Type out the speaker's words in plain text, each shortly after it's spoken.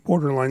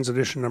Borderlines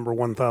edition number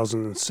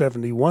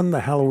 1071,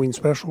 the Halloween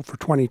special for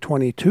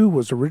 2022,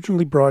 was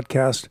originally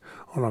broadcast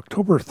on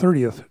October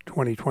 30th,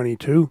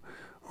 2022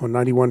 on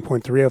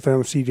 91.3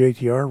 FM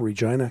CJTR,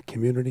 Regina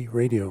Community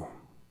Radio.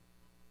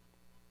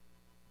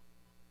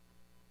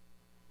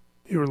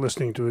 You're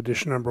listening to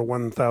edition number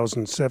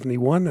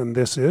 1071, and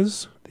this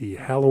is the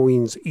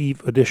Halloween's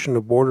Eve edition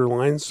of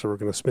Borderlines, so we're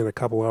going to spin a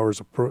couple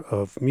hours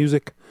of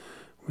music,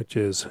 which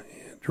is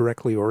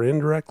directly or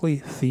indirectly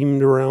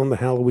themed around the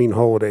Halloween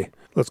holiday.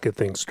 Let's get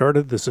things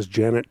started. This is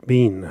Janet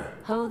Bean.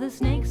 Oh, the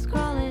snakes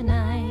crawl at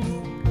night,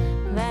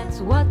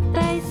 that's what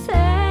they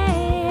say.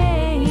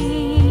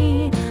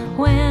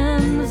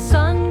 When the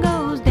sun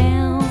goes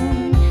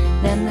down,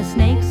 then the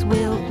snakes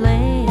will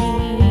play.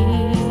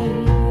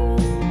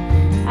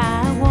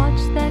 I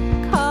watched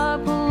that car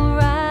pull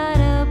right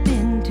up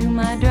into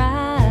my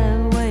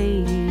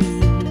driveway.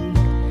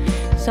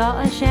 Saw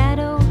a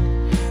shadow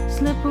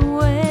slip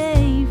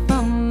away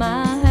from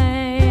my house.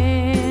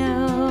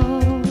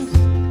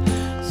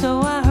 So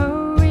I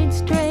hurried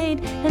straight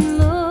and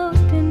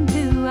looked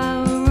into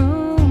our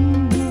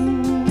room,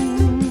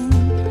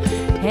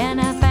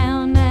 and I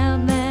found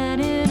out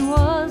that it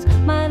was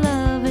my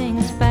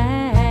loving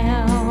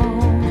spouse.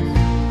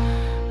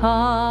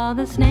 Oh,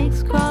 the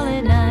snakes crawl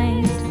at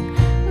night,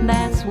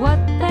 that's what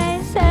they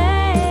say.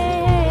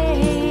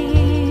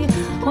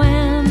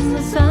 When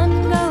the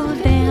sun goes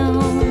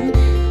down,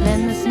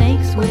 then the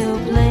snakes will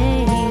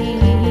play.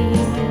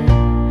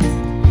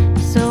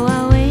 So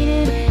I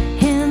waited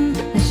in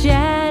the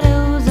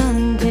shadows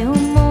until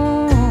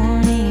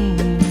morning,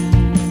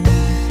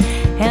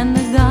 and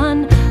the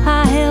gun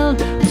I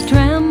held was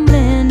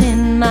trembling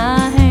in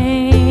my hand.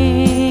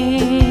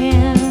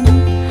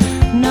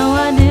 No,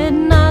 I did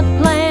not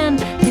plan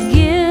to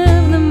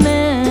give them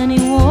any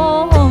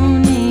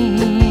warning,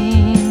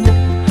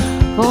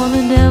 for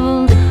the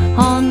devil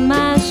on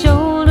my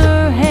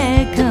shoulder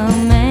had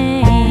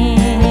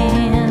command.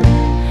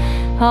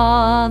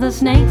 Oh, the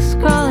snakes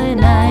crawl at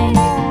night,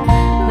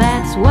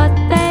 that's what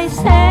they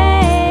say.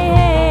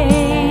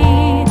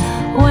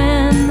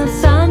 When the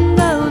sun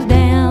goes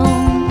down,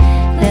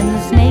 then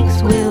the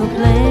snakes will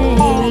play.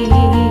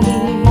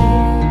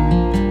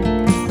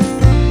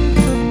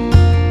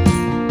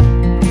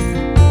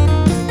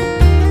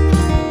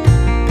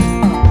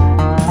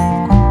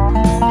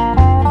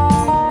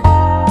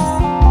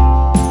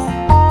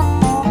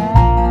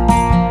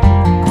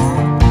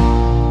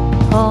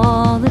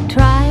 Oh, the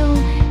trial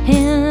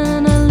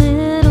in a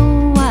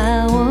little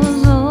while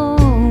was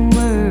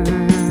over,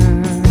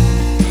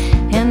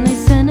 and they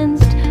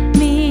sentenced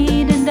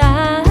me to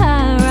die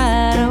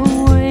right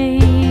away.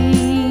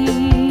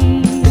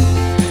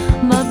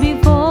 But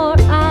before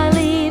I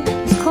leave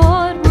this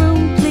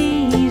courtroom,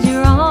 please,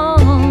 Your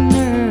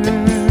Honor,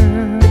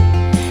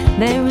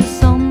 there is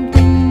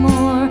something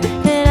more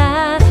that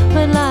I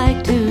would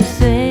like to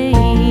say.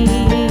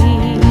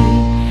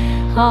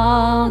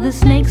 Oh, the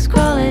snakes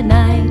crawl at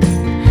night,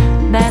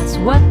 that's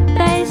what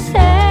they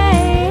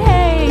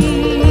say.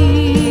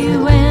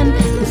 When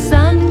the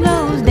sun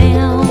goes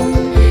down,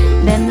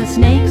 then the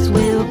snakes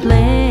will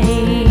play.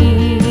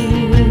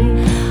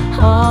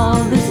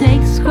 Oh, the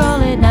snakes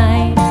crawl at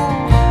night,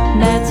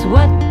 that's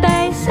what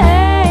they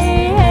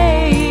say.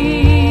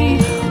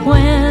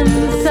 When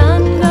the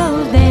sun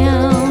goes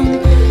down,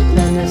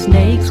 then the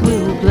snakes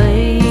will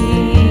play.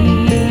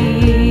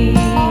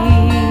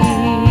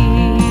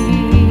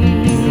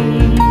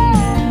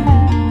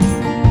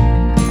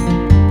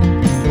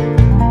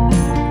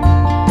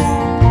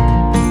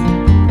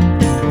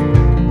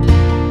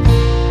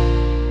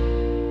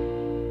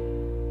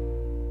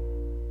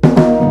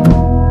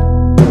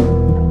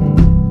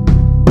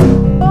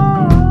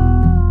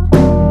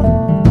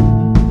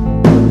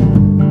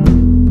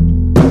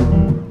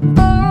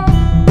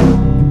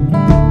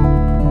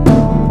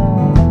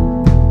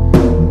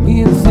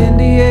 Me and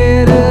Cindy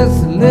had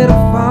us a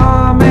little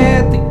farm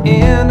at the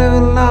end of a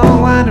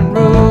long winding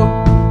road.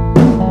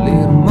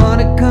 Little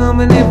money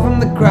coming in from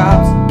the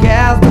crops and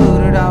cows,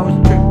 but it always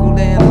trickled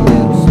in a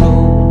little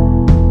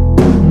slow.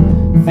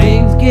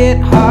 Things get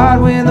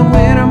hard when the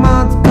winter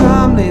months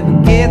come.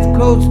 Living gets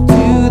close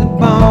to the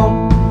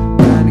bone.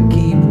 Trying to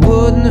keep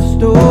wood in the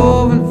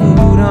stove and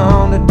food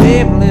on the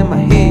table in my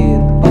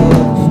head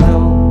above the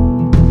snow.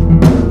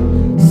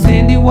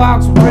 Cindy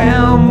walks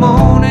around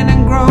moaning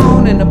and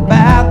groaning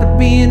about there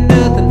being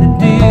nothing to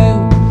do.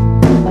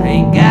 I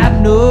ain't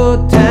got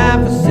no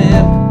time for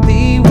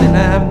sympathy when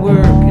I'm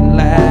working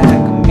like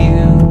a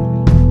mule.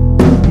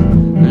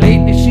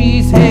 Lately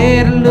she's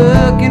had a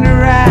look in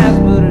her eyes,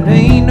 but it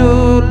ain't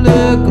no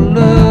look of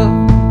love.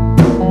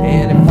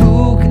 Any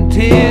fool can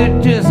tell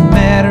it's just a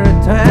matter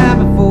of time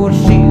before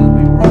she'll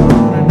be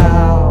running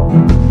off.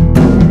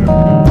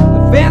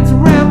 The fence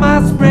around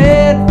my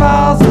spread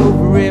falls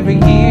over every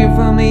year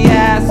from the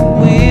ice and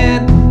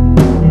wind.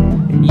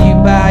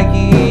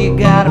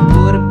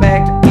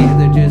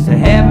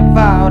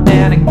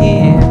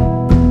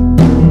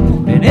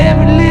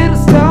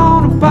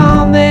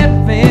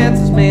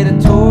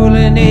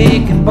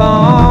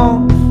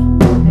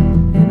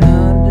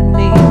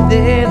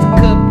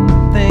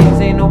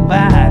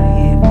 nobody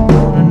if you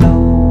wanna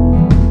know.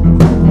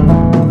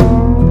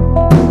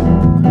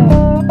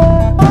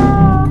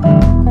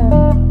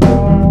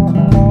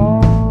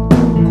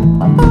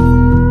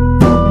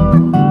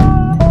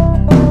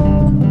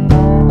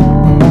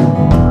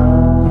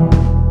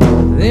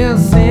 Then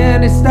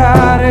Sandy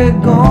started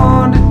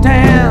going to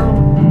town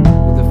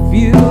with a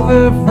few of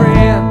her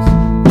friends.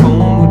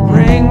 Phone would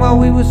ring while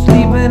we were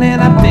sleeping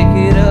and I'd pick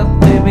it up.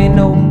 There'd be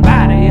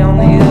nobody on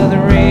the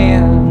other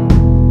end.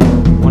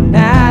 One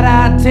night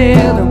I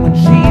tell her when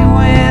she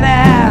went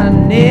out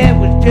and it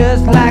was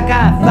just like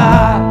I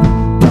thought.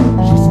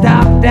 She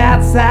stopped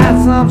outside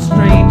some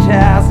strange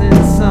house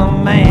and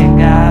some man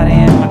got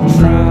in my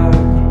truck.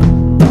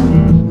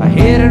 I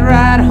headed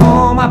right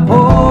home, I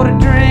poured a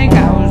drink,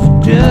 I was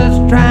just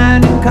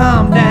trying to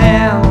calm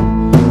down.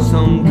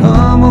 Something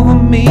come over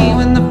me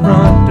when the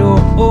front door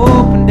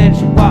opened and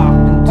she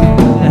walked into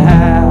the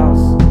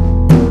house.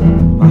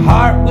 My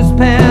heart was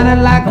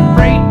pounding like a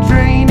freight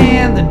train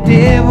and the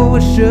devil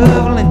was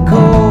shoveling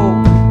coal.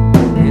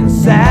 And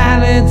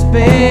silence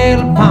fell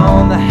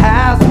upon the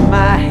house and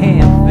my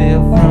hand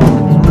fell from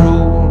its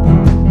roll.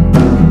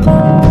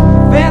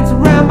 Fence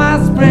around my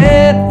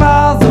spread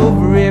falls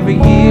over every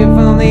year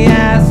from the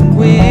ice and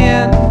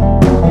wind.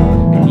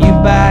 And year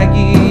by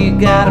year you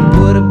gotta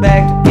put it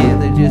back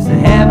together just to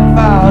have it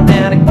fall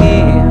down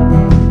again.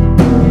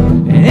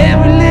 And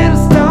every little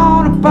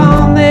stone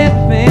upon that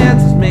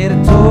fence is made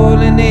of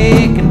toiling,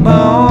 aching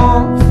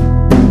bones.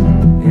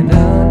 And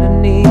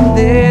underneath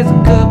there's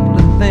a couple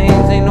of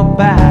things ain't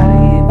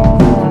nobody if you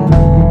wanna know.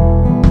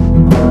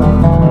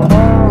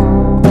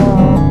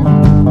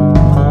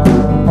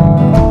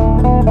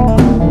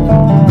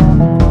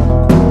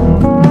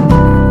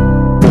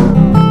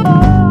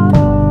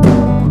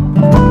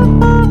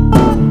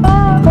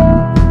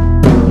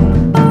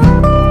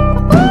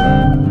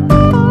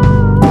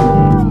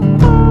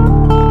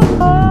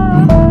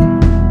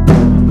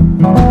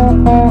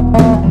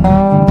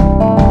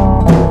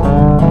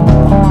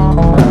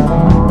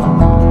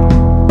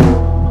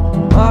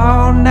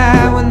 All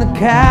night when the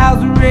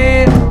cows are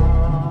ready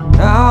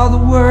and all the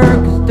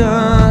work is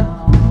done,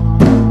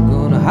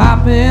 gonna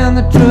hop in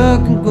the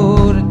truck and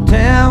go to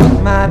town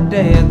with my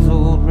dad's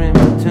old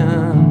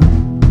Remington.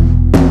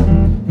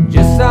 And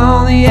just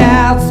on the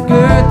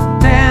outskirts of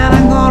town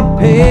I'm gonna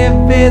pay a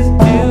visit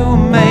to a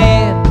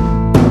man.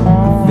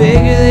 I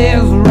figure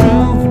there's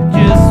room for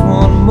just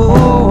one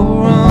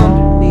more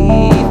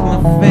underneath my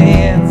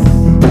fence.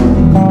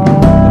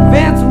 The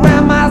fence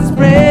around my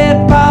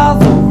spread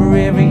falls over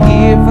every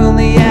year from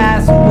the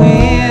ice and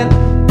wind.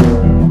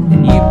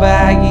 And year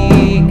by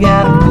year you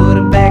gotta put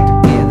it back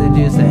together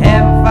just to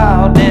have it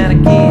fall down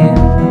again.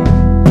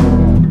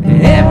 And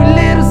every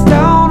little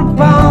stone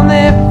upon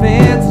that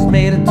fence is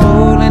made of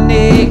toiling,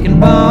 aching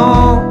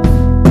bones.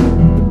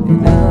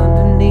 And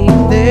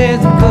underneath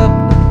there's a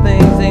couple of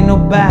things ain't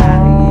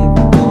nobody if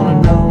you wanna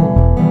know.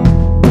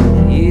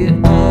 Yeah,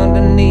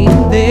 underneath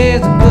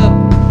there's a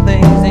couple of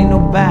things ain't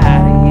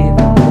nobody if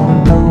you wanna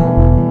know.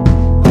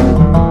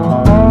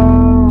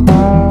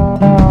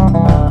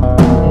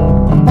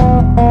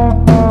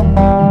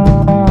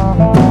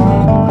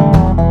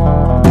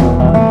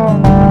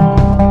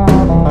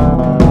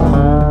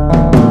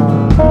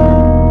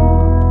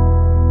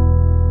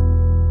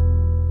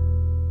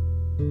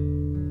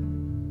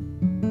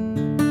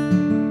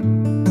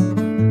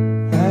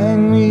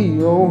 Hang me,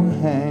 oh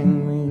hang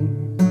me,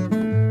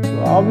 so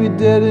I'll be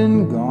dead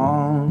and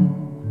gone.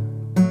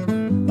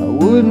 I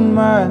wouldn't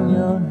mind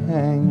your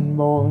hanging,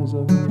 boys.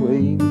 I've been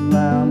waiting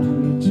round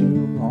here too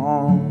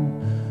long,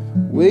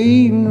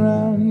 waiting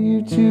round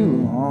here too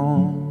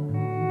long.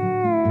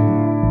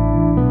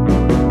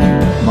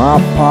 My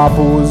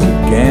papa was a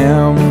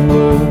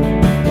gambler,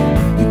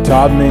 he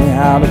taught me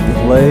how to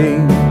play.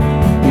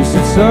 He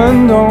said,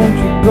 son, don't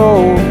you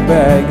go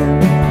begging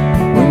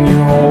when you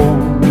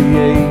hold the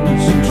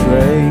ace and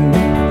trade,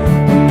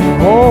 when you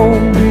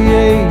hold the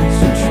ace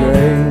and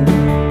trade.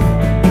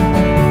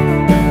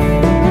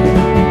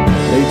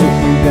 They took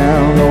me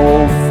down to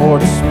old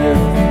Fort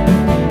Smith,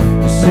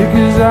 as sick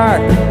as I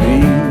could be,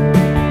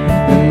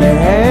 and they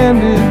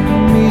handed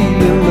me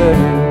a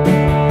letter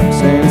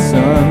saying,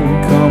 son,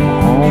 come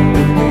home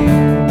to me,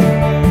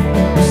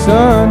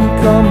 son,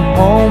 come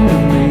home to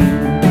me.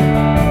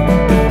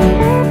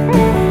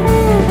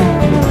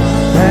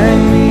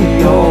 Hang me,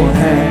 oh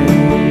hang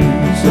me,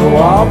 so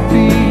I'll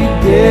be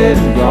dead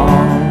and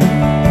gone.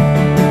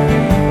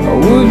 I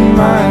wouldn't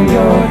mind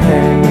your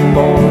hanging,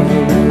 boys.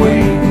 I've been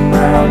waiting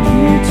round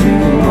here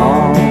too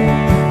long,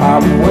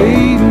 I've been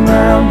waiting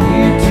round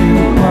here too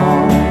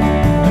long.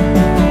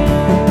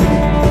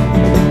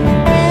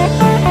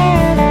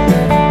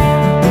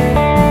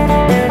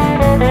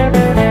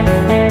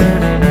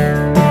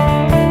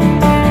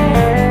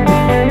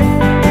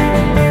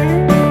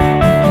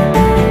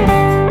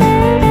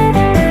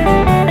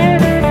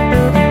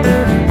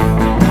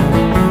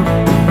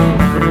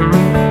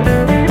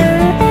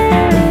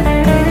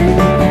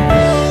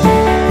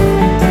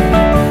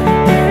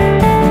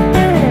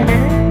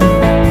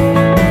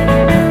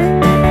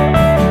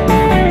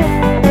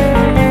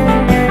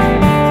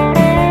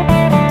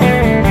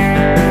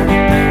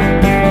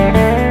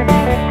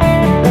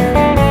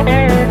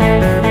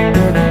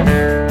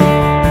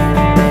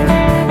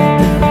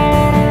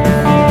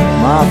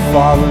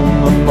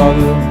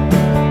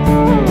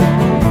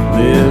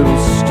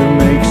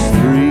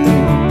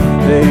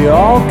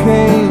 all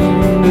came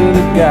to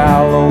the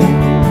gallows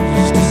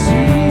just to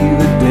see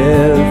the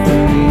death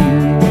in me,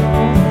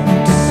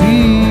 to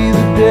see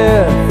the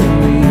death in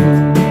me.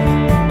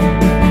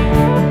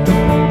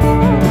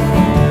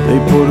 They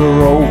put a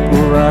rope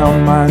around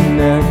my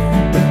neck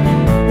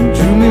and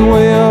drew me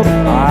way up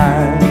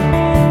high.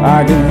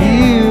 I can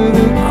hear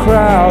the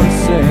crowd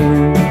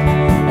sing,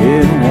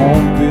 it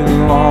won't be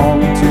long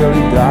till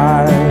he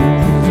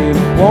dies, it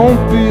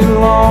won't be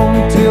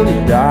long till he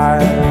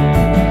dies.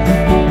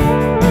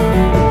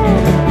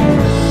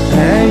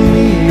 Hang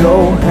me,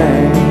 oh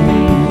hang me,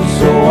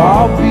 so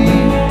I'll be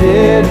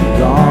dead and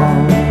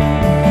gone.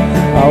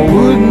 I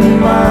wouldn't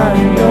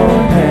mind your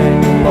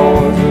hanging,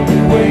 Lord, I've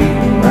been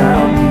waiting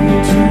round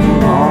here too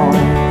long.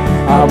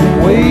 I've been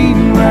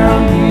waiting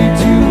round here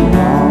too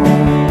long.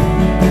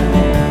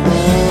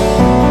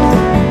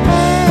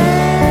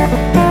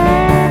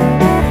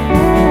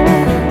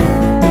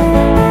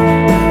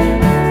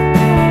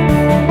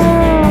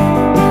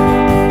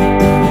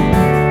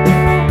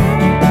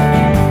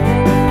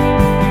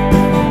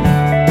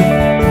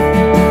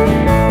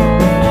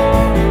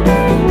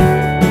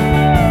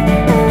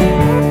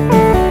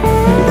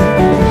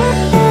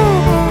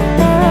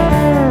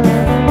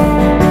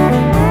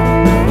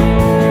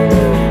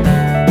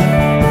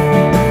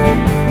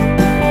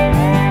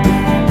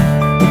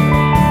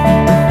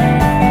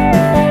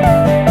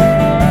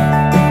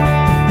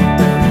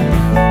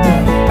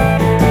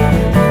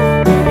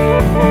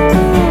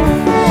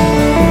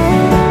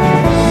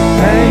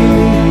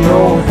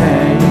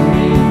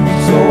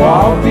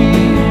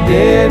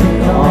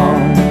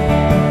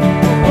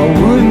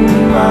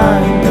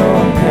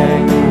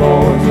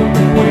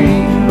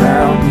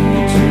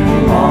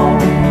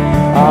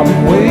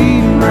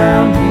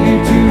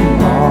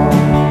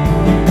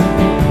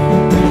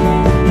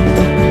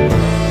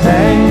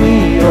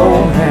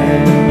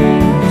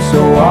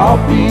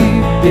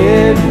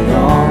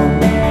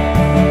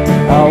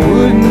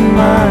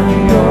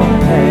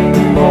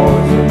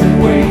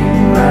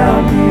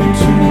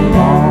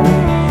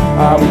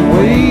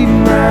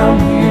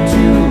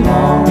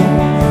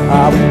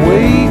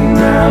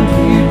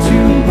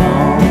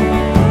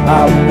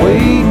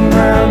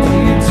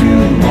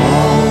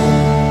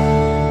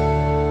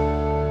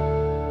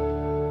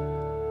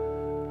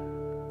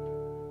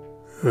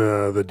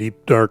 The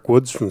Deep Dark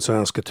Woods from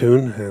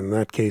Saskatoon, in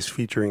that case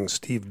featuring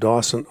Steve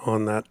Dawson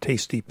on that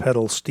tasty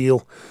pedal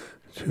steel.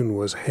 The tune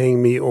was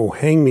Hang Me, Oh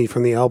Hang Me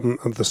from the album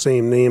of the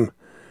same name.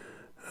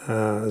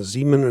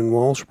 Zeman and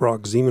Walsh,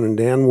 Brock Zeman and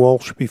Dan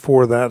Walsh.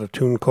 Before that, a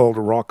tune called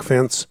Rock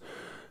Fence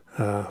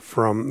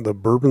from the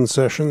Bourbon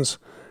Sessions.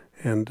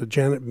 And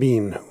Janet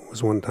Bean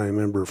was one-time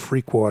member of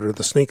Freakwater.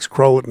 The Snakes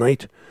Crawl at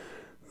Night.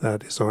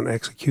 That is on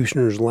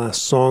Executioner's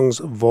Last Songs,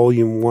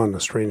 Volume 1, a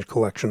strange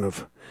collection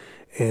of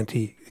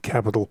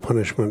anti-capital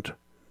punishment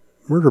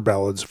murder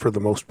ballads for the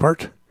most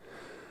part.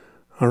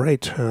 All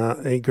right,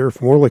 a Gurf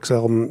Morlix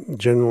album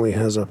generally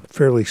has a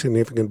fairly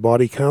significant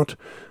body count,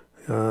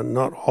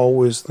 not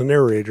always the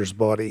narrator's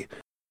body.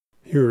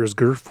 Here is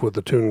Gurf with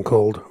a tune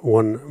called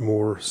One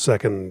More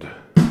Second.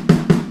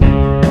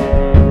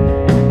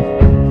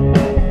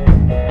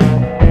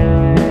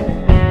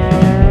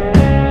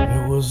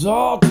 It was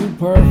all too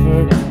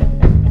perfect,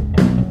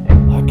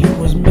 like it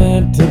was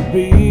meant to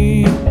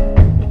be.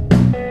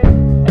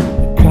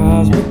 The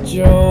cosmic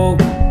joke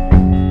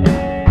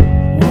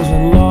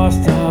wasn't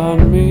lost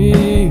on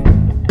me.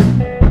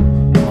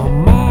 My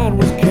mind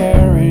was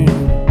carrying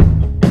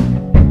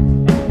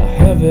a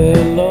heavy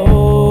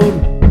load.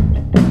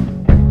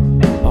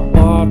 I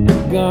bought the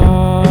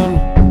gun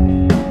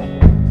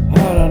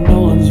out on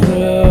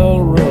Nolensville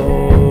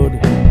Road.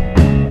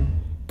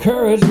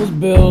 Courage was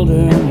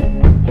building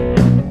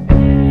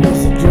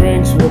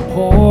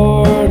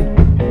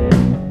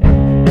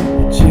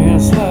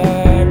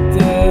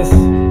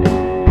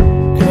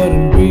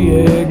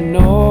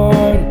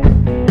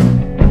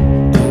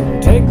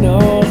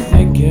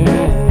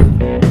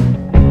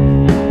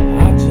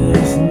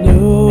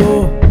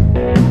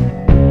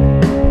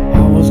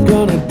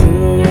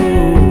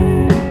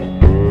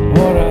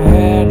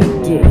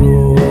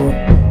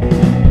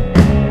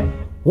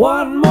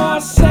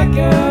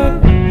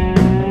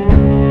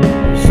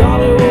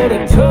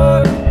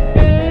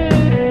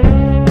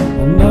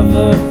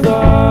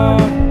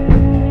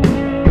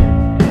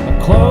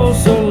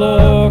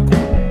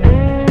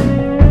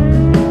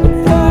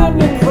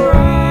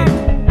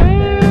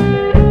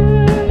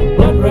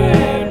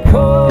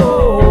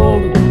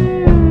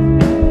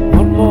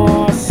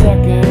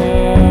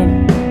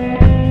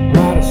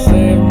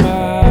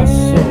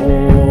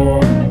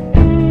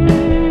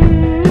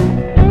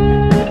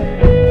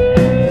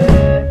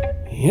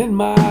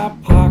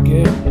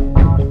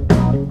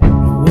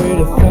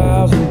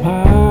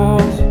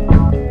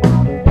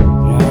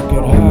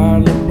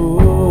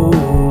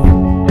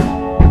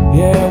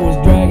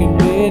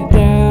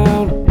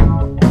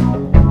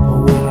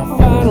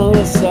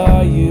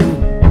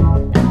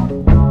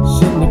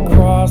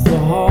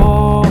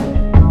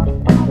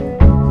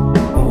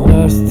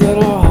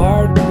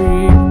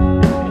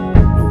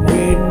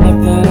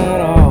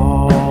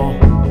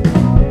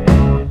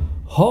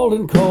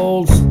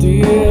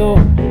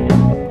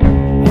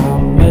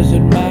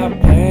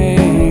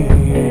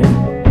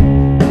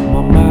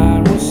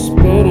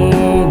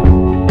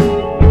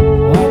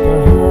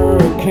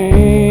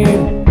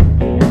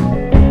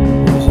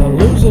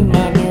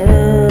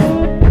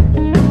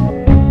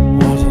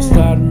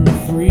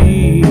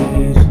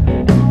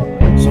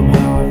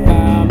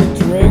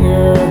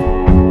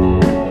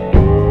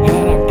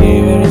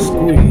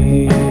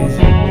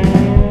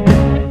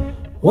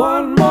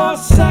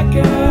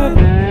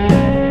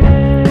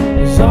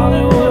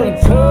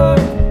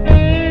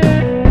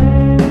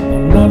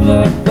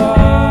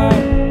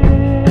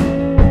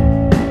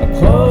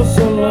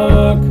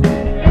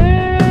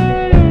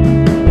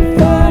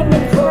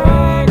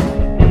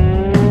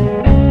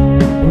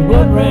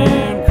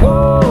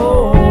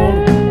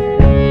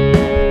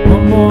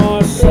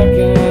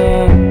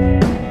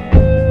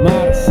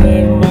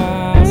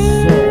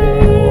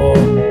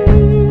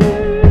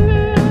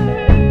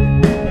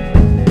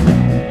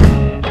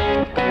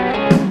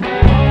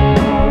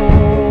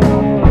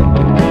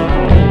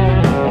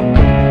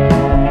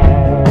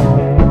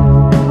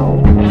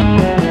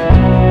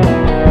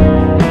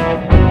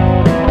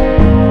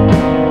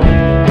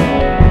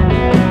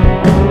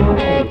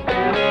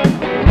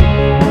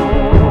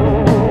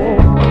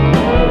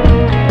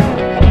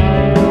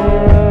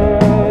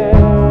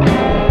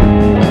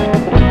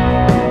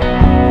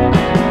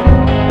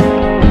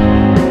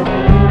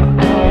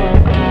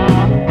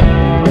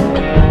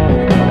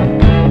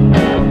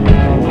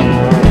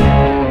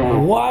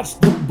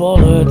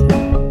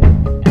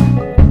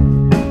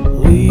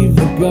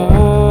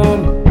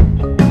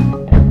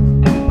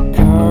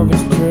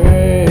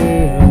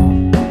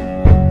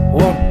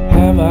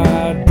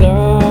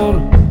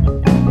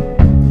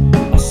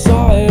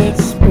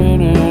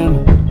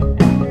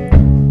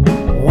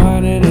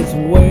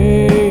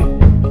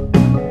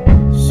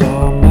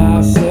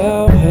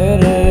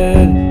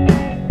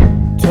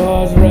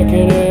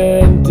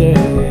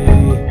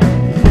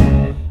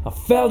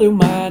fell to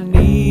my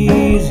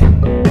knees.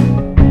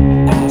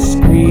 I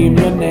screamed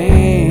your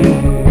name.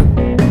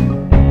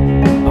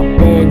 I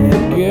begged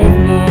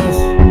forgiveness,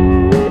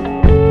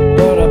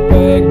 but I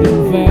begged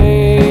in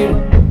vain.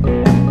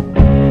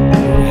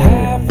 In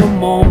half a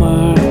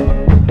moment,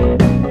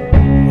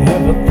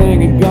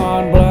 everything had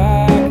gone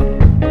black.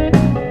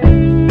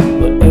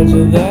 But edge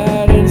of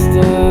that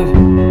instant,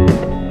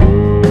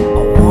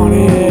 I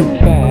wanted it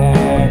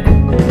back.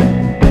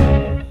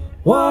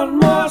 One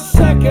more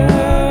second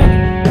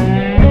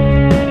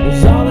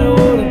is all it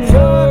would have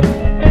took.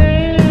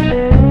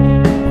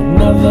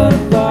 Another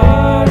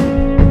thought,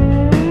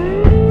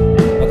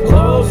 a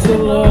closer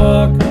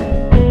look.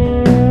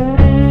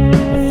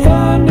 The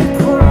thunder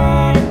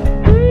cracked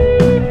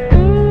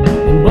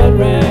and blood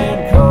ran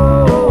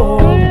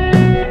cold.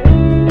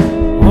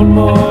 One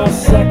more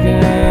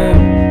second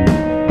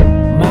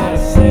might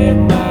have saved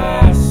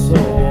my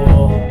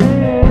soul.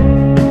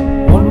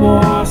 One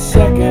more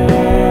second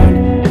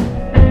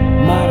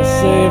might have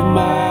saved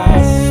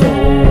my soul.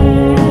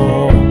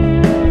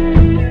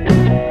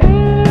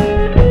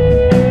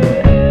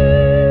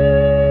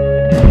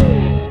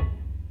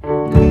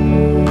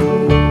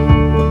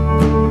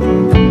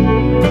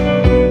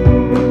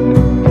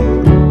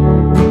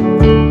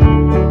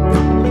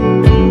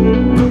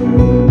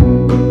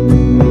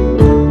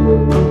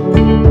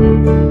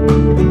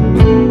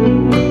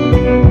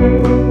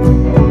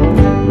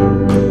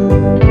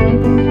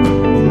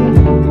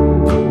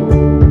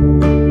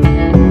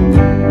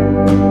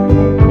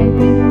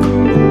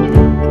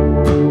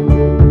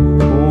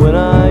 When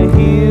I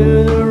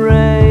hear the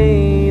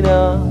rain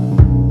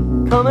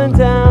coming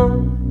down,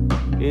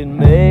 it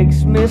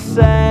makes me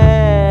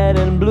sad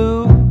and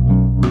blue.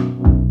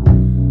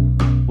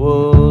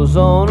 Was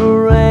on a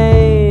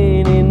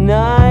rainy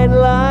night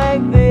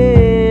like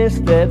this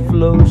that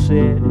Flo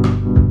said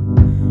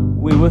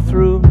we were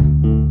through.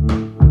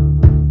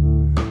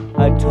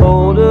 I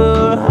told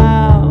her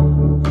how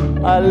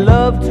I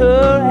loved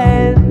her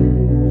and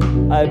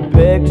I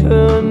begged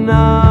her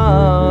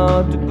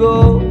not to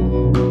go.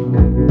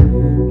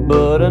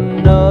 But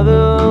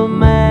another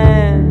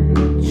man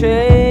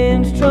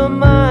changed her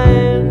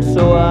mind,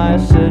 so I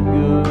said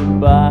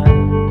goodbye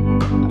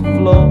to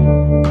Flo.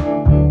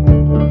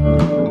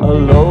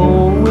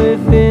 Alone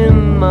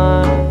within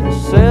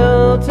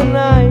myself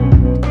tonight,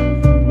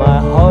 my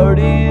heart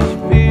is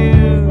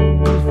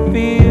filled with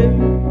fear.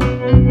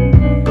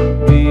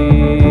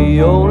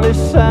 The only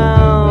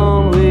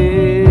sound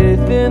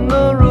within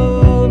the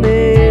room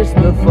is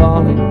the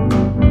falling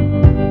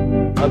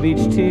of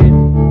each tear.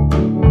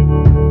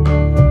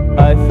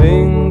 I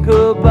think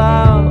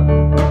about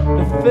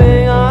the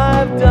thing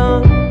I've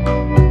done.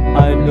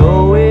 I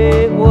know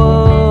it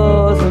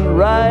wasn't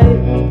right.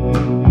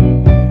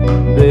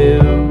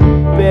 They'll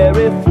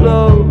bury Flo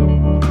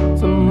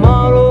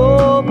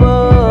tomorrow,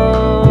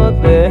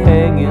 but they're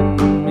hanging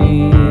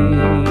me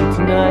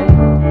tonight.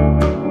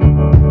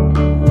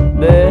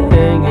 They're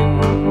hanging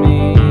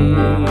me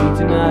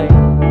tonight.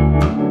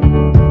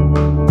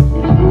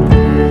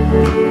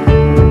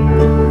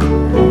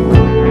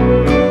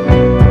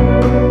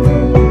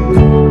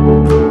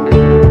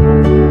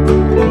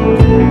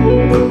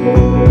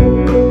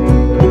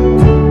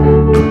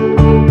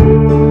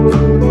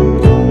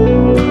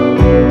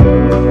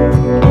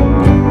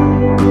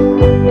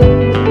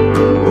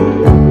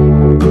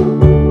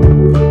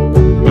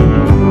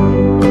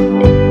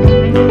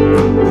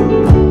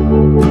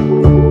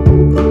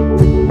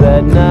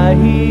 That night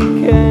he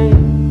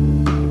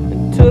came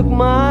and took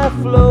my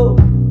Flo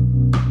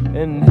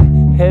and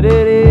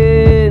headed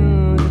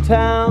into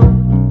town.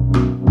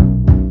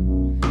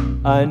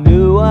 I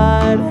knew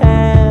I'd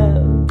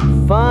have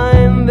to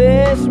find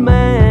this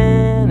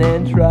man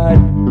and try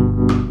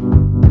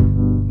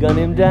to gun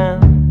him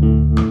down.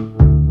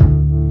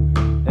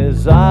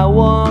 As I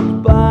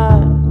walked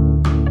by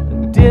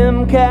a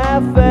dim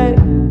cafe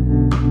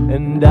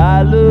and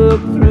I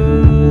looked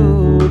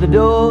through the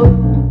door,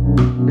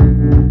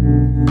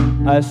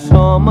 I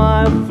saw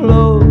my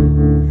Flo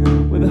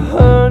with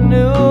her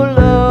new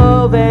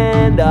love,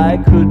 and I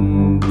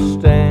couldn't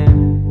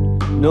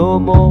stand no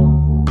more.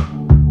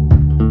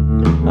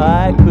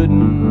 I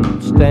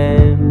couldn't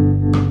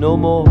stand no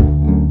more.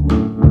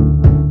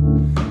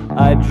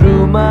 I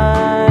drew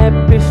my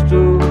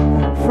pistol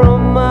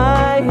from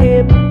my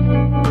hip,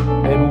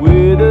 and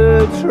with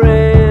a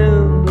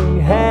trembling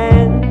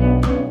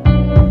hand,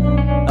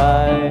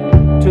 I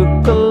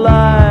took the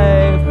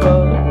life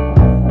of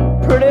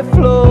pretty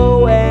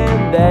Flo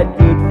and that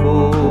good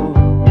for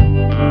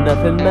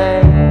nothing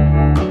man.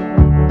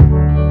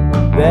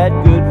 That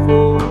good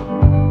for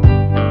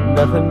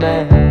nothing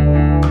man.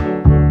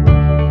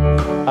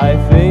 I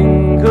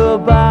think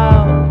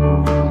about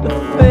the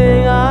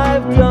thing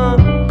I've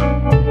done.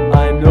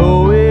 I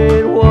know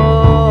it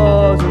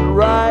wasn't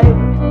right.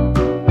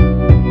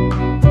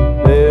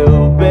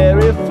 They'll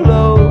bury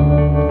Flo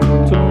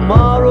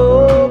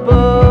tomorrow,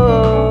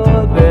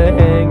 but they're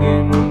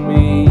hanging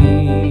me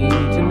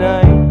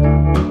tonight.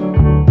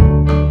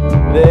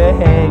 They're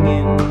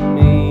hanging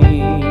me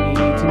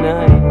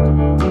tonight.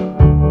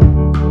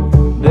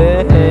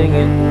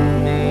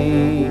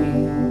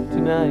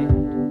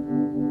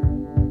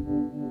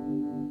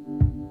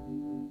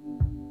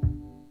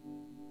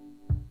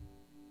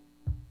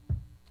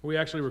 we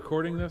actually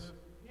recording this?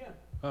 Yeah.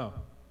 Oh.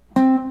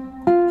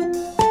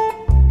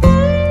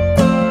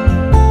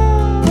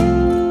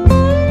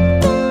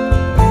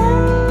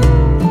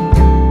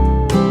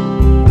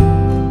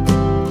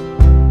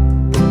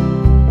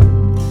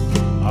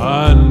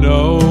 I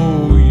know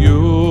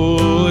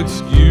you'll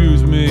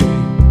excuse me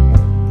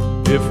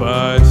if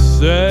I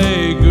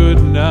say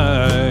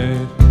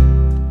goodnight.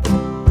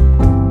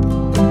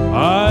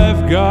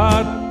 I've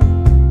got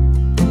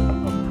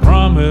a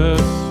promise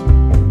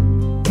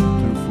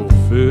to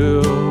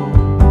fulfill.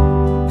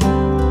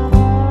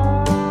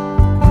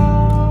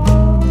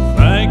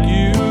 Thank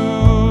you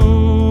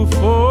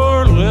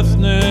for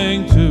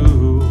listening to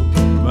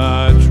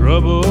my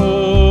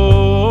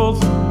troubles.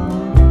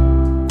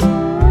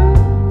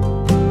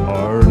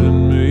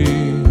 Pardon me,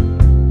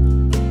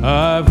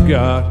 I've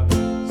got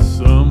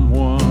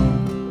someone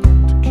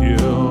to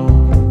kill.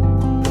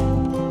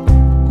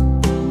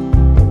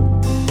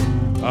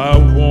 I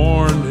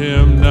warned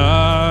him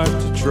not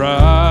to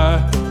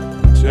try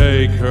to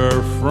take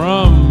her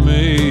from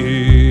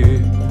me.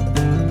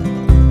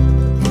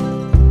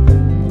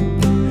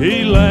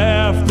 He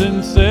laughed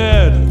and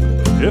said,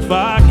 if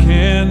I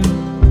can,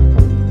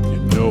 you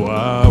know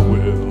I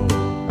will.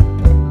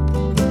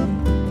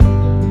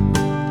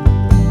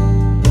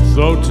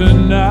 So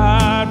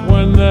tonight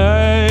when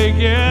they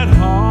get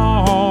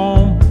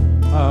home,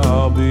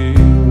 I'll be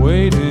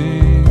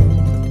waiting.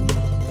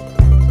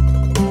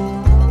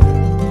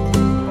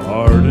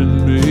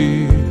 Pardon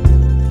me,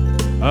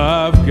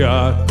 I've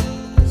got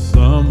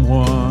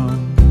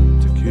someone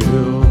to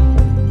kill.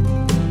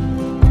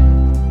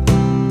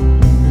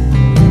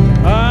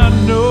 I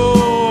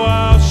know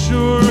I'll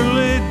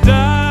surely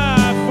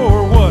die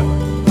for what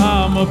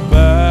I'm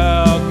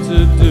about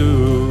to do.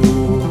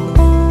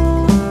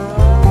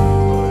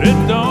 But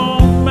it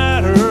don't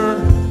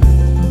matter,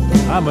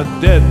 I'm a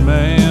dead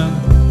man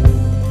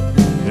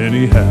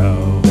anyhow.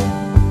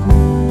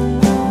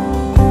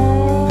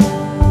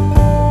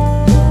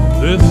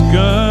 This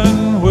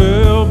gun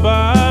will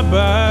buy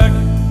back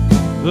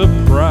the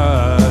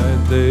pride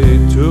they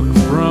took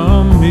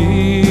from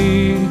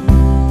me.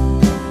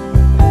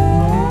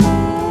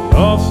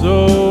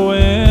 Also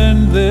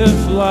end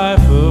this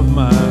life of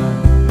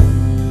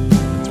mine,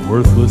 it's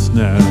worthless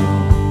now.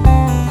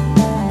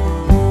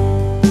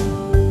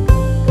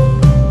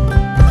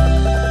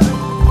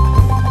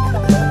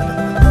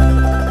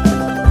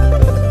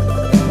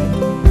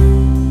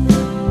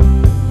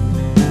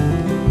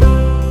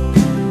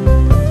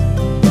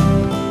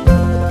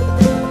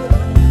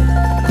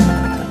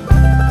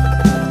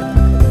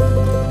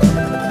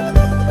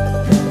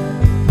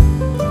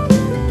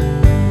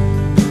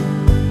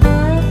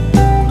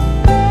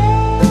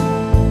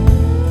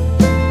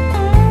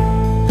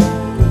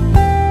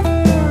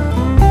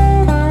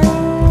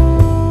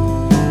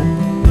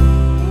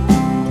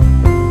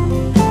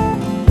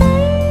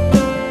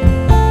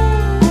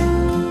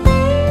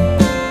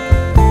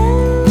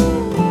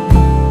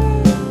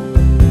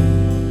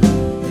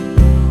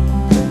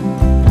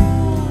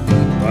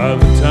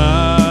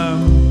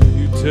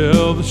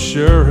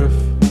 Sheriff,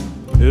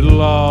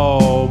 it'll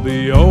all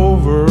be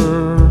over.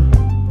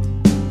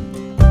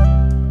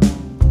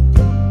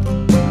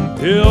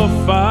 He'll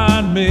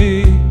find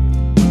me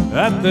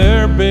at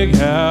their big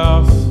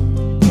house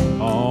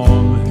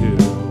on the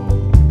hill.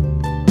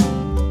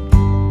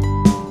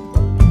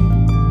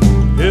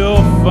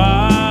 He'll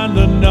find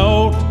a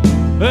note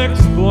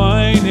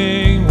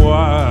explaining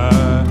why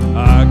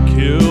I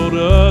killed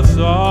us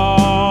all.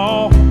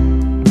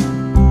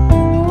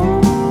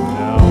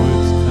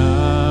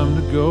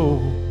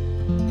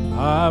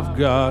 I've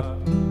got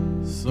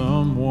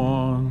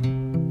someone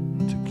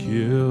to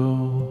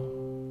kill.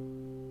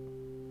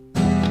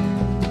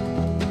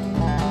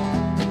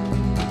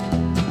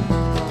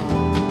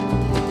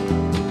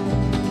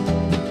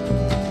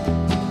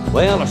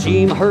 Well, I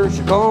see my hearse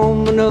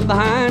coming up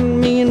behind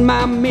me and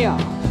my mare,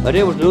 but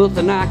there was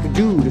nothing I could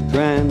do to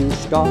try and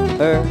stop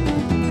her.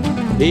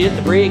 Hit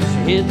the brakes,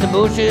 hit the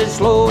bushes,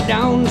 slow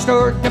down,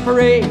 start the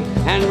parade,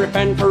 and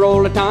repent for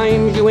all the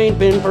times you ain't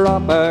been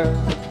proper.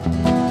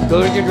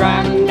 'Cause you're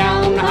driving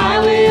down the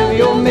highway of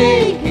your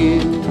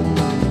making,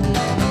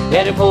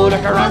 headed for the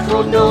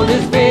crossroad known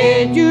as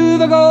fate.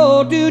 You've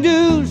got to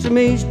do some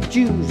ace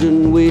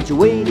choosing which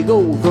way to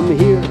go from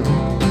here.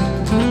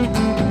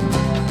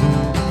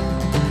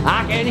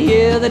 I can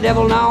hear the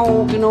devil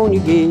knocking on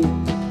your gate.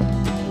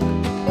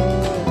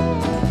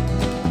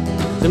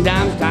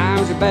 Sometimes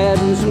times are bad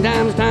and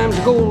sometimes times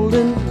are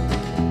golden.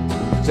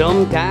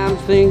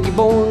 Sometimes think you're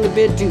born a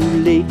bit too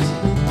late.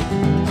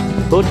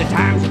 But the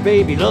times your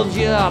baby loves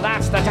you,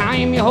 that's the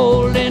time you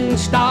hold in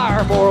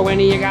star for when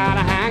you gotta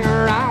hang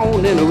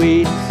around and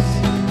wait.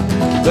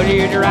 'Cause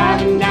you're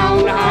driving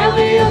down the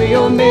highway of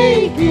your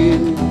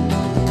making,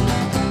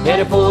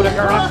 headed for the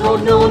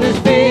crossroad known as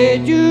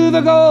fate.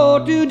 You've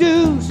got to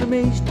do some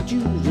ace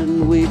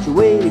choosing which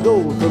way to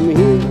go from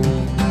here.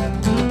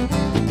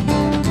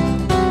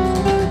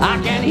 I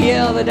can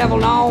hear the devil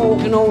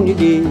knocking on your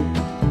gate.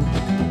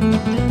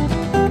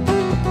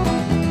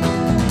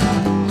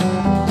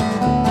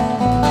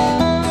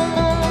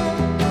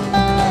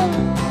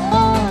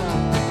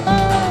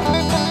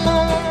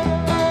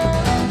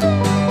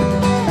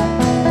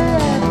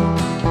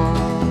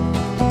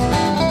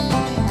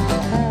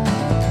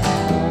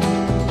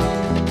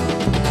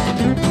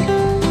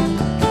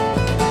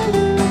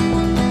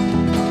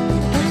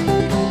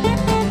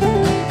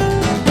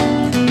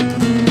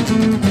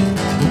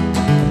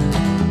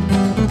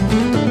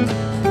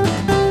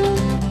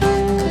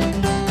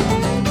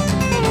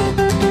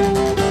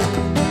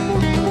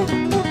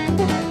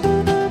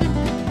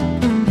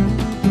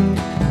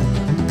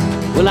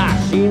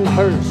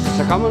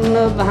 are coming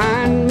up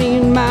behind me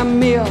in my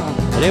mirror.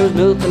 There was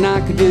nothing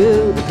I could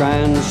do to try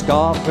and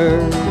stop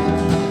her.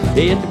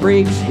 Hit the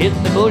brakes, hit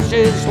the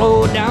bushes,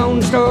 slow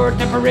down, start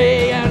the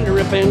parade, and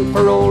repent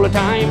for all the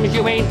times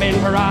you ain't been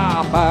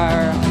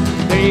proper.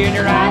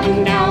 You're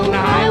riding down the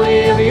highway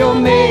if you're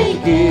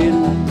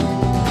making,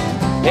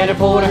 headed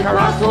for the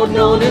crossroad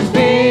known as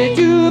Fate.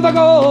 You've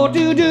got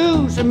to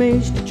do some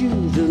hasty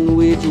choosing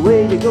which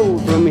way to go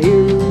from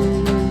here.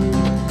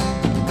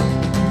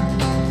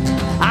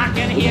 I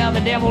can hear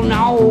the devil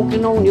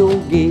knocking on your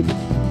gate.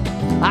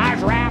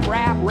 I's rap,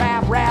 rap,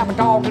 rap, rap,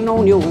 talking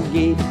on your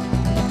gate.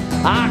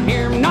 I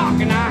hear him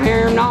knocking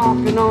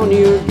on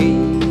your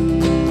gate.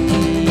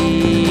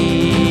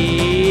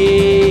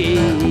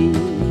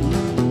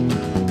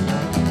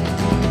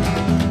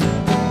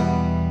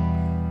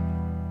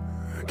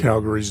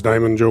 Calgary's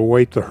Diamond Joe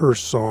White, the Hearse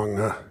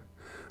song.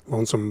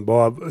 Lonesome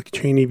Bob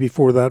Caney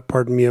before that,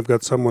 Pardon Me, I've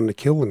Got Someone to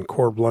Kill, and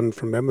Corb Lund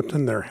from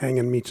Edmonton, They're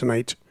Hanging Me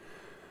Tonight.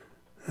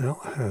 Well,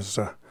 as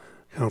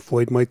Count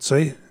Floyd might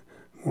say,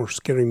 more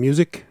scary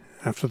music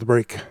after the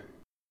break.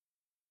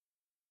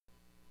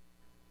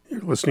 You're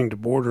listening to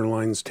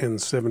Borderlines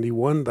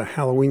 1071, the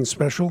Halloween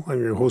special.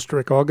 I'm your host,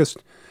 Rick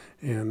August,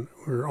 and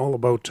we're all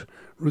about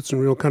roots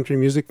and real country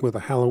music with a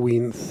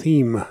Halloween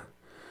theme.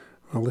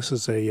 Well, this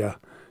is a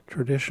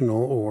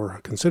traditional,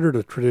 or considered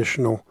a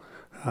traditional,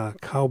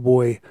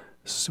 cowboy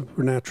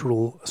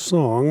supernatural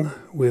song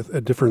with a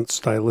different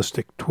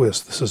stylistic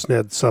twist. This is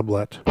Ned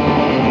Sublette.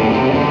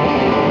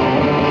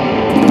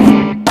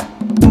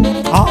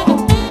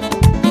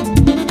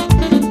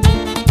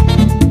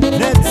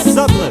 Ned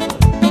Sublette.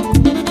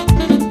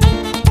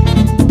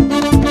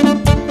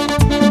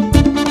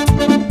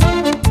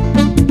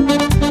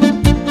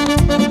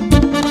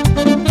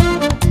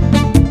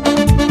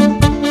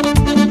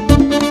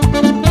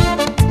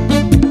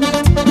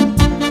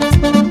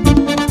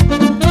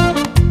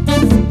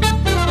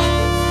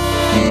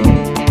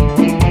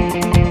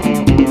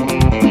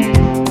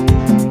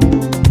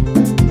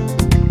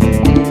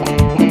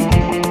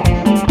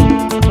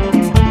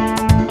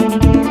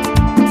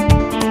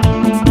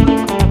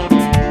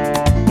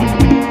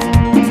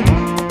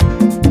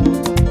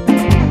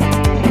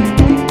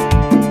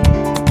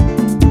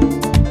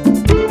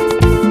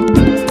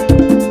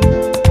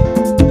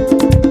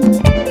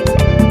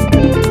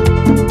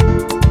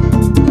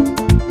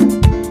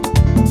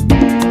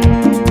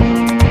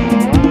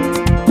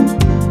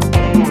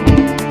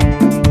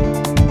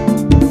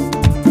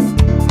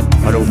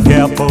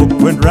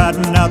 Went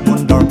riding out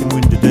one dark and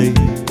windy day.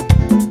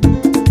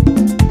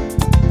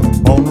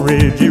 On the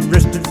ridge he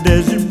rested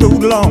as he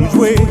rode along his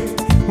way,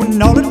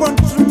 when all at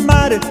once a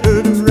mighty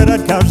herd of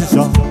red-eyed cows he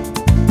saw,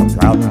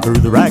 crowding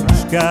through the ragged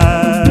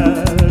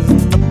skies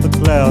and up the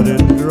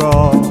clouded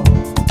draw.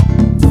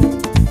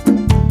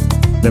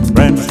 Their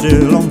brands were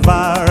still on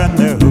fire and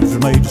their hooves were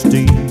made of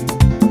steel.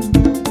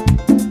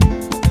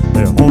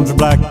 Their horns were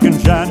black and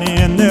shiny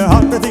and their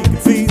heart breath he could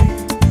feel.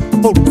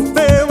 Bolt of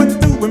fair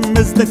went through him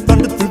as they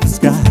thundered through the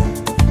sky.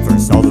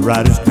 First saw the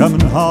riders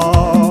coming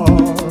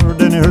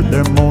hard, and he heard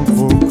their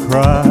mournful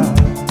cry.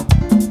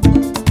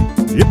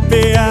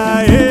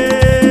 Yippee-yi-yi,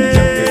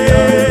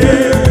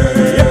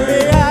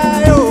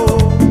 yippee-yi-yo,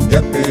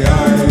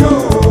 yippee-yi-yo,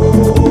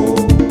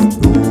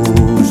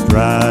 ghost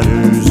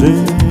riders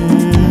in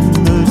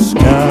the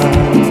sky.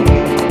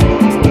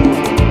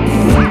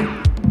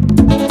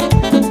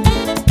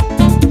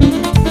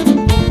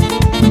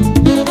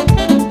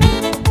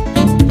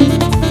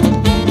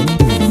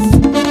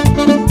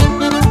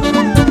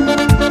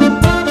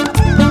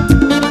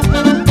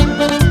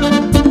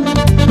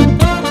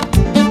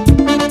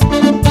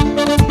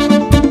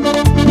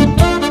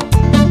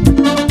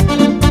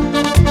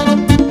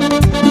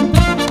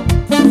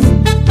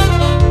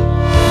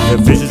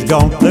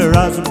 Gaunt, their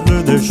eyes are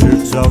blue, their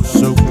shirts all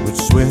soaked with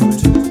sweat.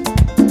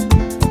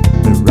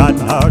 They're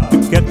riding hard to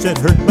catch that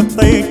hurt, but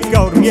they ain't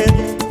caught him yet.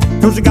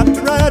 'Cause they got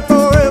to ride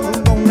forever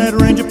on that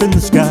range up in the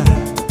sky.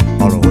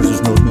 All the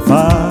horses noting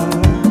fire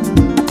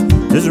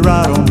as they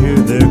ride on, hear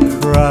their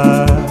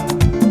cry.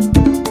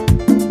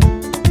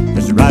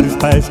 As the riders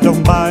passed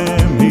on by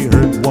him, he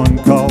heard one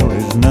call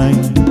his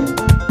name.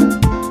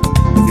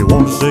 If you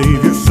want to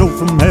save your soul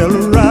from hell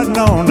riding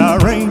on our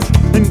range,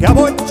 then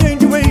cowboy,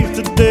 change your ways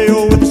today,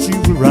 oh, with the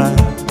shoe will ride.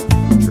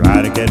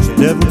 Try to catch the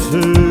devil's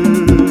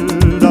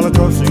hood all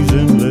across these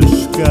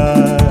endless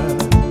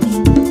skies.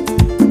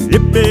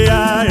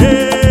 Yippee-yi-yi,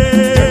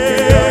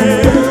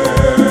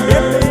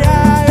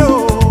 yippee-yi-yo,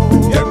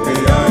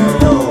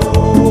 yippee-yi-yo,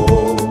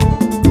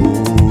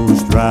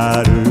 ghost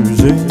riders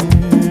in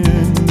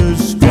the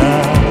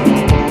sky.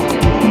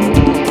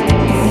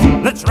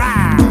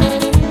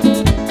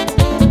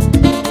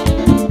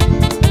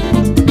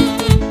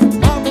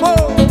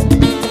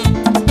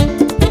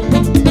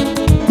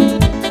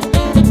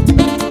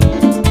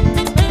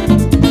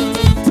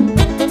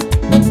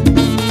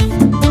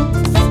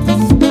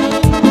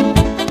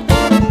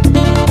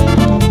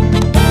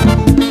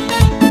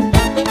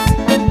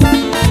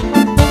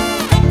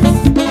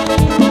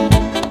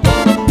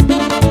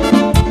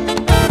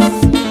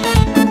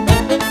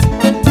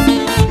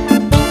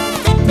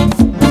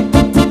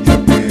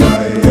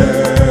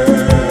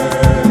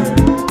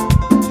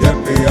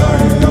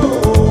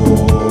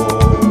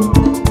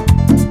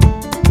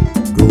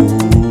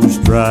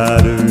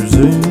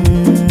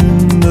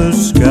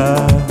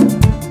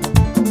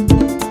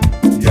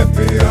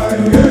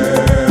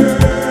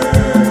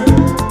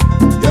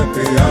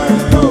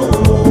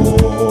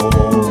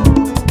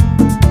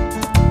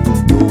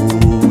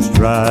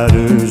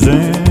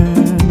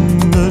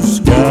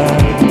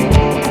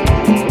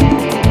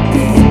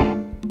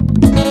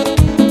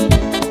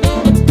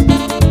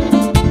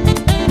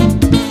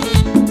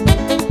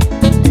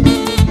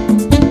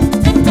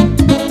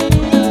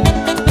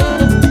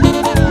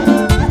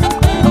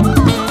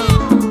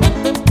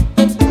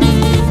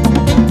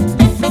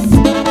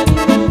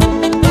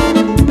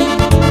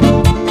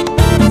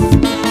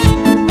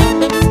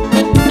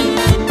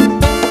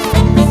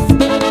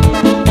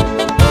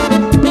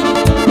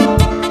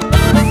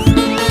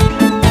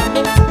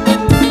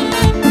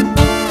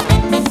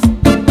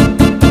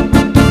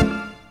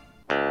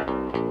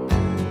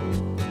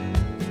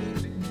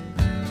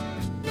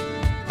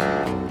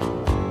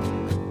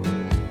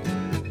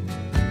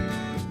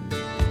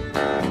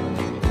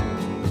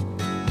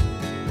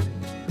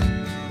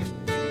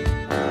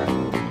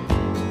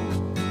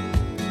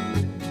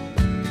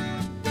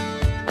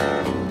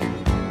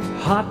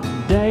 Hot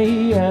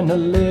day and a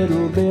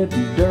little bit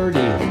dirty.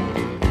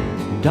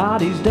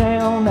 Daddies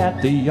down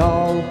at the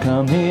y'all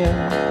come in.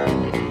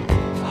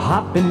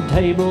 Hopping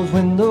tables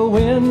when the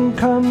wind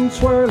comes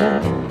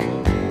swirling.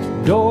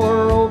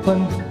 Door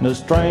open, the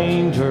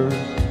stranger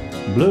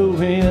blew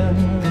in.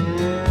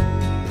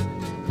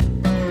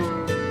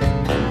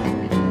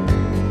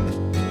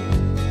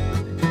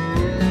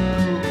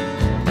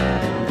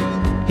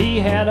 He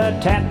had a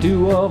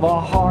tattoo of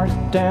a heart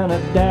and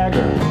a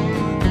dagger,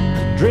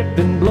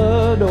 dripping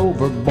blood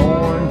over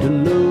born to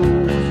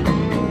lose.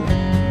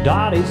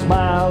 Dottie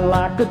smiled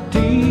like a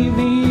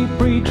TV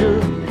preacher,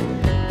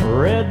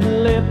 red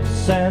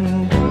lips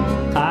and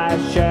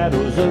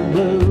eyeshadows of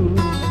blue.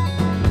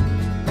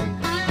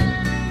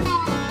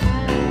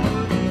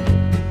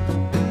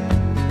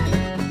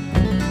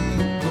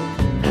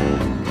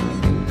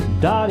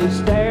 Dottie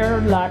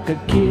stared like a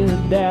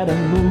kid at a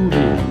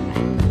movie.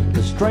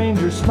 The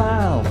stranger's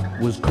smile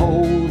was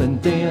cold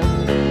and thin,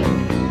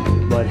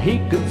 but he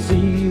could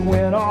see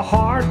when a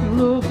heart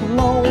looked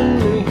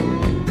lonely,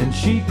 and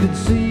she could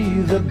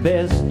see the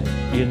best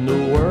in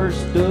the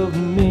worst of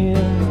men.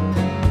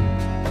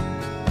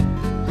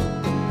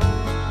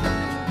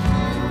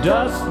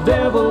 Dust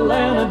devil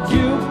and a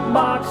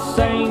jukebox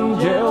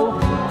angel,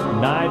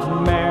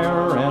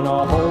 nightmare and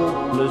a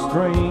hopeless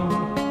dream,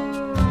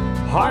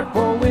 heart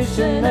for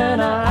wishing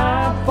and an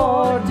eye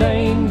for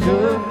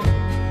danger,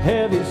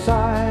 heavy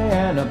sigh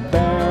and a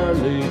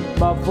barely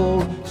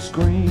muffled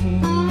scream.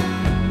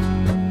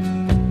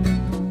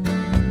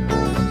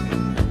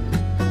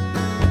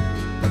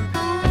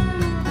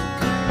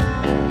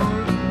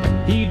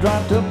 He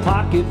dropped a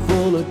pocket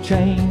full of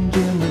change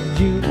in the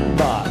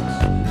jukebox,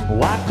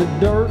 wiped the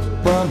dirt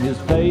from his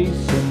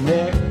face and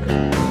neck.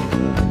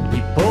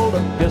 He pulled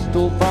a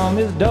pistol from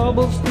his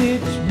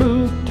double-stitched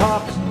boot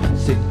tops,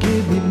 said,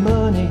 "Give me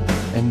money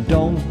and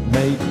don't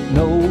make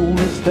no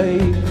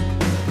mistake."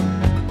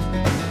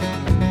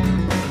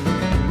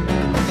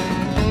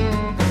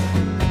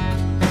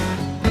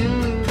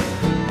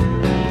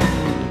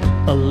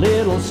 A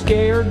little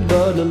scared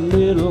but a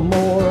little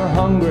more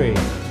hungry,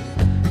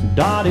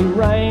 Dottie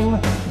rang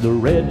the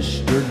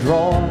register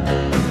drawer,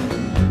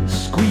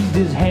 squeezed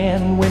his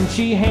hand when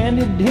she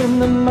handed him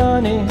the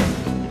money,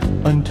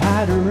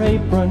 untied her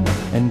apron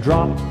and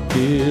dropped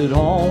it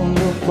on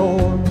the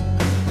floor.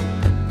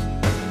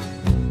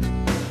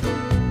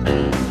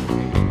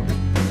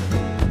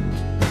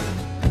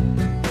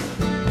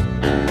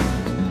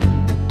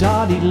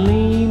 Dottie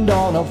leaned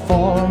on a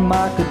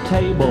formica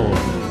table.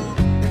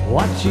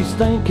 What she's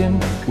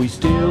thinking, we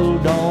still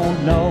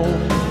don't know,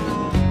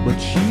 but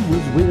she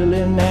was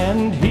willing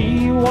and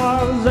he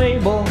was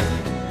able.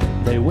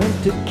 They went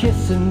to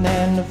kissing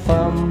and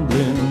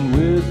fumbling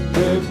with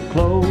their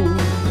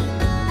clothes.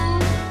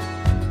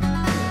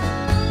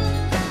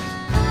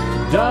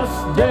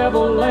 Dust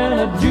devil and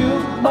a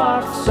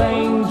jukebox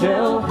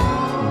angel,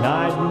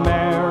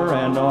 nightmare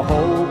and a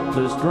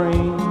hopeless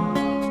dream,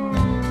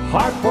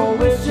 heart for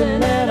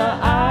wishing and an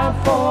eye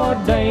for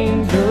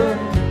danger,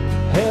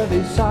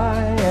 heavy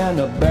sigh and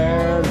a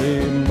barely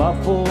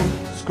muffled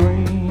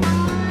scream.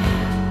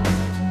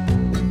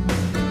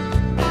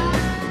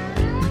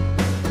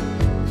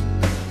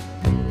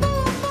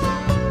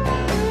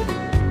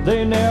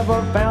 They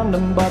never found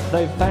him, but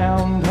they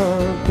found her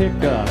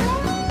pickup.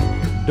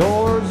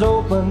 Doors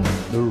open,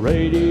 the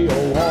radio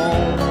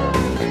on.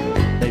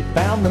 They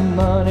found the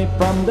money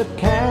from the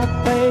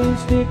cafe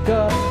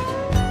stick-up.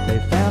 They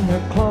found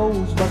their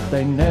clothes, but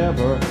they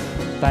never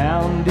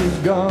found his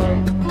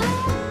gun.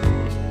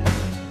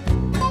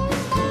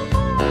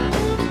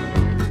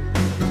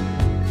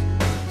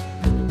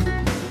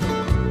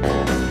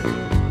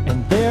 And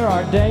there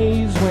are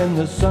days when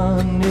the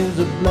sun is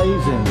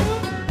a-blazing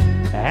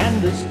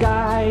and the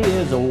sky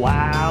is a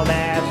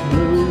wild-ass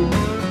blue.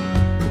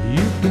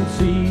 You can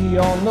see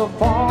on the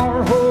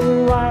far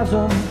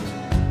horizon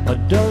a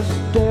dust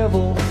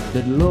devil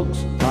that looks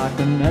like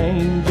an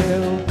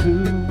angel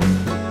too.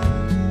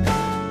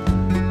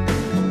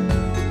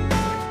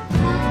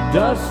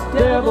 Dust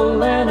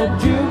devil and a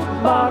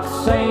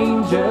jukebox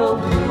angel,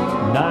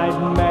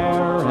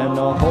 nightmare and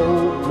a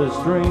hopeless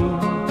dream,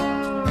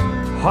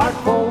 heart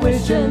for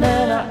wishing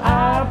and an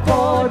eye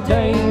for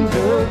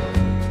danger,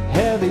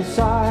 heavy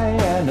sigh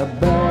and a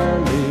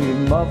barely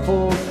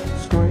muffled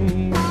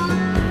scream.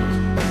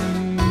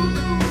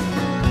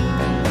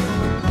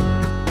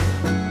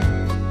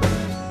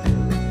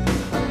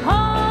 A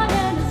heart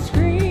and a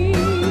scream.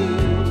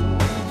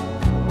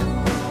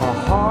 A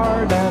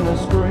heart and a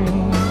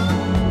scream.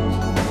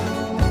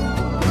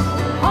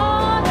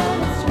 Heart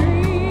and a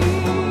scream.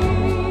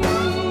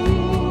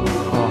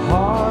 A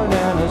heart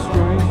and a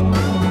scream.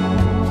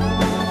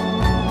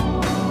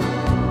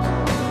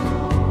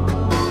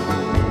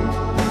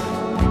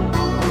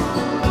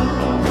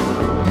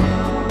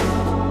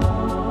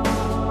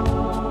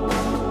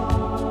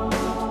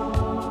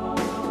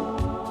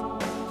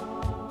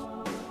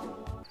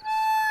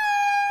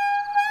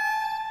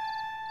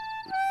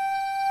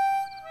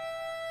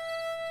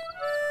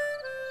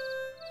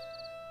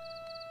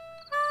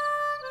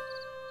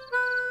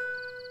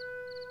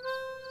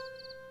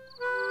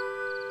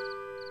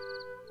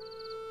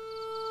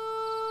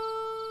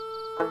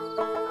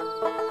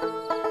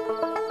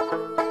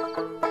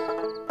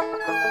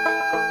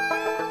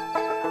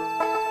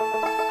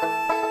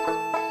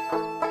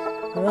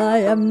 I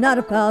am not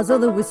a pals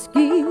of the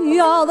whiskey,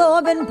 although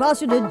I've been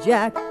prostituted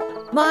Jack.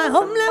 My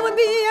homeland would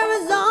be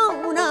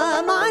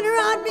Arizona, mine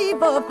I'd be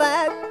for a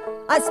fact.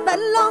 I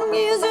spent long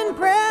years in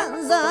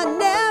prison,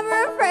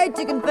 never afraid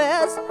to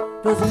confess.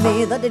 'Twas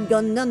me that did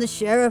gun down the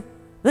sheriff,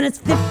 and it's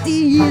 50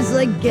 years,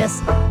 I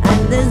guess.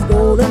 And there's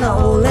gold in a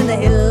hole in the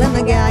hill, and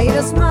the guy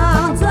just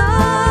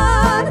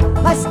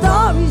mountain. My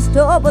story's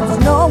told, but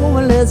there's no one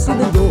will let see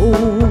the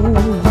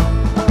gold.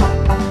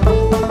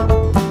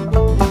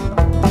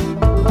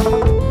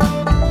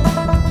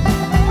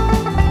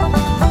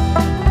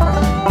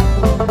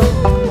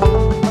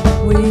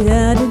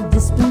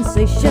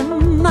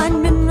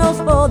 Mine minerals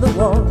for the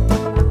war.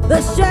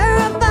 The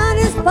sheriff and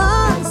his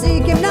posse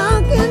came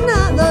knocking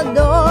at the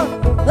door.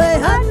 They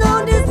had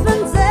no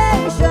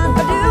dispensation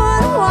for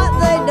doing what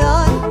they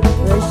done.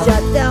 They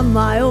shot down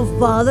my old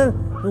father,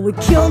 and we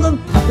killed them,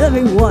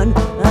 everyone.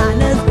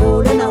 And there's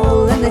gold in the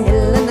hole in the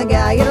hill, and the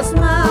guy at us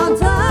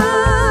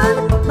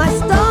mountain. My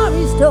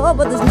story's told,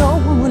 but there's no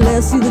one will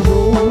let see the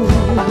gold.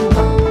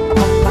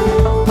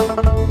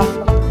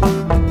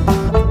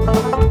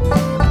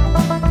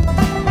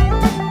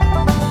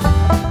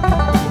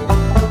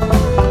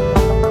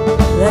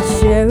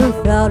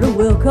 Sheriff out of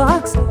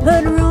Wilcox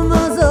heard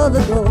rumors of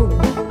the gold.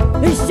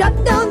 He shut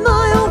down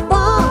my old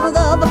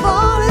father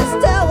before his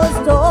tale was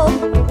told.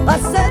 I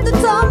said to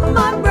Tom,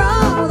 my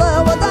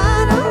brother, well,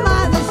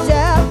 dynamite the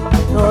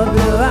shaft. Nor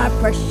blew our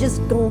precious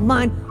gold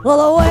mine all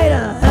the way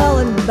to hell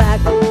and back.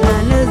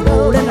 And there's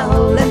gold in the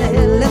hole in the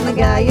hill, and the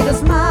guy in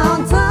this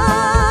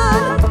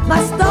mountain.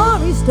 My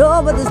story's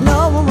told, but there's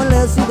no one will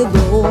let see the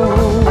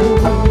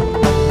gold.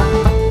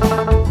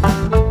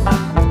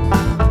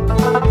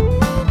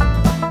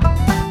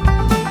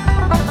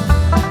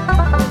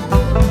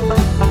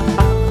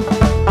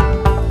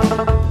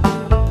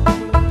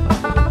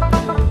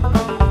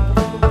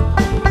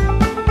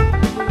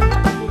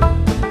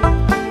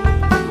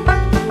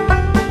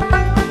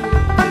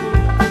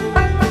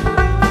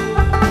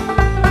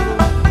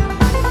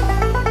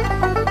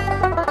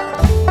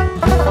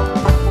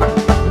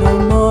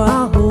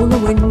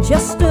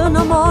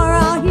 No more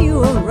I'll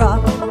hew a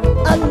rock.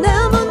 I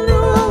never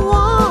knew a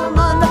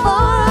woman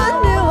before I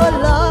knew a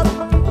love.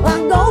 I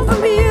go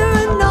from here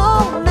and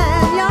old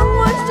man, young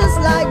ones just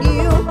like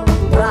you.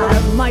 But I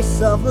have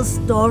myself a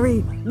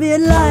story, be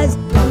it lies,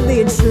 be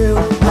it true.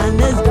 And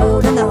there's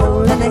gold in the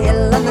hole in the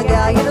hill, and the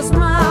guy in this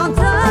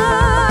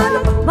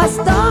mountain. My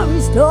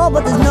story's told,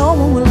 but there's no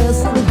one will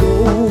listen to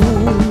gold.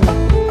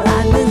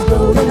 And there's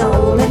gold in the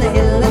hole in the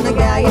hill, and the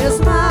guy in this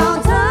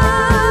mountain.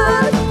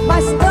 My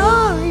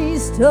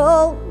story's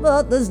told,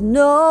 but there's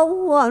no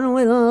one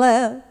will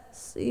let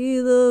see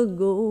the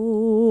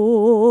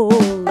gold.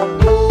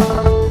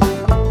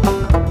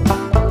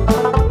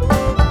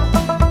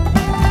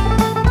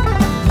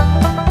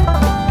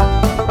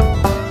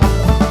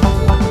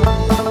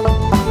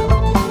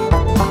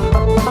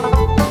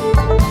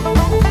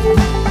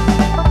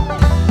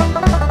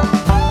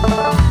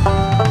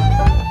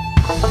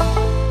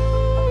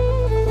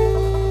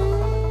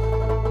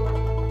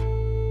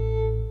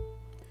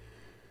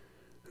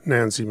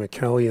 Nancy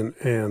McCallion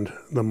and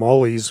the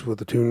Mollies with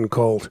a tune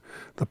called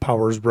The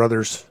Powers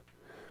Brothers.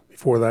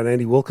 Before that,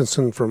 Andy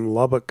Wilkinson from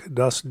Lubbock,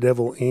 Dust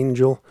Devil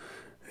Angel.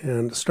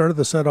 And started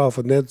the set off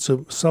with Ned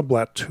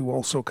Sublette, who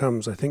also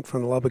comes, I think,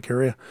 from the Lubbock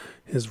area.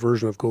 His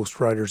version of Ghost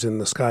Riders in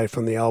the Sky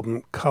from the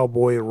album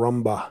Cowboy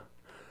Rumba.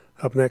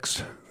 Up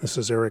next, this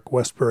is Eric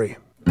Westbury.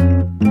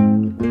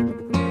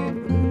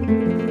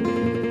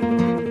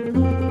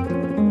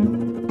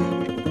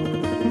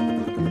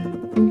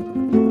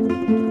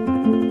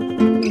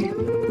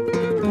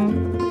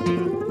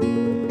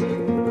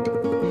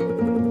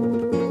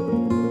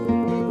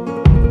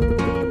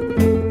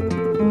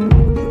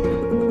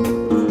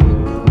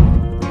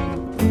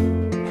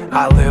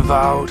 I live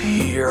out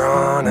here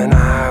on an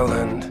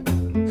island,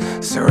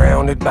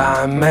 surrounded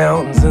by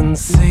mountains and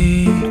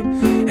sea.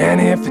 And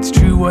if it's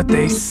true what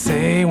they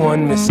say,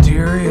 one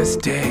mysterious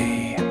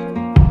day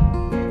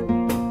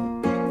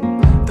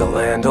the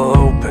land will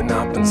open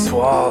up and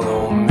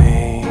swallow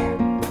me.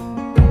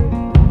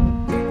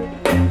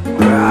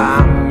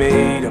 I'm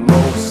made of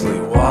mostly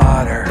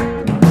water,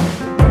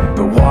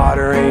 but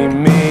water ain't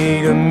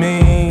made of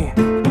me.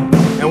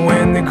 And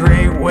when the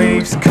great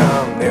waves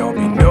come, there'll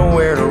be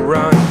nowhere to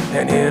run,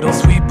 and it'll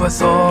sweep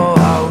us all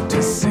out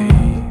to sea.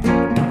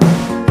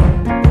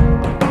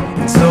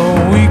 And so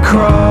we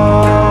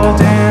crawl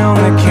down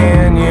the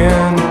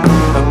canyon,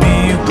 be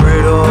you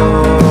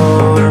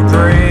brittle or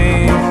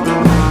brave,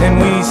 and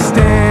we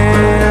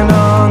stand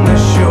on the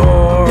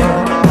shore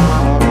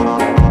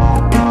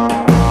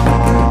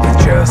with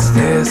just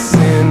this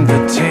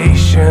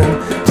invitation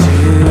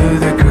to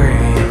the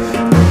grave.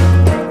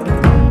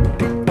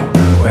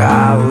 Well,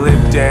 I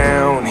live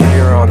down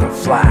here on the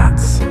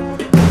flats,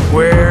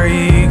 where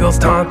eagles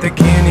taunt the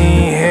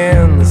guinea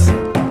hens.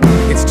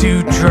 It's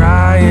too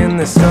dry in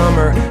the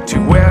summer,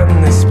 too wet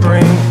in the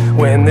spring,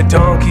 when the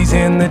donkey's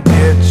in the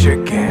ditch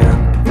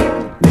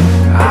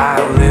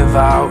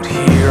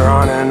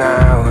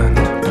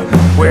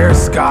wear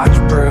Scotch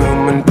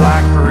broom and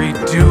blackberry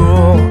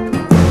duel,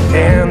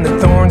 and the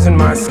thorns in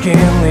my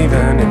skin leave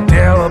an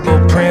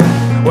indelible print,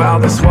 while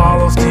the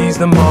swallows tease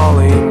the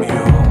molly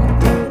mule.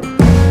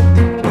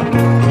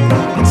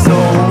 So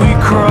we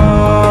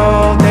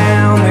crawl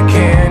down the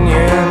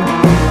canyon,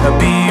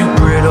 be you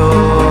brittle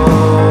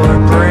or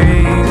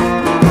brave,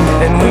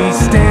 and we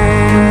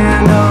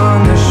stand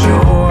on the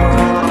shore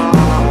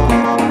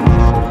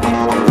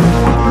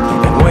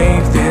and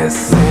wave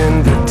this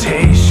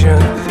invitation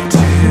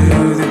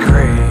to the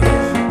grave.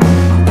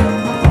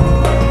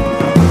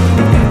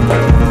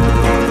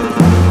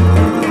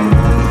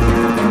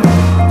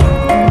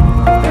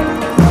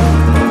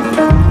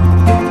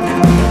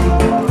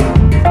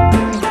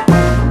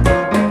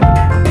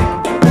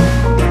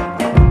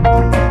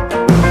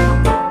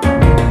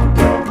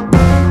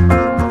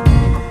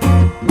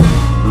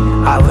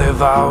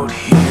 Out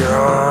here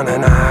on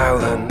an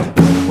island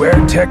where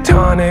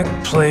tectonic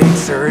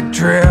plates are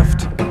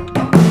adrift,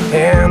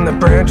 and the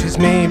branches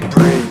may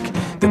break,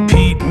 the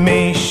peat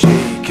may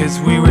shake as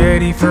we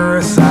ready for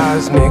a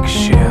seismic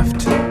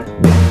shift.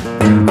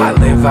 I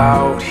live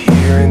out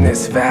here in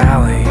this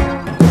valley,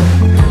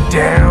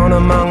 down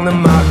among the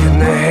muck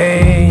and the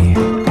hay,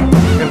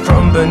 and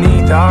from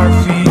beneath our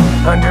feet,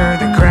 under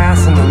the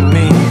grass and the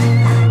meat,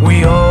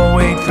 we all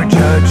wait for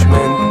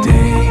Judgment Day.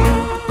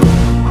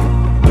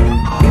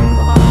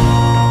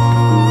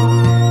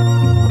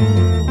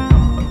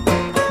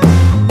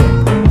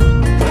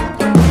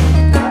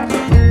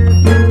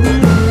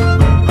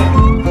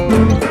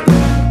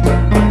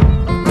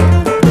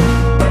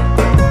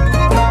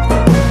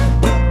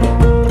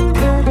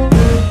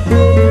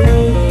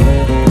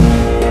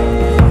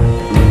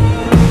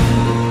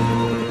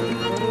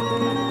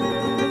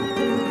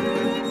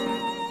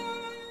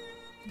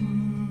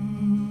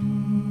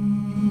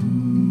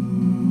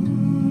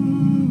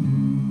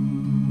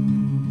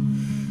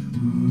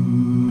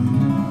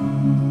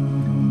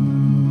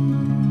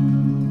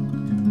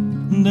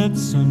 That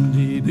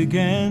Sunday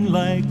began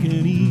like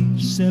any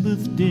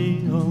Sabbath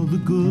day, all the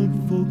good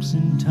folks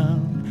in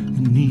town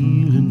and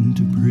kneeling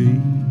to pray.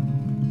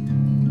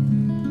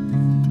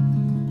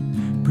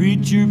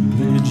 Preacher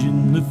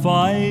pledging the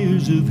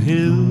fires of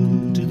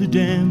hell to the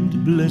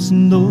damned,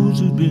 blessing those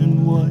who've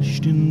been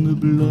washed in the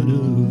blood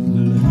of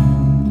the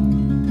Lamb.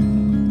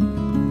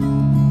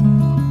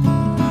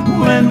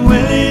 When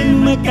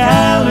Willie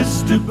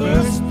McAllister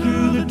burst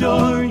through the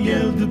door,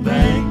 yelled the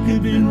bank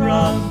had been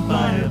robbed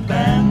by a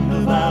band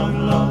of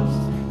outlaws.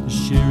 The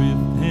sheriff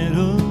had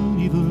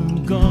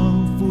even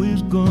gone for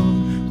his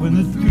gun when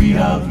the three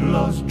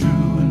outlaws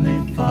drew and they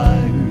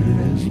fired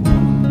as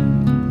one.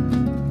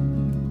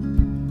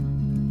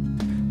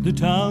 The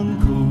town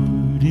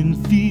cowered in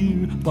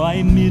fear.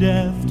 By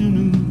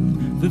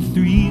mid-afternoon, the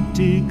three had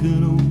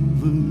taken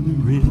over the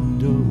Red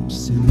Dog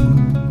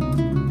Saloon.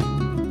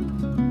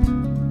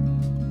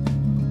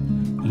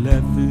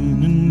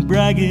 Laughing and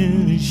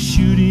bragging and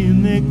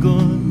shooting their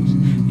guns,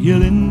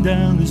 yelling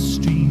down the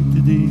street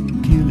that they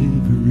could kill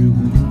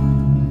everyone.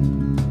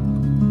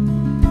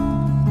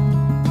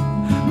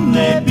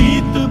 They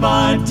beat the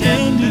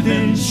bartender,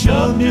 then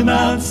shoved him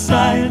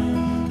outside,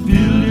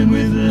 filled him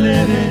with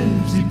lead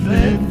as he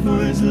pled for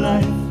his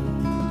life.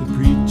 The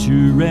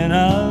preacher ran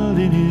out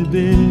and he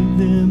begged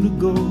them to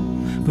go,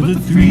 but the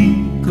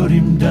three cut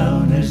him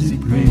down as he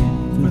prayed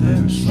for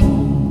their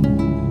soul.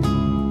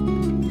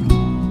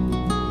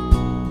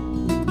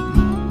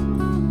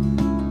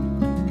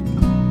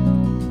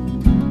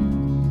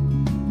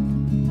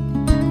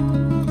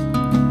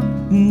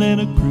 Then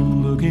a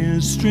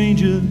grim-looking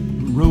stranger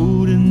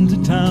rode into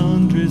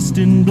town, dressed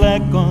in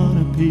black on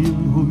a pale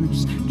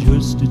horse,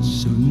 just at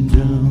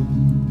sundown.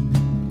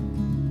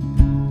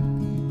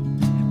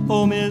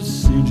 Oh,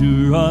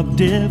 messenger of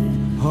death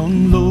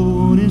hung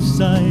low on his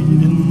side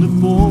in the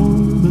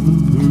form of a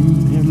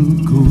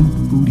pearl-handled coat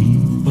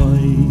 45.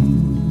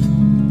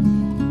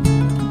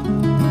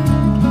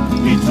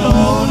 He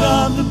told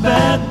of the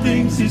bad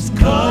things his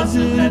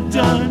cousin had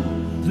done,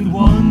 that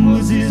one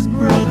was his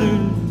brother,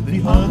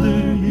 the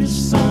other his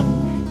son.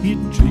 He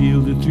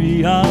trailed the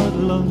three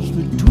outlaws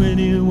for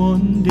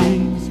 21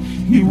 days.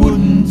 He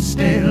wouldn't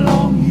stay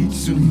long, he'd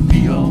soon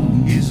be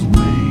on his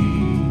way.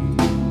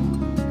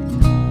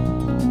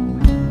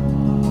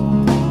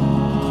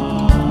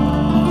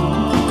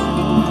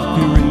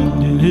 He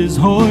reined in his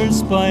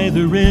horse by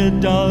the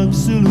Red Dog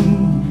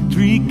Saloon.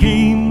 Three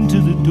came to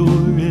the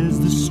door as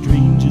the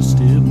stranger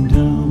stepped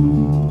down.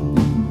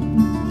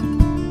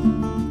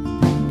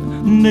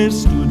 They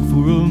stood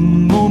for a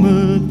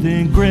moment,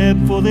 then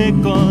grabbed for their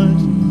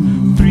guns.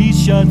 Three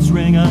shots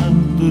rang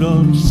out that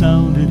all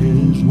sounded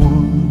as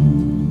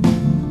one.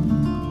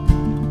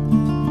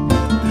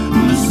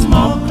 The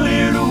smoke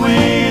cleared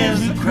away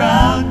as the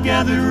crowd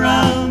gathered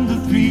round. The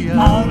three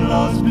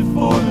outlaws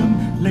before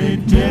them lay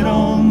dead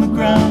on the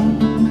ground.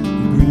 The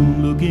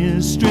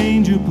grim-looking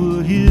stranger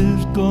put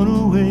his gun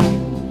away,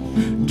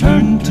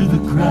 turned to the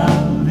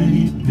crowd and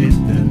he bid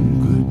them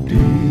good day.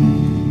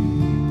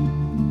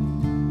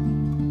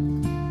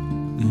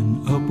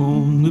 Up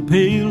on the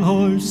pale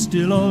horse,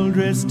 still all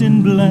dressed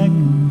in black,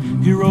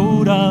 he rode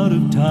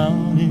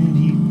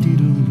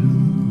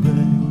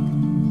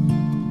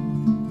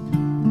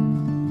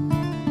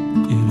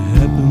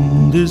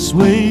this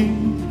way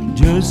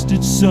just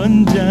at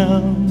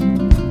sundown.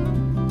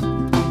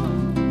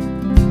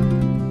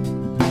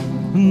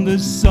 And the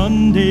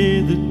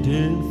Sunday the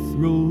death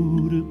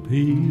rode a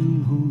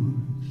pale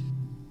horse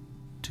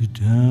to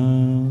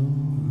town.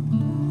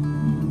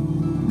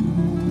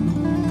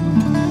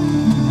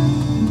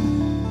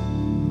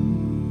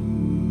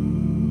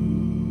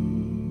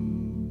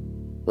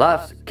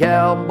 Life's a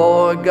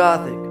cowboy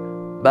Gothic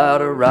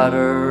about a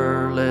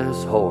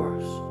riderless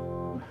horse,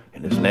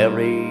 and it's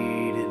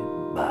narrated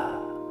by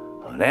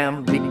an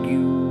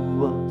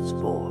ambiguous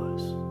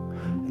voice.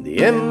 And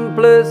the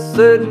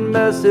implicit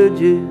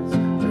message is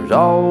there's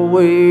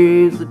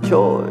always a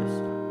choice,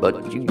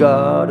 but you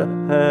gotta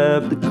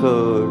have the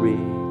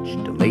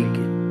courage to make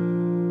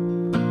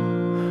it.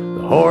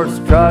 The horse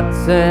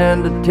trots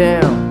into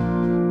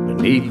town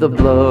beneath the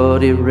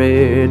bloody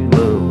red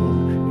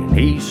moon, and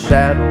he's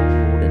saddled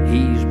and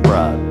he's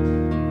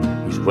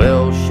bridled, he's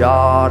well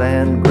shot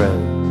and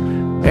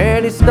groomed,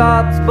 and he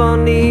stops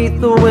beneath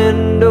the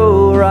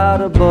window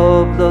right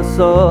above the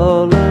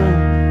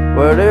saloon,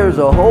 where there's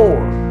a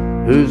whore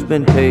who's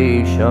been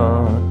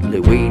patiently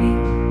waiting.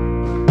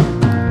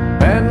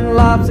 And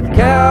life's a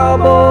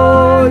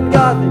cowboy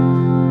Gothic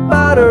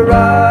about a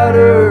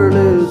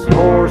riderless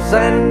horse,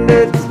 and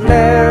it's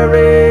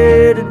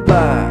narrated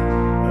by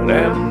an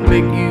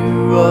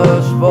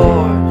ambiguous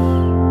voice.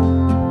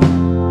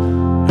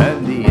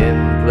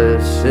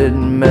 Implicit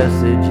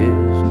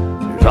messages,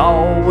 there's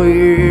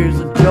always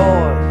a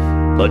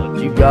choice, but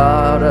you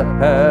gotta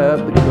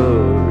have the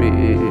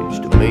courage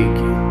to make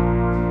it.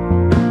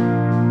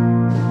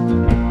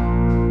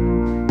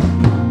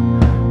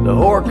 The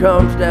whore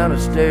comes down the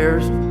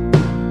stairs,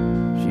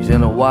 she's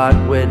in a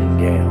white wedding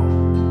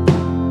gown.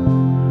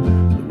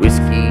 The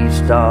whiskey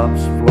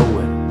stops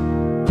flowing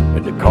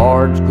and the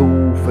cards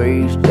go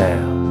face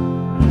down.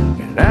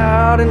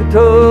 Out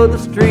into the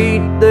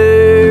street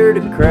there,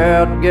 the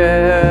crowd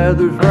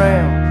gathers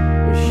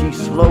round as she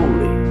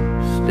slowly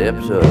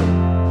steps up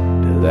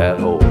to that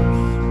horse.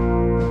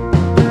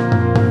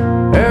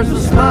 There's a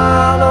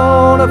smile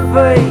on her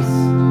face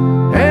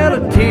and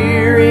a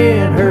tear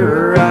in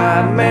her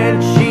eye. Man,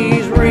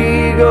 she's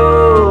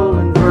regal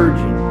and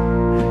virgin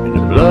in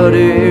the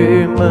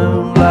bloody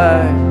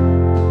moonlight.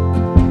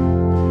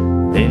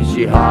 Then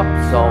she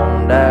hops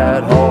on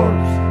that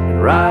horse,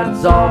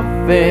 rides off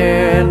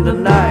in the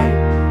night.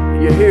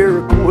 You hear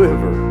a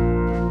quiver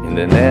in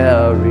the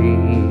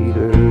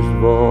narrator's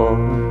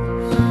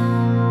voice.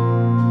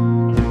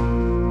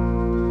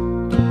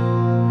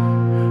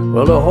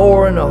 Well, the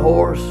whore and the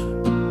horse,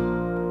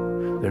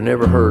 they're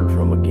never heard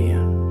from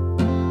again.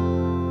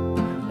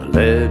 The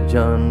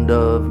legend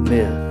of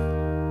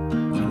myth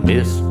and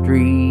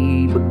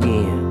mystery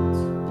begins.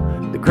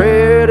 The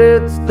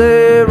credits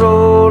they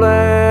roll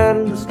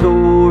and the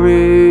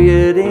story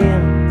it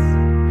ends.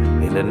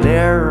 The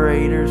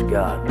narrator's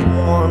got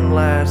one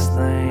last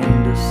thing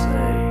to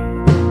say.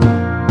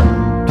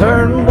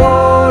 Turn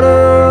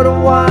water to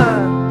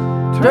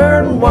wine,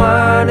 turn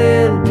wine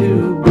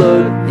into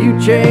blood. You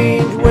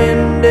change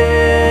wind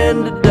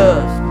into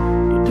dust,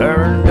 you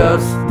turn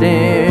dust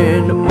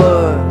into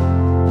mud.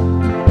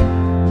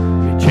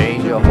 You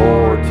change a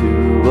whore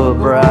to a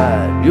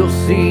bride, you'll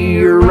see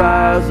her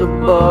rise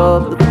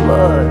above the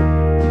flood,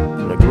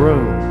 and the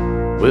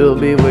groom will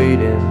be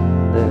waiting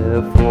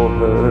there for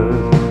her.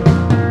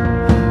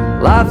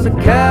 Life's a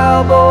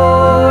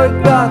cowboy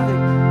Gothic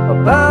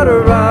about a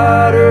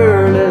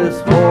riderless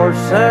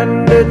horse,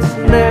 and it's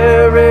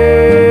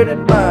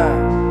narrated by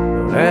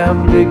an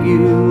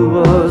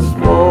ambiguous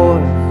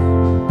voice,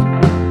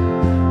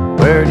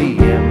 where the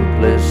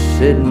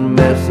implicit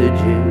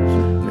message is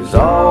there's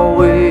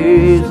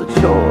always a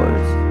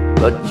choice,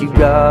 but you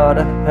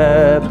gotta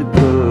have the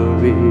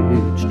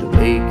courage to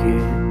make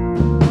it.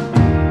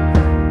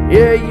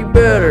 Yeah, you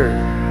better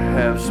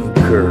have some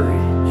courage.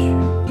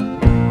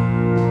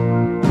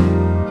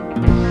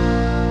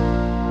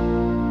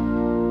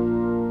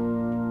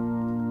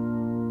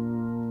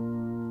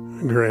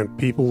 Grant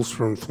Peeples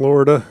from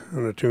Florida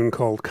and a tune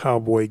called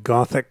Cowboy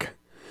Gothic.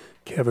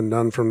 Kevin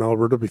Dunn from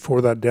Alberta.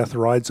 Before that, Death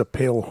Rides a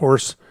Pale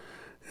Horse.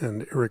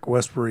 And Eric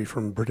Westbury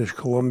from British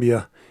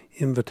Columbia,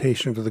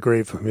 Invitation to the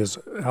Grave from his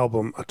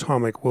album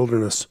Atomic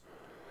Wilderness.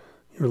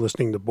 You're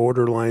listening to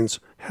Borderline's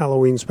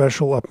Halloween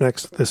special. Up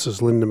next, this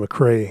is Linda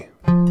McRae.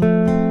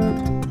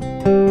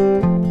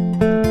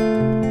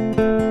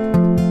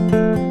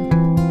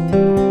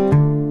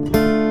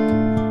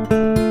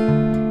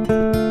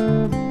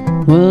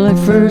 Well, I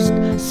first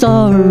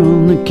saw her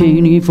on the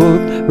Caney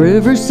Fork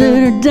River.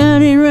 Said her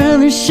daddy'd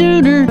rather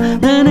shoot her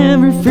than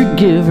ever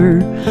forgive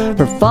her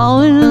for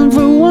falling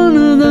for one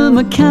of the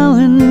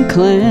McAllen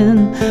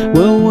clan.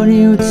 Well, what do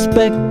you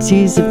expect?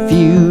 He's a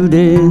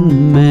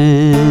feuding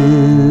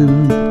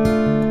man.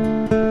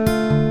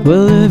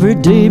 Well, every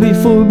day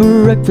before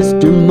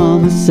breakfast her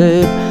mama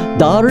said,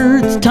 "Daughter,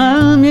 it's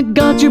time you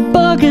got your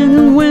bucket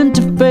and went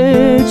to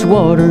fetch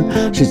water."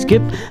 She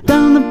skipped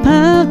down the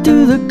path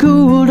to the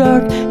cool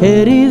dark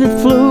eddy that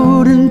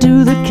flowed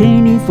into the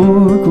Caney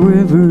Fork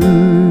River.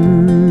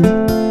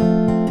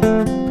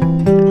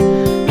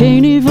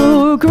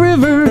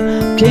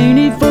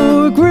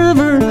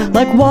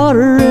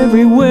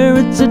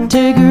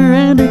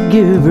 and a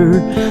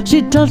giver.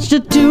 She touched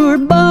it to her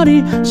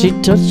body, she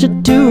touched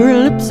it to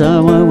her lips.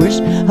 How I wish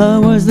I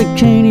was the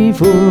Caney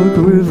Fork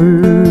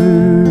River.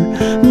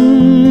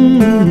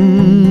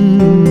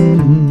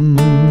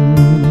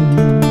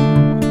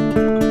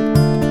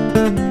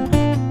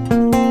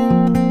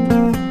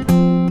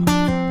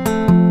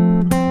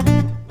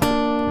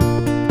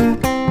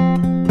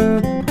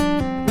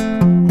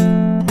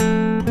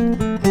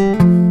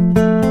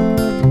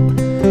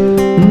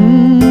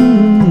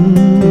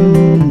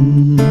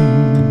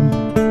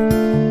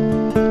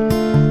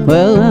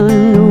 Well, I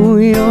know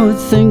you're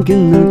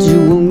thinking that you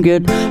won't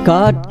get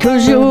caught,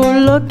 'cause your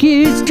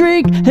lucky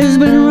streak has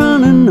been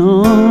running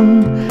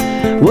on.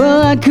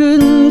 Well, I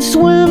couldn't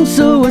swim,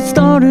 so I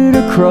started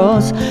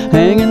across,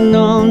 hanging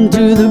on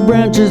to the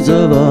branches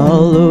of a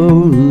hollow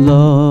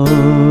log.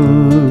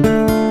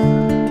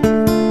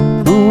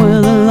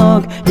 Well, the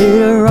log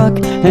hit a rock,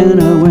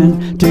 and I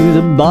went to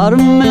the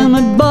bottom, and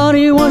my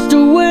body washed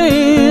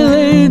away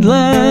late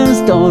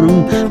last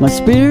autumn. My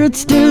spirit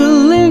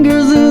still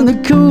lingers in the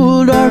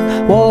cool, dark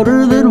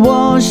water that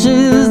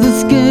washes the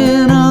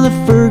skin of the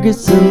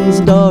Ferguson's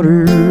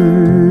daughter.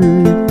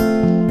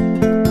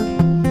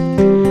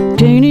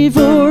 Caney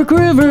Fork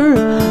River,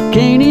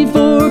 Caney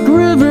Fork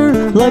River,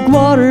 like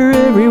water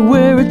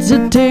everywhere, it's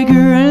a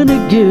taker and a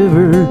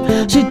giver.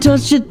 She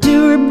touched it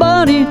to her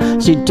body,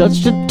 she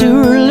touched it to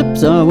her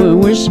lips. I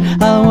wish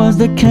I was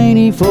the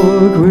Caney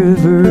Fork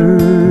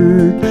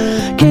River.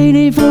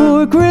 Caney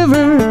Fork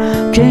River,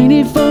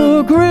 Caney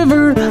Fork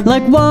River,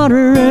 like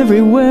water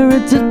everywhere,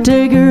 it's a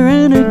taker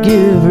and a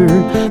giver.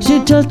 She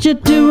touched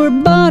it to her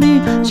body,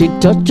 she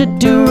touched it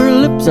to her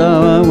lips.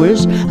 How I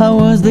wish I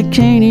was the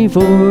Caney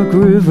Fork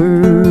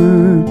River.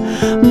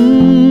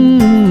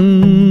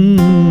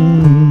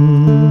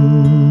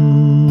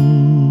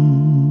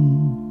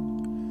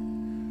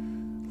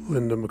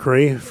 Linda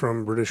McRae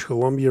from British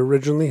Columbia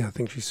originally. I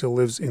think she still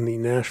lives in the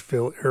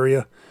Nashville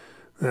area.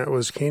 That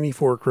was Caney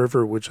Fork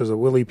River, which is a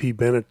Willie P.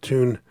 Bennett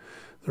tune.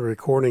 The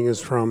recording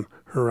is from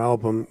her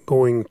album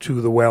Going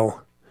to the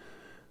Well.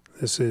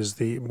 This is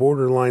the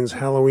Borderlines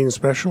Halloween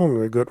special, and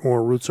we've got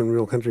more roots and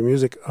real country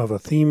music of a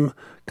theme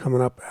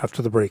coming up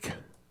after the break.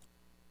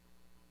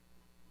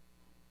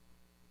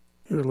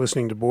 You're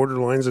listening to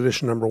Borderlines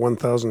edition number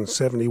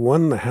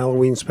 1071, the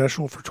Halloween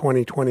special for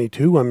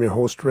 2022. I'm your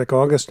host, Rick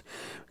August.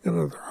 We've got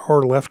another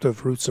hour left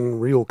of roots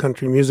and real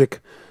country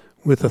music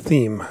with a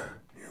theme,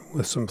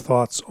 with some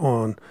thoughts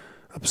on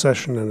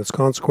obsession and its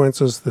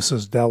consequences. This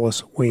is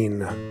Dallas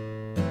Wayne.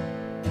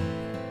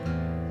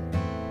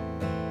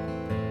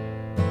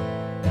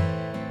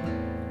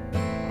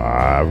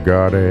 I've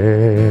got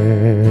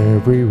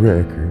every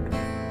record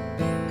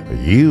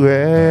you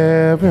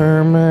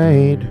ever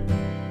made,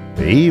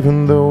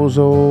 even those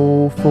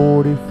old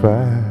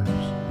 45s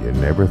you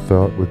never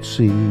thought would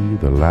see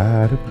the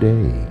light of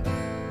day.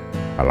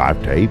 A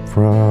live tape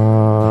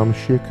from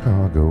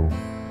Chicago,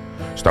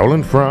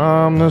 stolen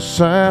from the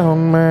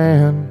sound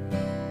man.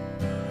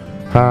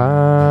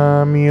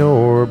 I'm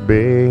your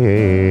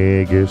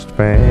biggest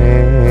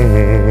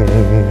fan.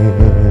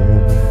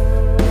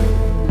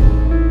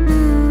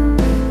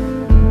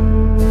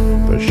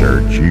 The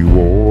shirt you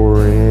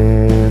wore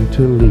in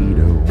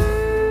Toledo,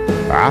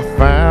 I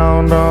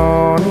found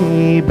on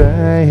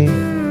eBay.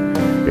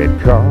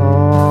 It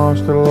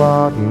cost a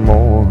lot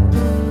more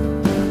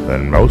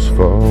than most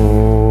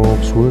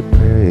folks would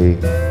pay.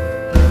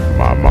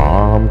 My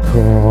mom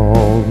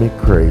called me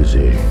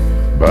crazy,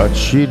 but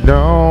she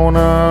don't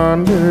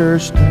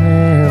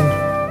understand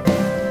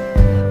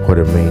what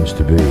it means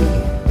to be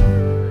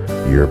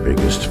your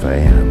biggest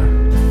fan.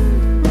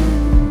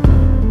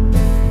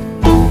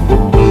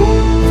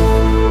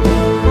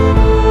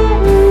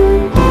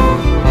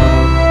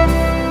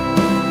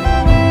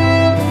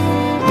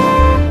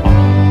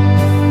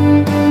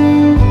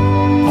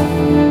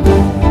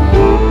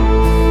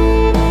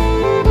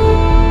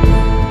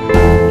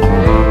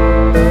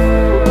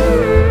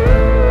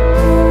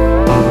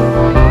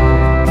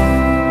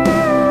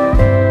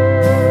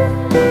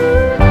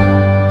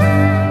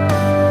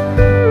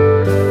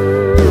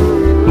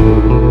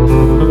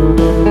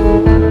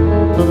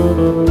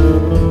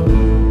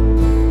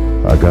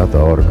 Got the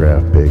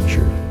autograph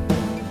picture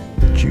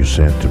that you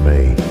sent to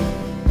me,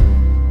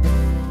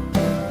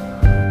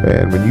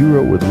 and when you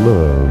wrote with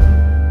love,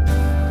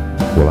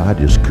 well, I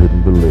just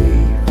couldn't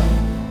believe.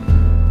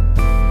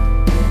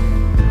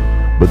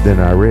 But then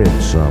I read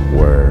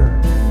somewhere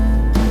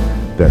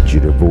that you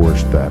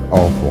divorced that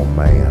awful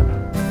man.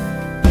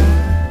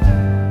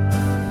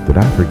 Did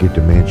I forget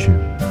to mention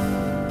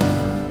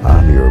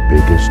I'm your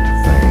biggest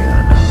fan?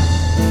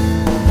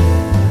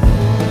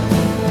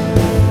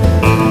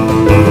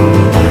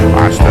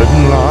 I stood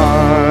in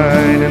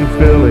line in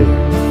Philly,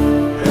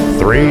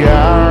 3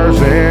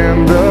 hours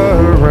in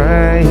the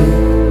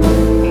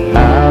rain,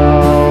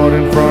 out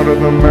in front of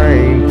the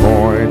main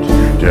point,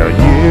 till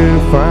you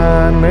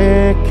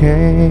finally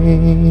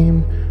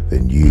came.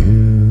 Then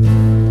you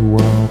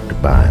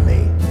walked by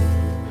me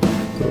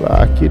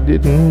like you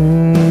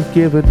didn't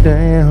give a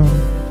damn.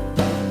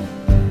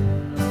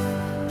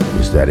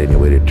 Is that any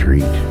way to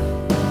treat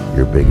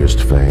your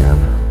biggest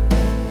fan?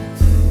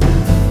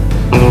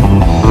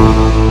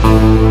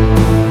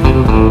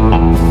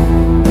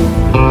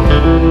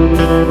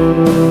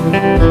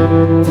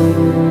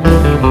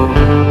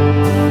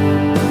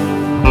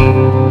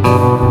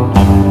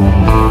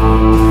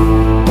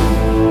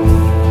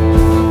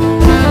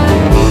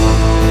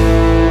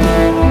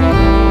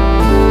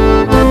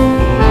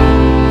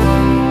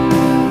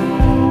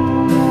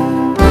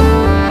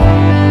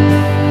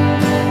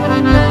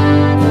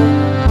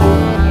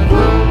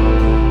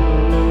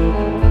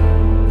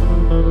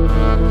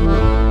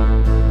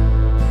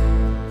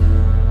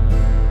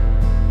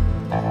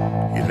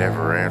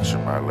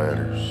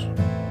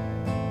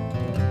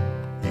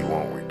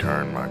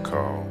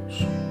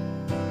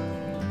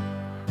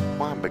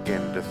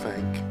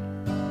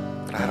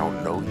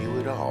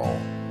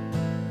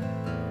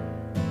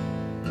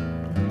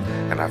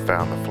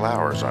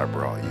 I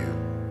brought you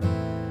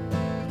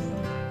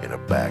in a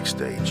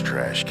backstage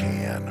trash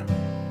can.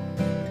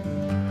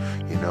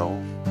 You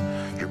know,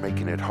 you're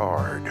making it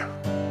hard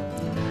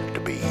to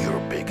be your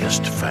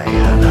biggest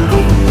fan.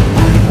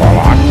 Well,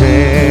 I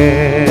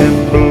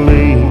can't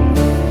believe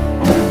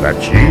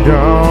that you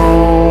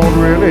don't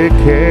really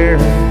care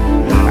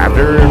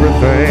after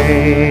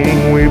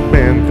everything we've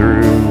been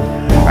through,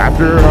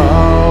 after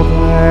all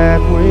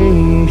that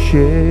we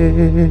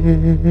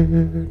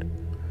shared.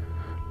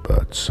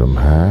 But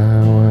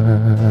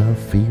somehow I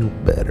feel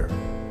better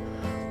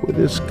with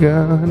this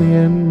gun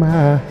in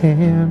my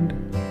hand.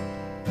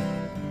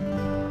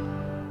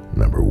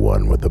 Number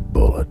one with a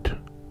bullet.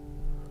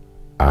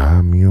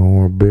 I'm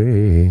your biggest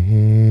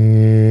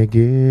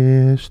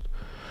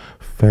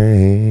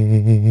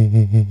fan.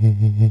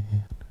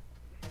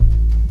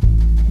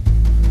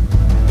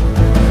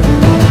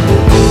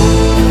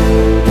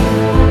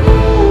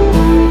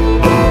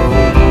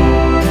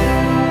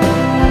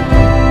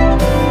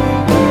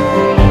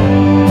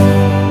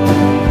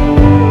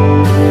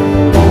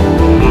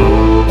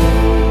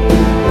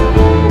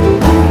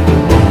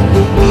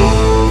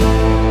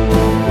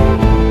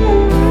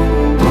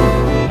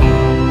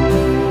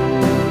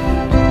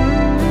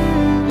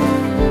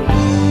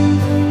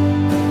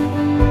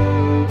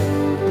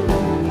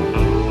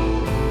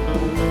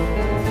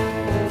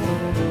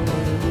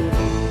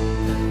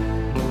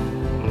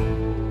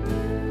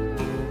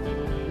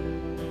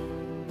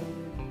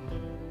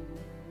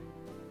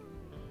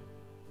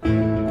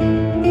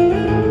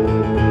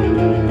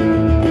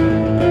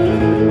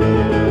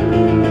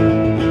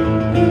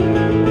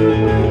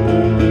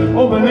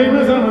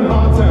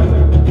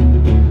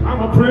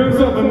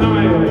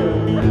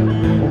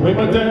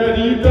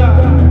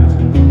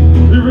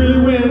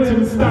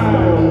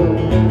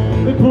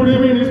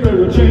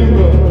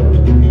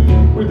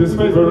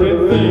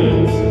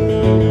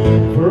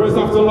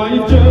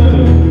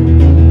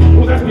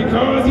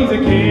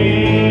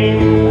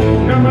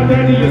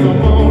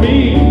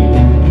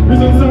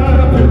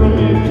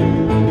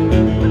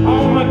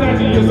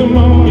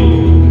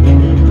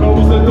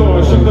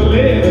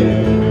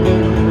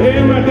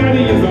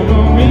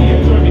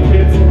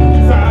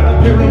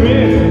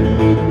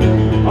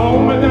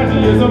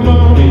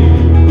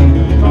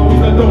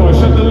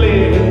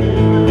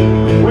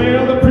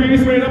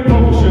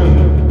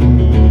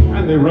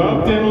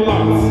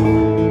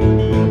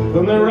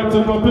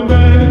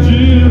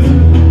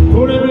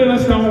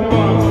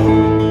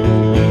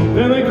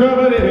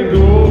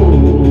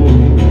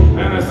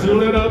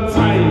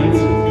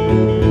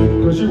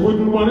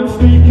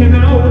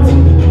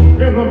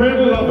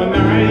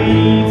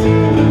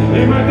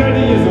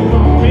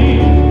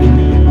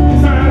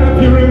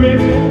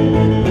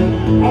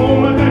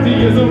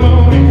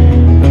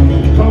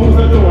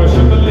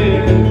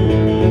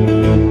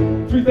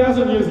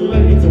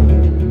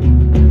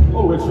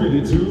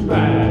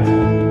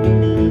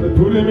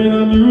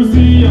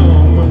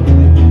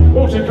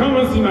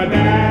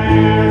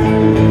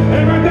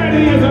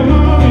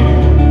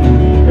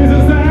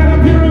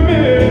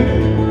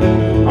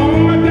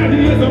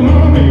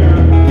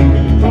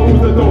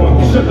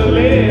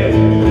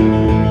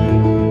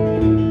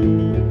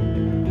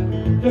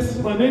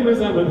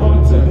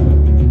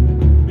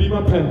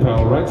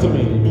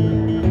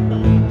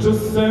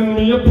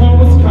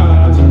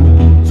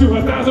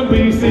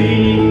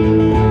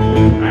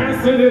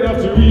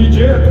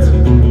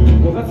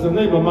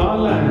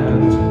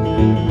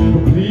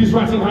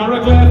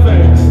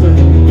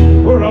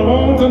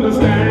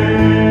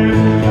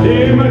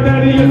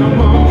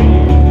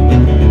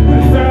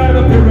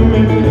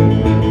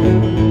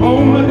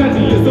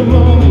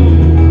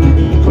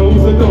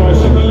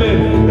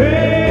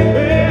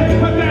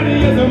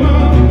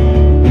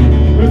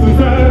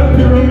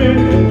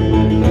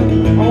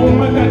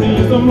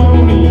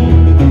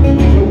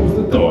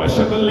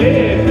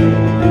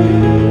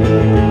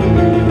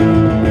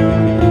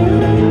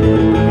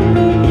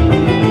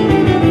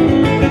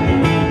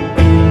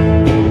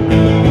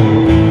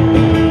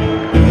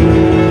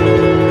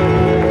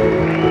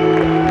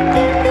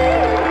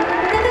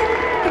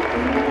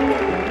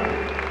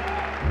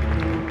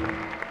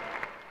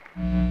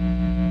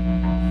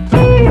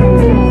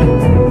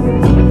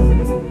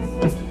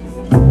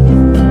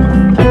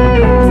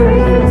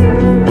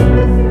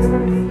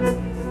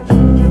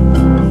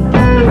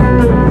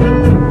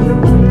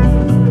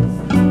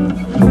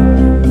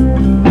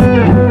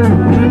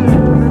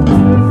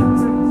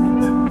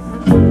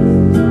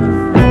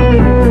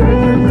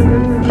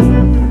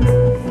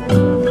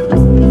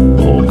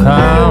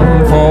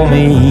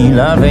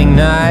 loving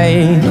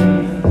night,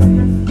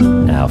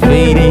 now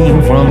fading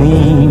from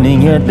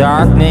evening, your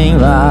darkening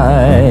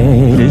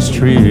light is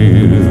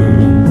true.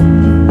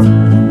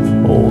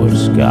 Oh,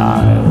 it's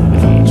gotta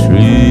be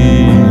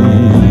true.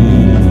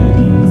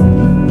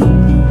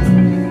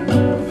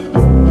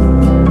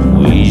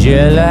 Oui,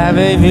 je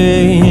l'avais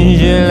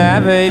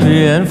vu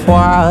une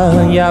fois,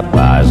 y a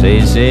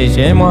passé c'est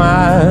chez moi,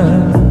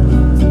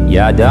 y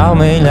a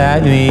dormi la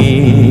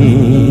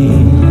nuit,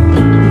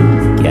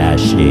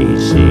 caché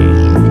ses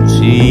outils.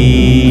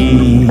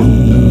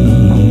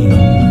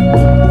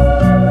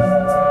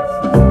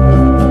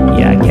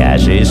 Y a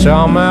caché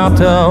son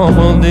marteau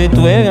pour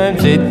détruire une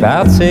petite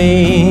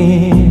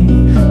partie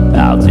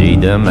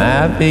de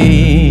ma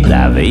vie.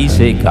 La vie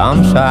c'est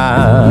comme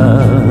ça,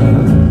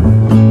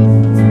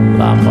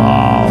 la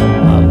mort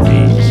m'a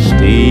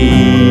visité.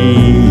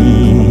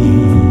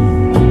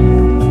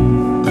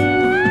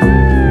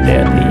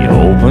 Then he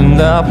opened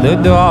up the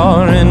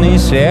door and he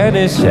said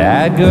a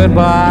sad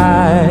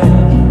goodbye.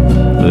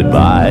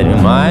 Goodbye to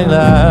my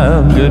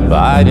love,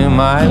 goodbye to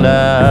my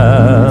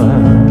love.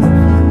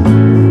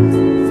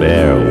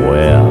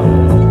 Farewell,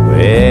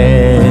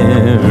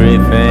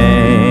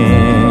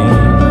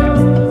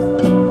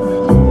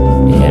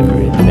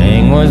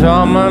 everything was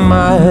on my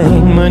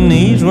mind. My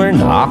knees were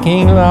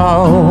knocking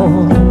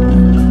low.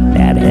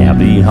 That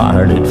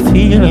heavy-hearted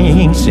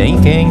feeling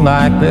sinking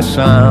like the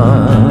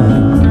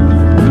sun.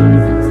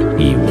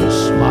 He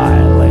was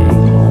smiling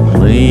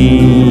only.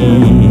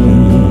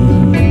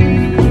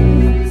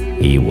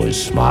 He was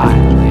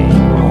smiling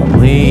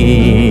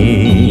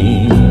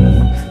only.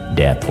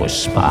 Death was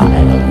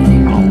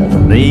smiling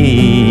on me.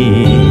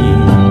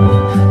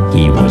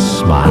 He was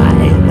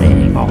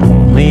smiling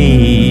on me.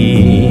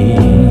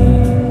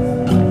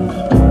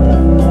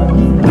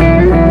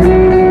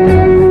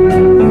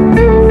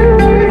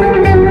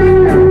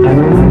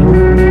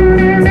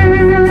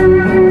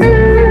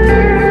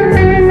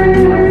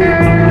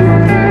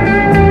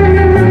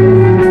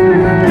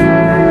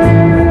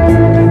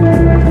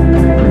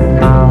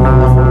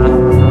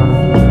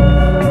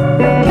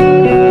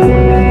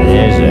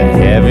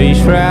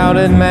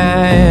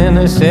 Man,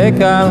 a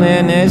sickle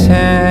in his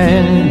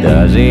hand.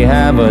 Does he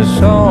have a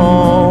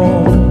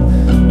soul?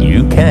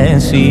 You can't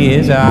see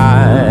his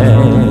eyes.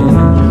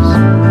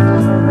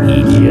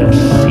 He just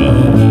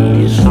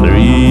sees through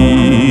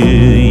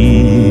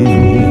you.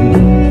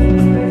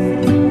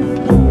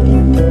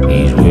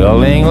 He's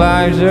wheeling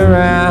lives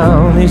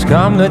around. He's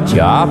come to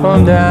chop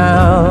them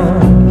down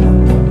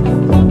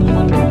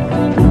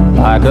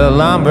like a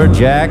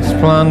lumberjack's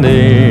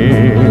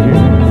plunder.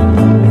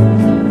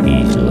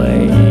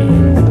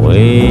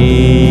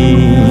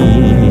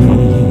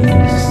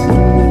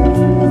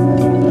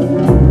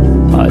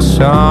 A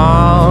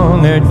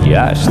song or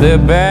just the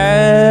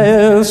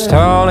bells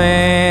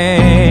tolling,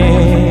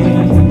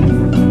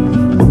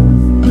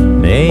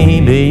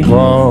 maybe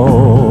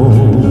both,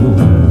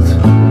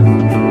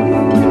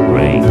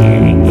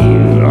 ringing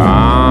you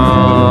on.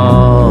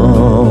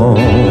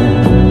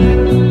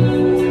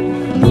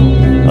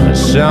 A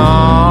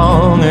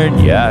song or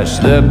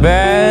just the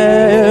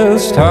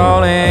bells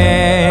tolling,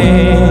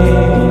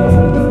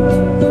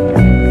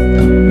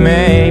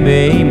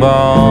 maybe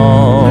both,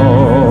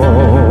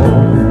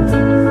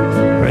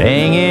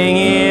 ringing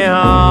you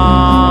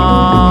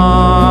home.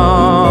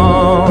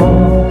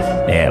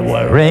 They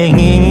were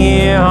ringing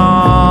you home.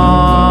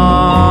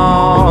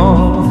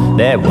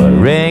 They were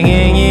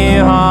ringing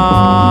you home.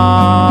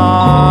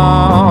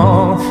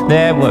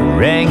 They were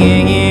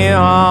ringing you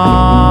home.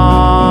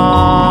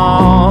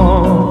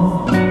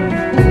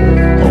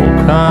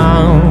 Oh,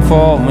 come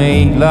for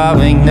me,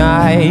 loving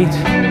night,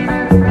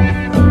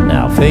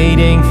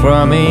 fading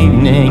from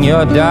evening,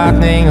 your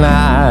darkening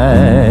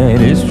light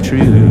is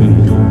true.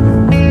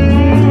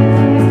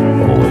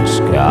 Oh, it's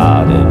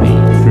gotta be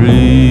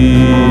true.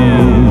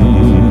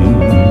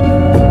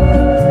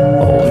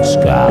 Oh, it's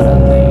gotta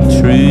be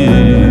true.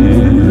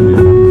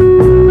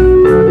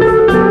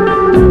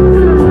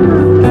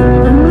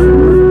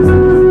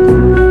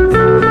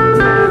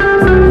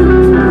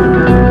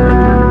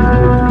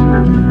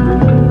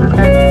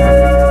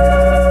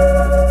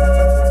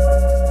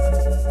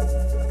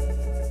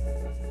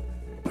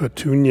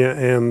 Petunia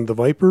and the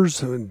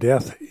Vipers,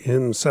 Death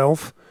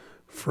Himself,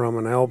 from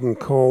an album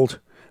called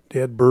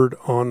Dead Bird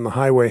on the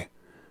Highway.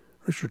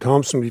 Richard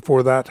Thompson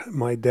before that,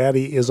 My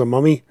Daddy is a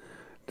Mummy.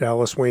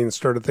 Dallas Wayne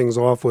started things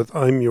off with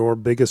I'm Your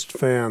Biggest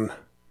Fan.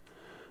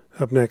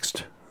 Up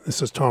next,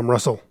 this is Tom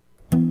Russell.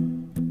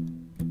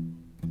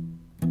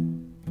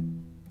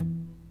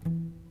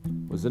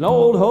 Was an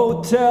old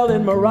hotel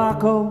in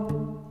Morocco.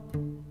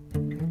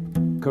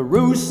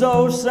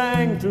 Caruso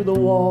sang through the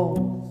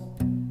walls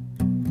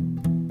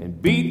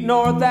and beat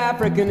North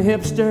African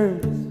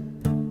hipsters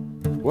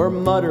were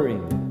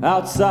muttering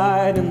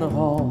outside in the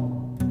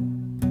hall.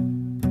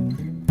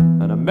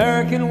 An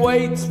American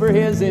waits for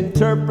his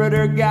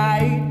interpreter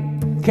guide.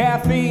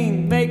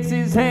 Caffeine makes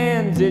his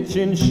hands itch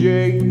and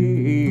shake.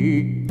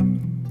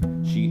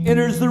 She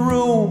enters the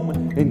room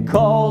and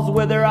calls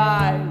with her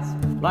eyes,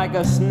 like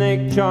a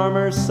snake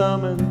charmer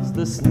summons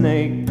the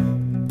snake.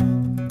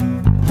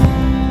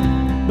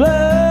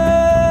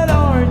 Blood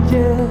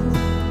oranges,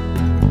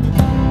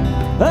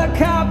 a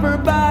copper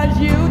buys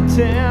you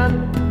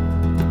 10.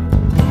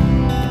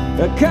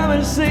 Come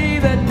and see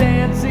the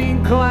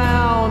dancing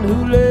clown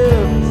who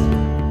lives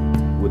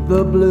with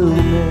the blue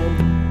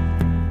men.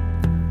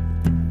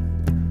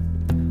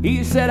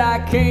 He said,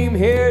 I came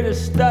here to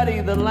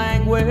study the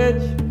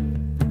language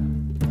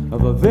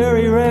of a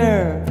very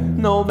rare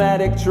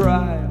nomadic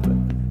tribe.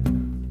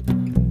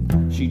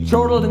 She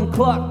chortled and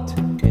clucked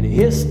and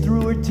hissed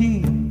through her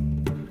teeth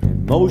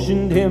and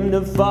motioned him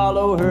to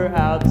follow her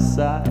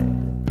outside.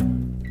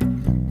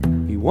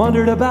 He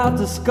wondered about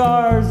the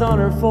scars on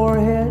her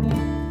forehead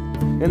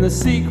and the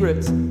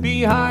secrets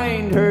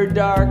behind her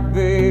dark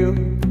veil.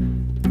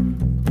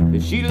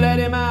 As she led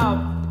him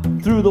out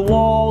through the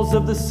walls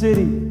of the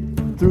city,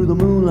 through the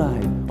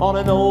moonlight on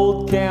an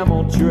old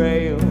camel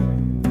trail.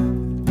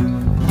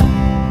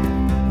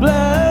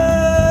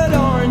 Blood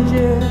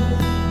oranges,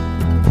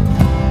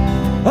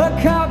 a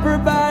copper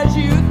buys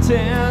you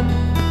 10.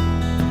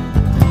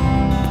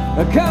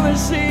 Come and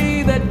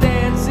see the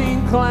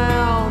dancing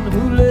clown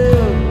who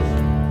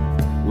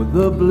lives with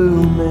the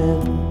blue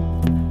men.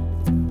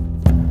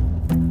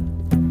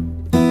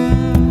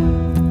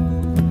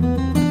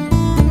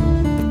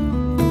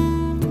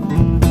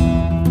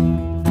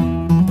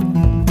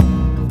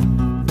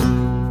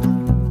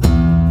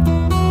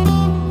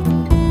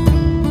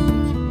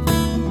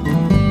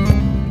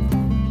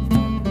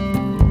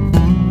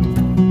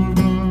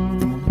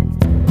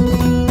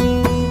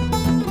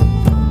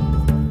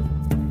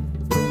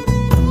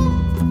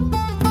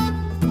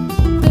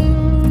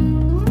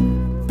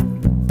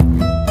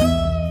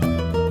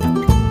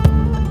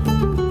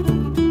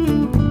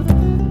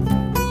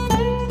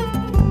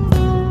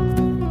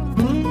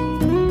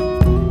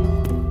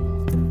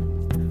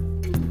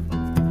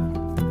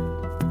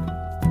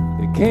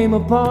 Came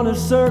upon a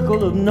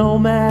circle of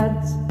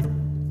nomads,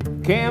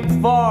 camped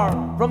far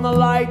from the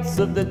lights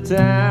of the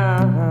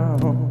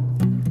town.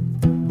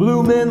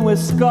 Blue men with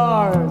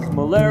scars,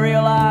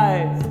 malarial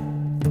eyes,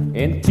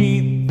 and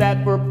teeth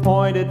that were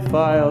pointed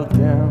filed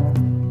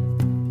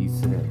down. He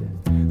said,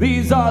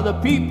 these are the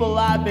people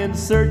I've been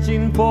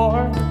searching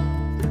for.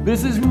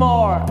 This is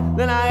more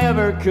than I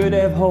ever could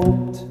have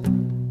hoped.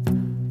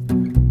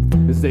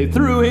 As they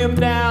threw him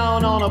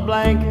down on a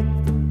blanket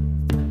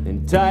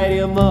and tied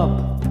him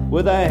up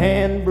with a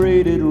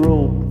hand-braided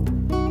rope.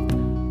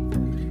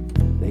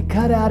 They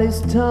cut out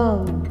his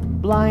tongue,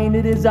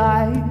 blinded his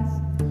eyes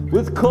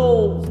with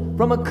coals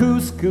from a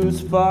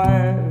couscous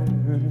fire,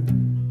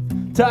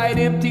 tied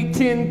empty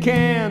tin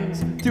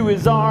cans to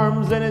his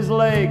arms and his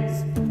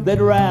legs that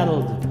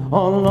rattled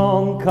on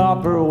long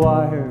copper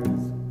wires.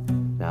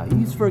 Now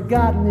he's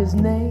forgotten his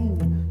name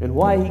and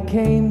why he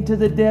came to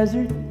the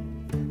desert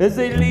as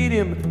they lead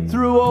him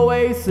through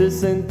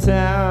oasis and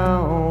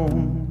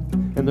town.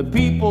 And the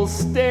people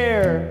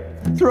stare,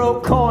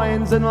 throw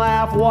coins and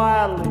laugh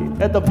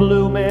wildly at the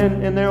blue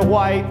men and their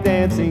white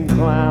dancing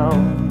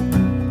clown.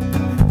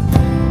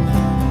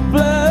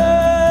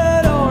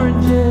 Blood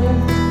oranges,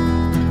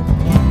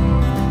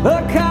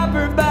 a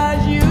copper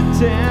buys you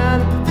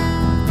 10.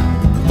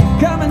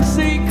 Come and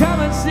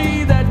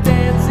see that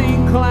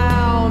dancing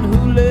clown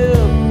who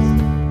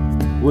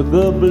lives with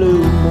the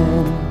blue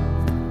men.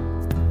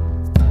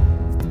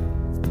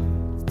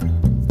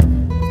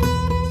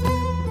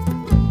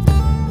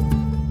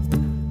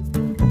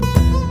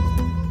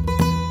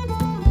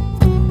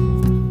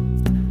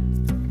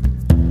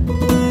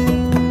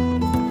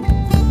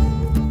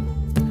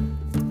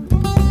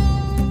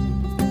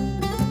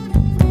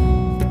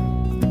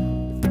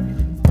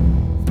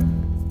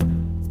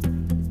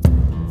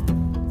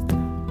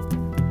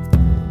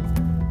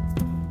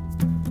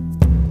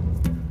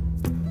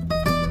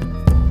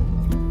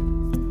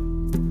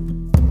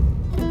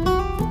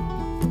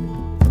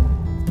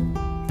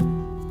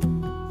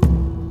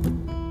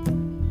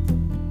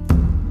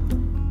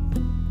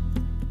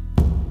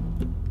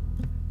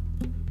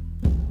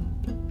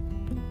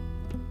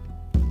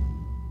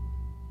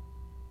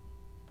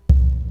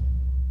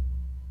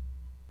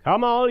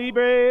 Come all ye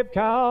brave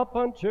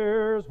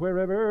cowpunchers,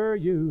 wherever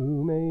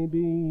you may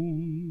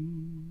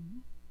be.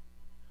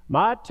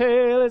 My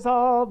tale is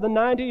of the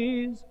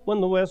 90s,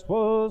 when the West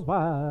was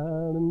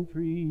wild and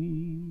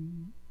free.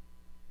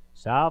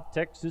 South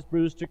Texas,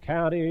 Brewster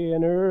County,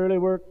 and early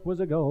work was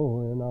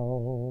a-going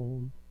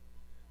on.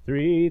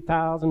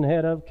 3,000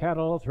 head of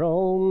cattle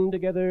thrown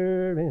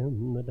together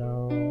in the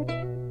dawn.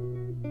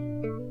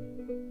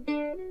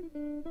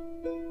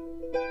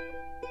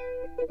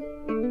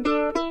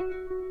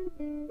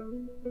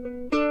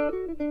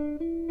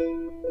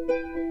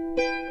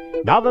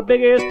 Now the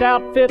biggest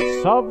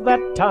outfits of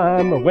that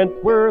time were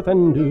Wentworth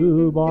and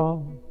Dubois.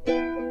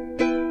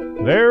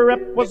 Their rep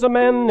was a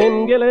man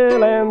named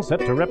Gilliland, set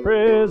to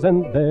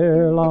represent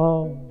their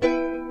law.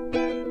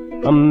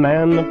 A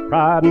man of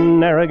pride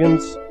and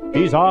arrogance,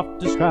 he's oft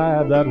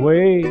described that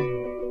way.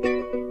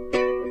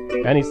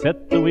 And he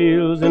set the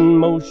wheels in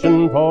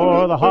motion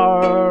for the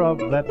horror of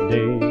that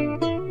day.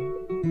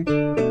 Now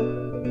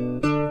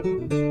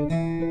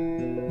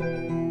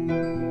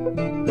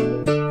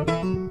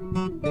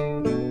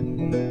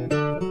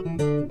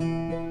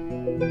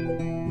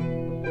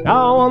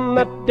on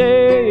that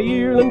day a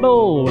yearling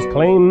bull was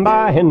claimed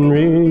by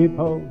Henry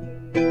Poe,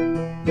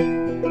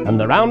 and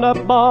the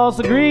roundup boss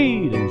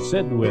agreed and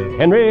said with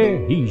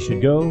Henry he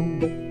should go.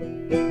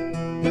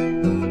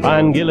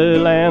 Fine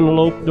Gilliland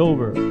loped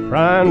over,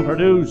 try and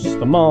produce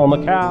the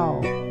mama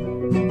cow,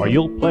 or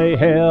you'll play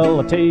hell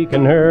a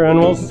taking her and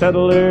we'll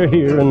settle her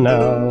here and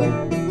now.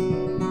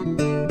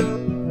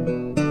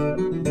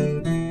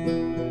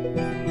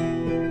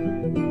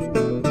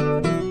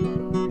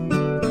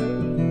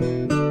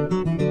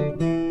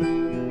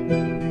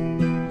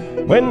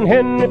 When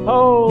Henry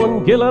Poe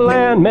and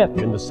Gilliland met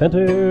in the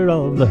center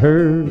of the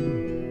herd,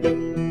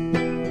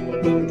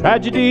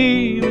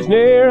 tragedy was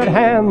near at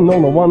hand,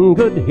 though no one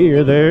could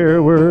hear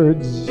their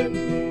words.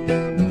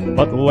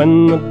 But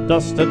when the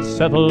dust had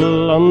settled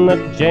on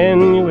that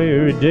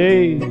January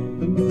day,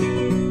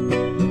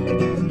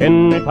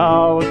 Henry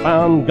Poe was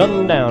found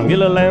gunned down,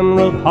 Gilliland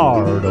rode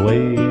hard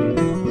away.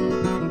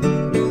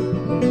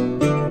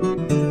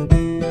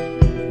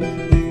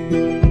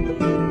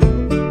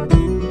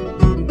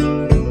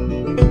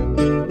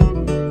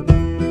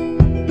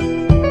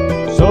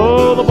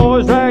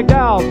 Dragged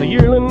out the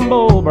yearling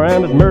bull,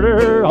 branded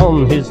murder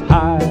on his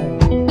hide.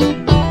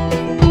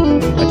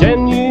 A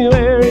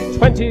January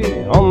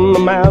 20 on the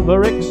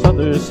Maverick's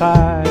other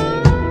side.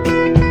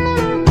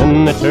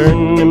 Then they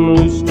turned him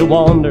loose to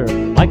wander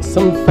like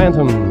some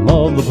phantom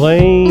of the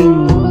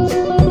plains.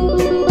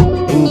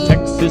 In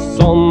Texas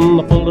on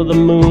the full of the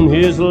moon,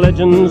 his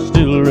legend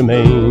still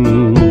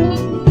remains.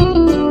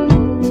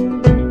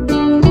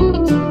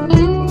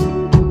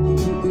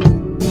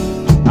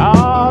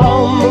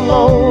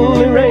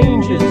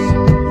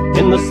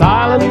 The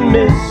silent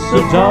mists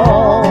of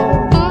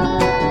dawn,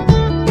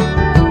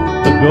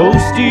 the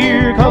ghost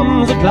steer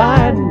comes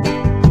a-gliding,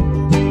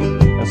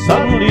 and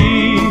suddenly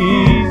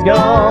he's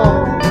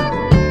gone.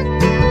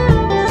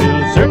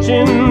 Still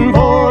searching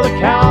for the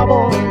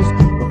cowboys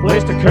who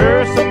placed a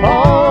curse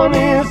upon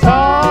his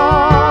hide.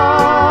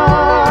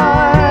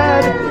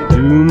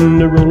 Doomed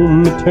to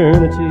roam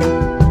eternity,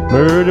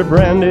 murder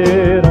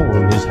branded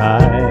on his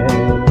hide.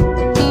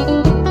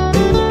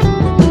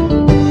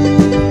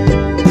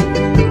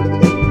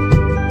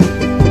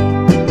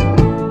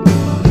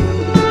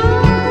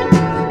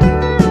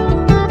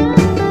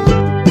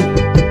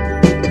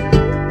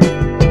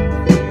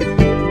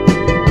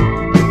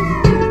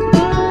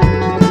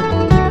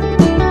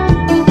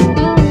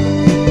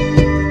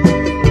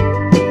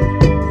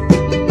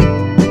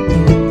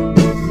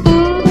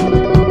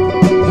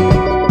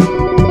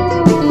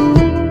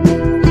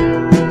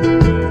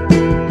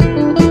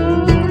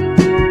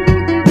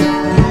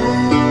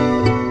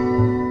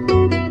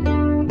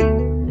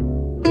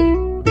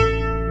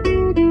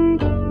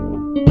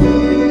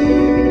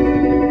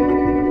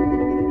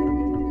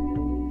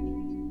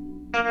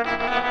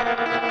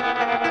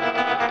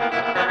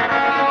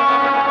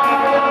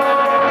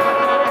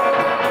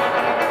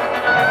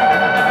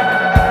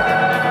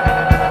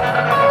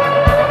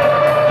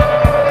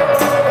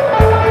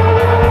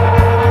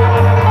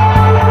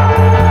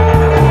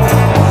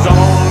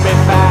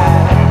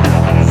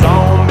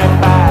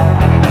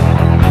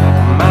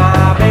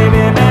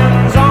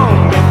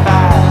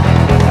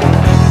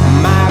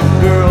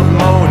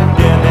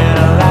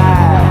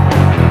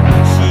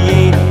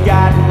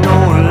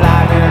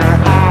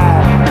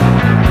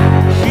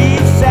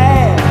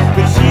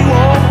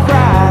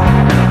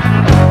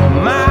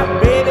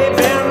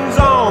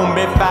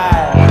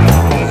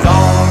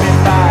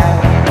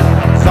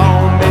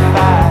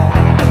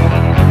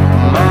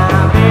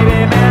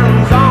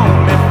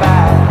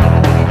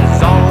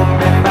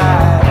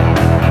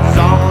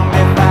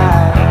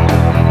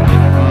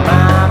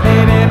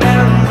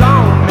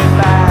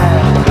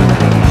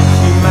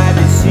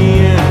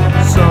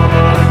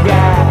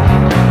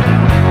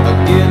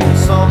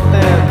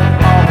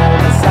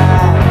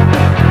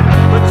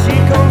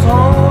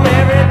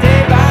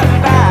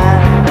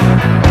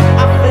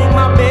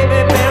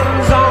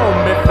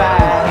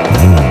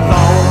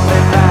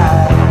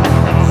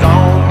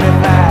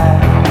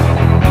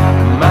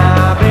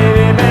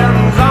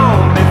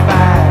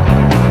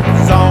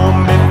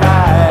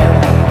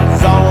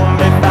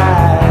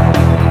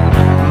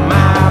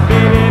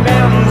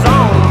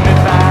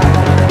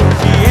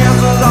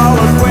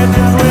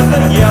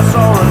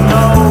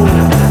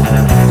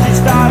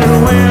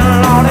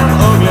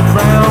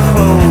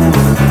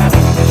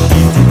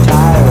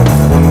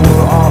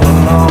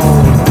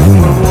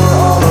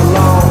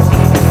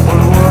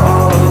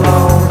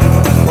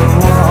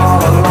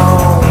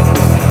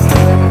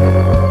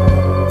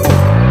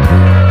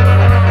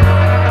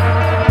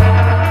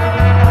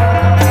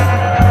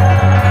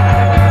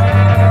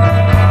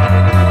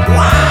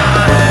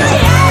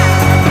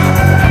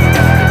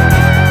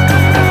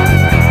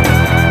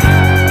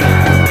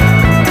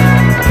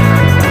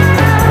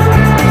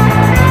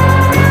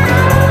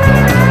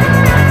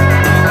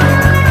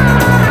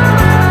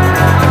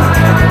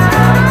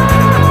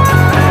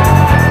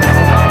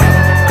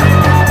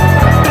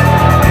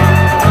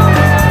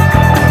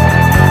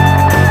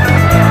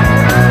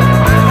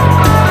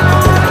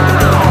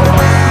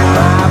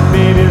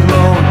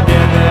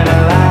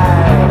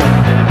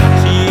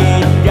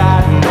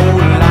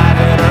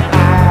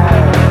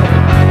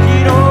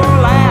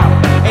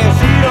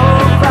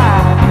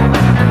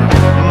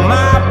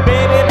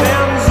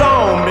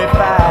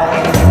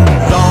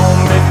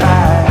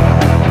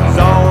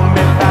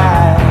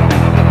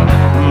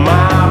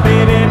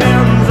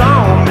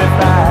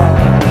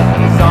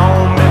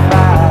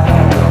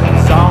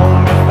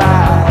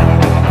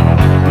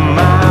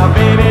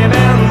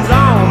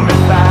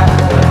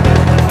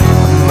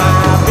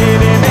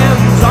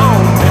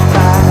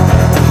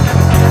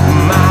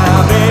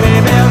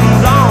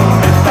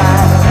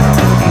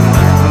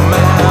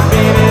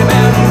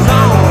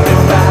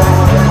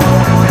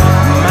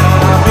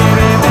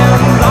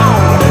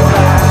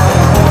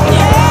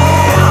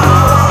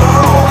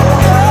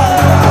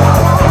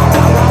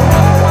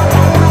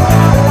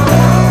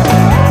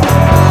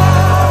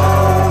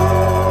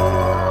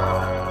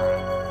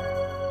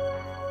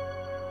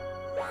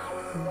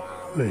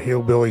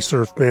 hillbilly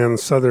surf band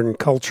Southern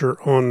Culture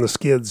on the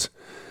Skids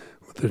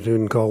with a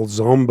tune called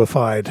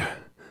Zombified.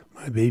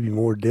 My baby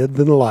more dead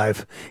than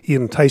alive.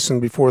 Ian Tyson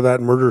before that,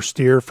 Murder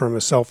Steer from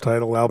his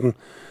self-titled album.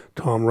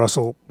 Tom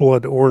Russell,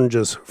 Blood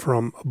Oranges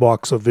from A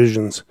Box of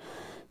Visions.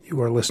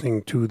 You are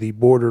listening to the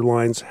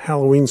Borderlines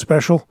Halloween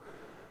special.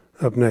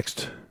 Up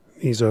next,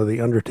 these are the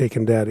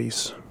Undertakin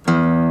Daddies.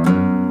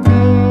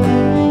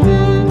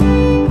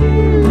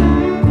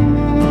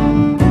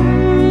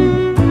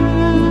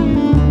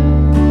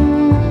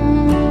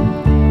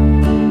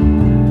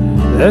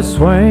 The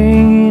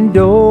swinging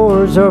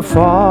doors are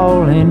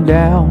falling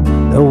down,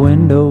 the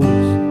windows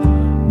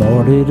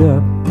boarded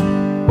up.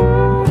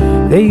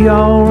 The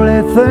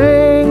only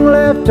thing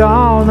left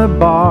on the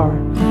bar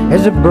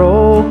is a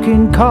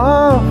broken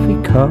coffee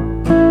cup.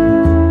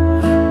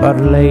 But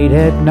late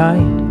at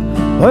night,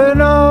 when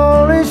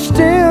all is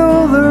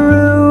still, the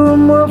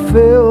room will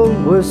fill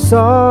with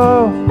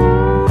song.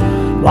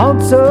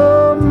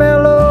 Lonesome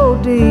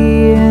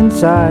melody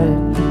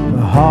inside the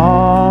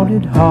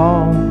haunted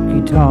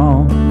honky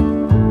tonk.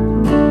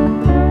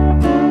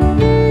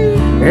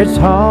 It's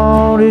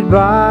haunted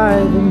by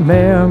the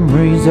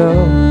memories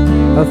of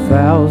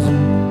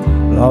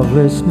 1,000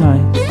 loveless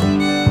nights,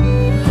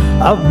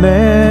 of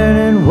men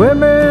and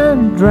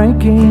women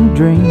drinking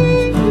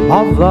dreams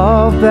of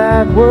love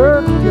that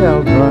worked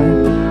out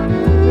right.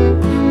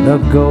 The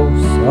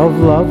ghosts of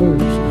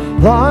lovers,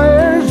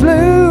 liars,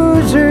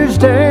 losers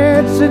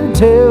dance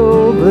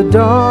until the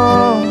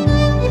dawn.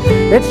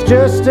 It's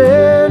just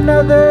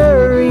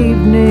another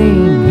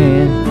evening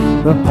in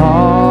the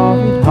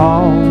haunted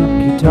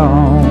honky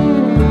tonk.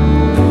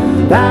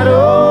 That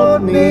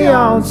old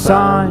neon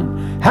sign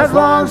has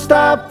long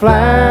stopped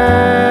flashing,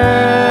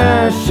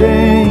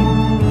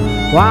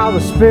 while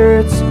the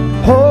spirits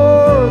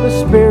pour the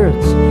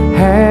spirits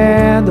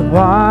and the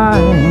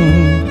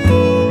wine.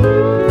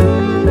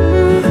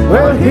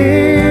 Well,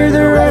 here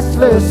the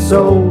restless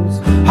souls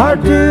are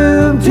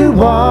doomed to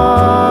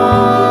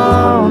wander,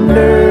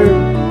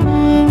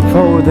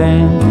 for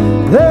then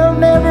there'll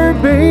never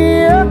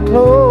be a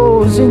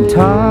closing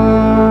time.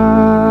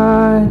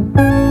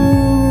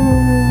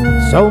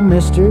 So,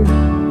 mister,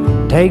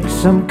 take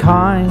some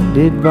kind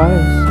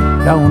advice,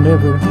 don't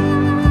ever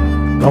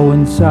go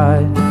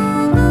inside.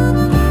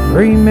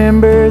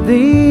 Remember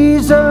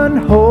these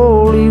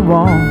unholy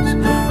ones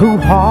who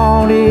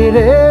haunted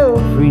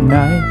every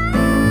night.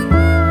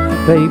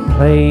 They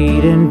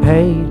played and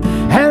paid,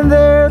 and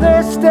there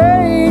they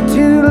stayed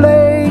too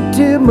late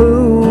to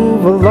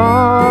move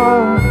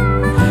along.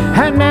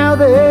 And now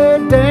they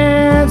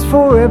dance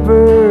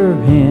forever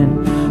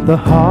in the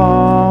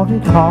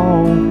haunted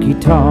honky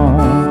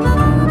tonk.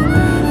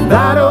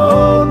 That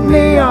old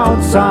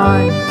neon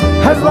sign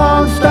has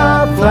long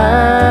stopped flashing,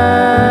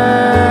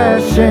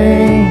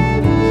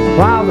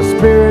 while the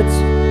spirits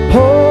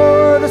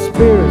pour the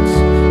spirits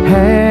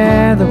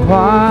and the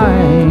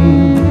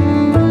wine.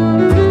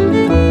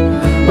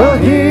 Well,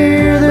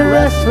 here the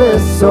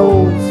restless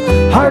souls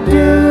are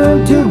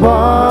doomed to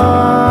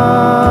wander,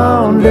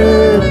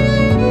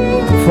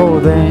 for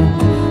then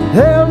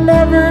there'll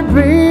never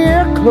be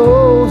a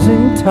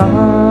closing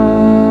time.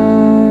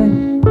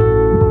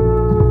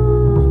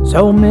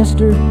 So,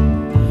 mister,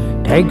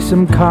 take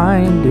some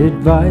kind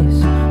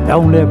advice,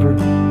 don't ever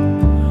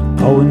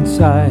go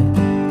inside.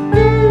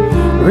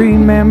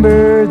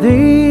 Remember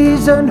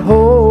these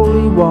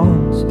unholy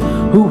ones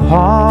who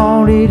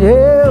haunted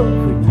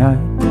every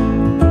night.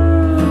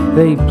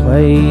 They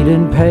played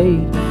and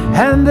paid,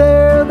 and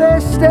there they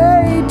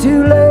stayed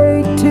too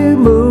late to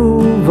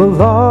move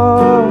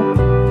along.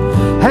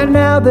 And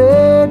now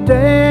they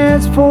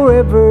dance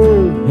forever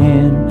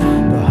in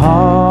the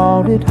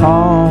haunted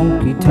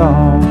honky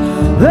tonk.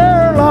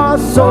 They're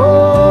lost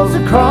souls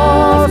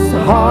across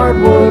the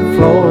hardwood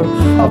floor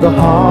of the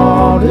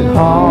haunted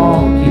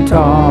honky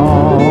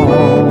tonk.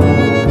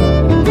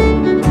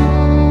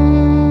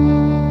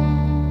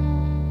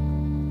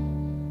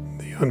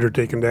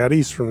 Undertakin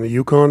Daddies from the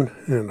Yukon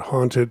and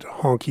Haunted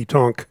Honky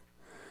Tonk.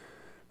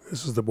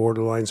 This is the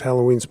Borderlines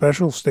Halloween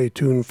special. Stay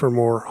tuned for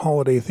more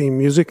holiday-themed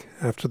music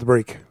after the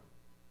break.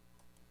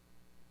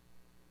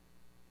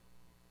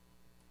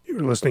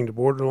 You're listening to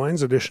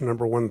Borderlines, edition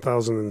number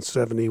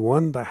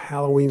 1071, the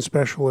Halloween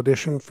special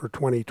edition for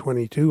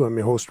 2022. I'm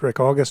your host, Rick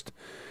August.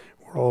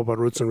 We're all about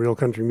roots and real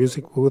country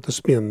music with a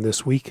spin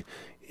this week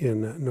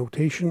in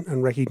notation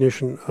and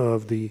recognition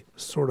of the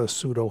sort of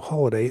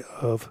pseudo-holiday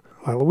of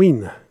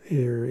Halloween.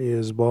 Here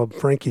is Bob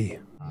Frankie.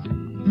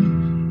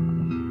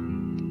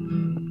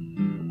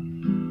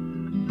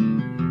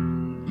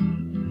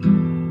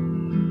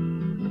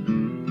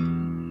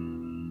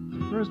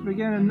 First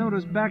began to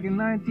notice back in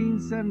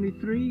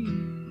 1973.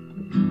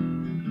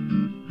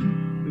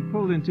 We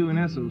pulled into an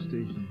Esso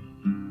station.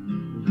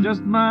 It was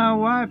just my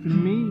wife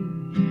and me.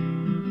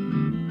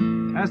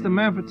 Asked the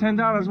man for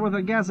 $10 worth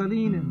of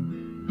gasoline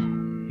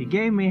and he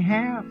gave me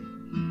half.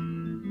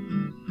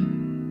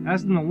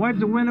 Asked him to wipe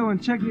the window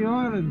and check the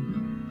oil,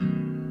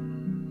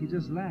 and he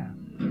just laughed.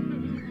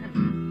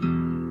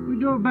 We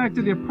drove back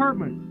to the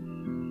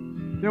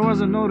apartment. There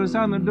was a notice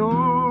on the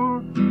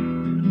door.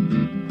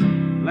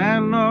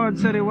 Landlord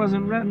said he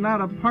wasn't renting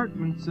out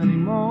apartments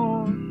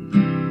anymore.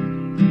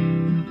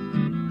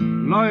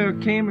 Lawyer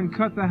came and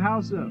cut the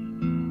house up,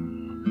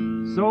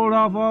 sold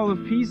off all the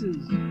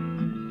pieces.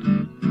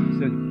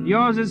 Said,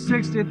 yours is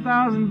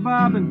 $60,000,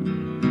 Bob, and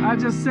I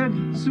just said,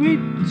 sweet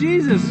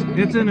Jesus,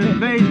 it's an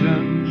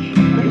invasion.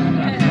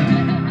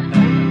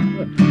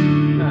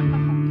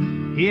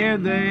 Here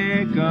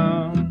they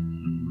come.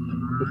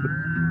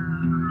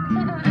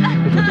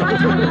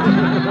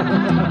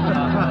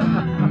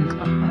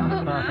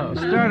 We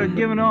started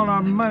giving all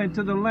our money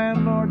to the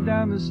landlord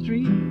down the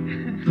street.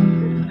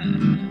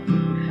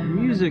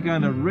 Music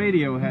on the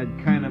radio had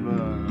kind of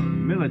a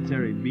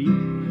military beat.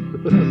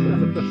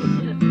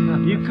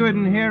 You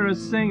couldn't hear a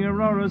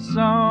singer or a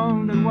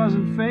song that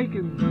wasn't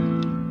faking,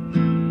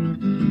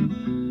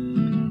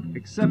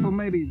 except for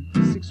maybe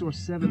 6 or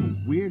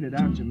 7 weirded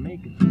out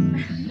Jamaicans.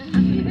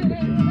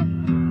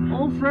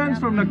 Old friends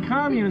from the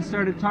commune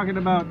started talking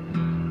about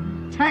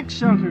tax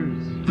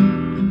shelters.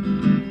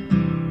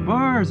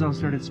 Bars all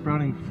started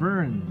sprouting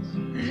ferns.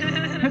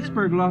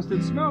 Pittsburgh lost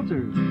its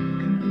smelters.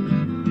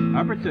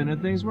 I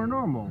pretended things were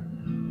normal.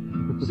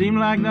 Seemed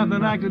like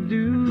nothing I could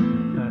do.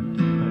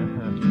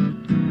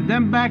 But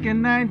then back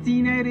in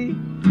 1980,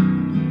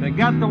 they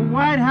got the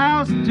White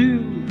House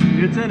too.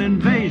 It's an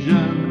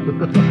invasion.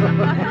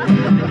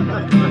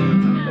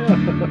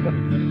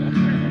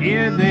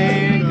 Here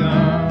they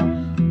come.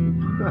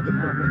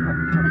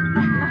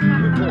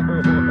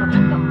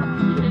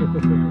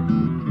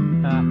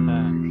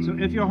 So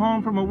if you're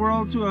home from a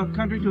world to a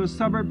country to a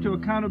suburb to a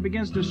county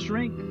begins to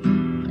shrink,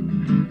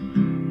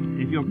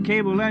 if your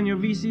cable and your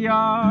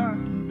VCR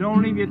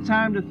don't leave you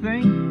time to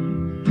think,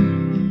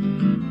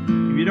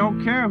 if you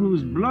don't care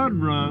whose blood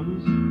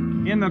runs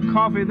in the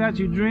coffee that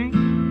you drink,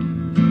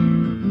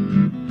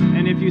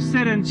 and if you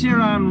sit and cheer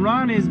on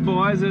Ronnie's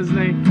boys as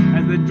they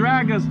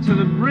drag us to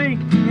the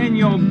brink in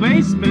your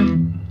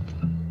basement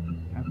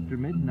after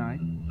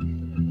midnight,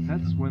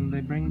 that's when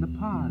they bring the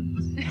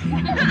pods. They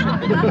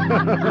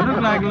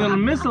look like little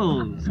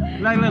missiles,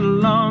 like little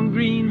long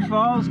green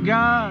false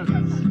gods.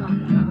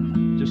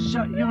 Just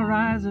shut your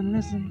eyes and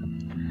listen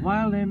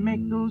while they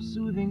make those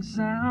soothing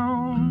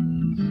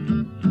sounds.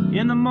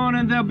 In the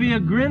morning there'll be a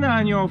grin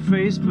on your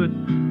face, but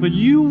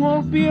you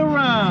won't be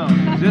around.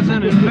 It's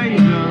an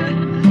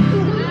invasion.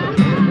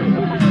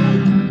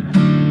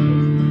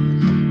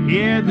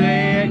 Here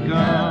they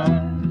come.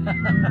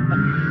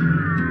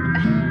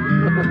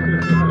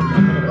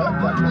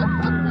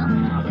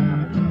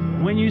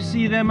 When you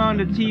see them on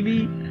the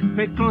TV,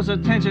 pay close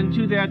attention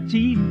to their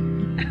teeth.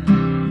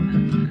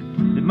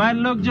 They might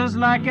look just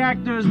like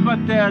actors,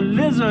 but they're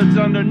lizards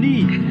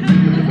underneath.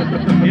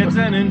 It's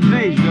an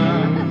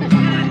invasion.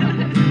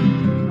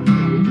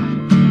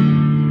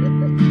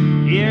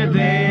 Here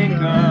they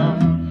come.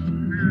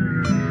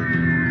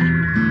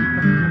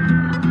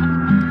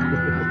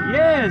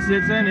 Yes,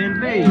 it's an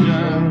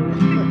invasion.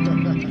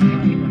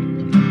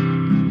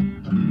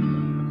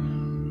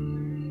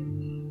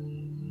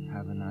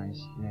 Have a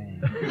nice day.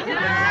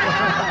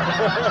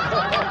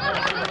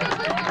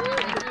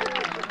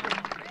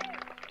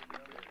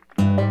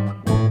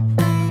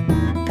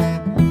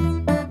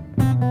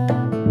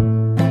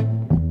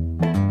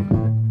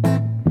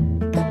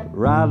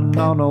 Riding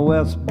on a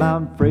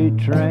westbound freight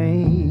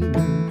train,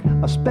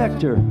 a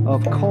specter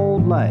of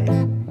cold light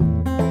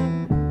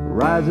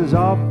rises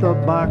off the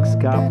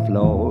boxcar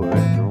floor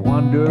and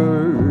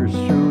wanders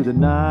through the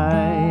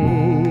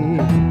night.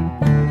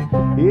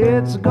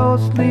 It's a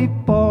ghostly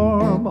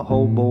form, a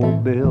hobo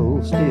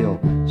Bill, still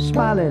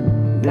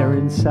smiling there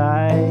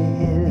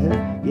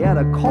inside. Yeah,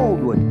 the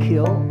cold would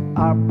kill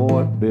our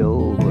boy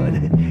Bill, but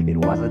it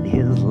wasn't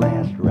his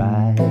last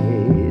ride.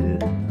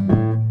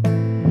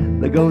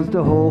 There goes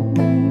the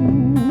hobo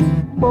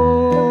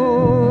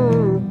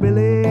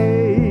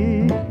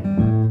Billy.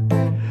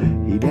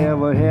 He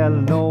never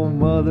had no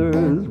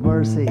mother's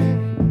mercy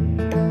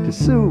to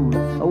soothe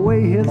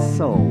away his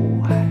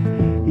soul.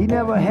 He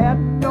never had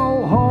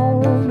no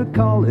home to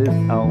call his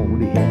own.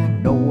 He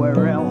had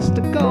nowhere else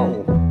to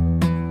go.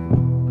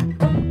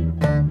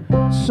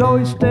 So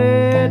he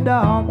stayed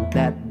on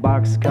that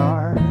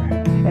boxcar.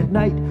 At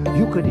night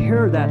you could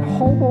hear that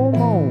hobo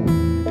moan,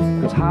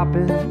 'cause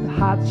hopping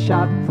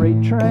hot-shot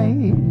freight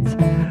trains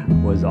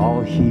was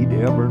all he'd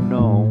ever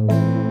known.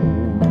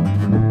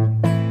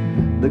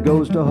 There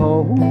goes the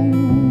hobo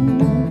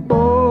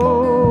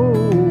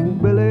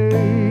Billy.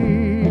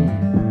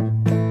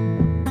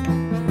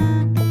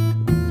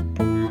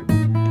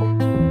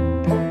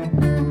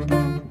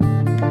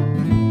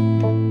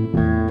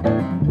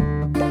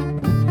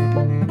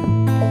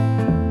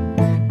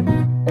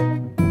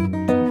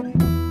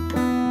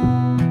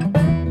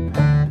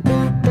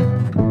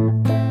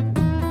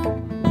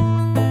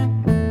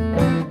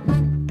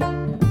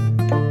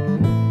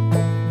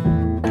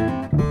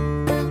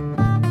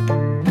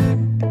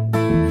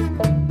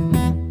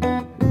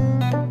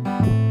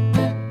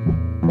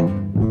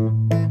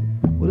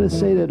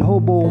 Say that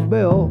Hobo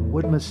Bill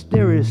would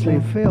mysteriously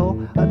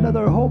fill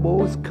another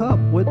hobo's cup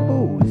with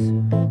booze.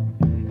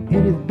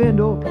 In his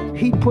bindle,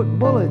 he'd put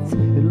bullets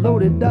and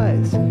loaded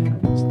dice,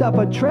 stop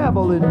a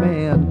traveling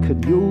man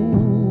could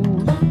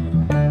use.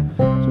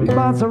 So he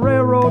bounce a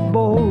railroad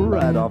bull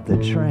right off the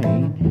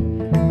train.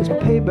 It's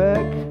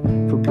payback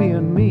for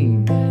being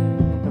mean.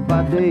 And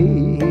by day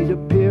he'd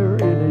appear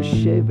in his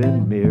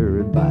shaving mirror,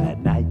 and by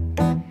night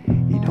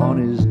he'd haunt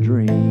his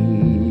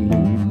dream.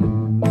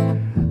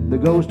 The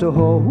ghost of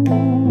Hobo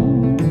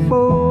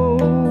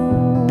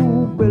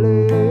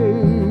Billy.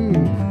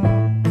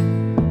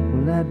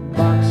 Well, that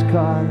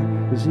boxcar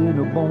is in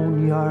a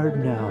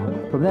boneyard now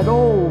from that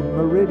old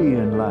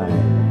Meridian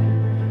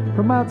line.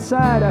 From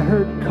outside I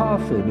heard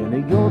coughing in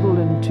a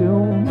yodeling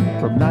tune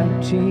from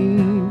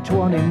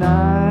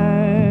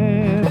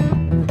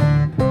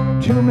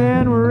 1929. Two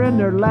men were in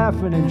there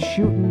laughing and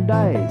shooting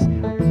dice.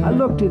 I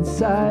looked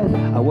inside,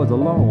 I was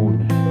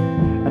alone.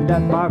 And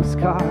that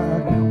boxcar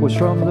was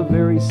from the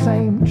very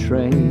same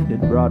train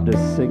that brought the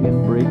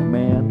singing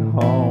brakeman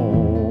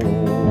home.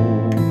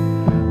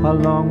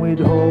 Along with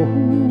Hobo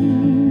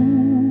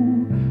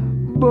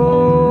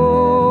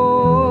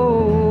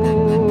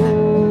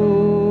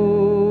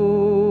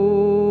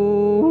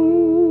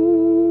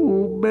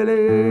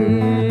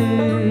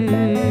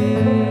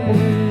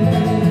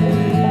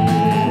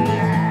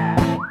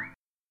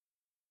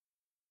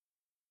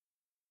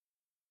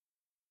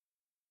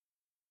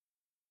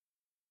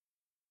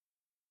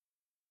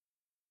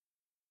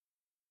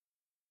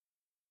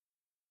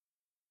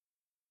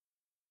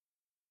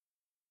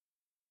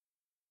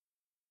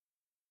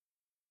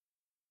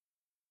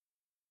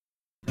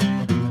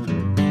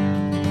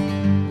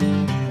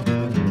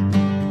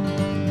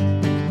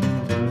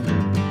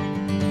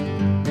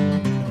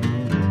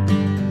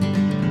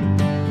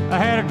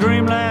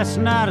Last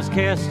night I was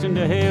cast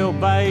into hell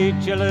by a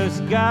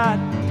jealous God.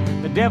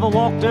 The devil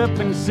walked up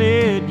and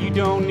said, you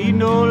don't need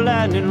no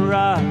lightning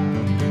rod.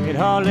 It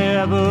hardly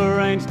ever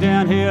rains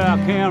down here, I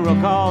can't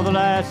recall the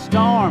last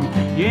storm.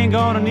 You ain't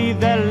gonna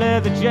need that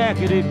leather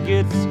jacket, it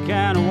gets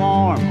kinda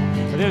warm.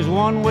 But there's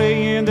one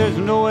way in, there's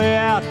no way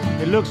out.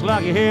 It looks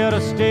like you're here to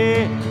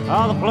stay.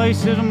 All the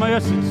places a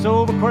mess, it's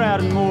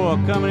overcrowded, more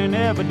coming in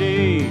every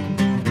day.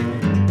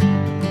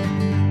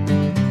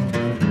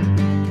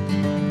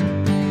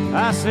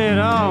 I said,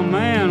 oh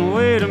man,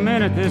 wait a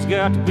minute, there's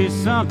got to be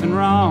something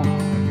wrong.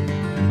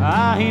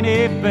 I ain't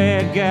a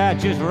bad guy,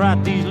 just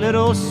write these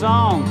little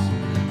songs.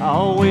 I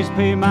always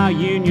pay my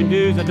union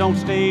dues, I don't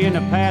stay in the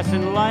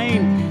passing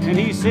lane. And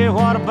he said,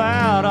 what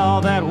about all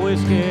that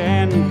whiskey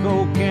and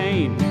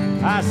cocaine?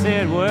 I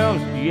said, well,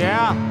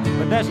 yeah,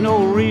 but that's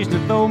no reason to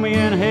throw me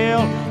in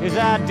hell, as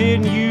I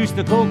didn't use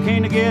the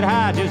cocaine to get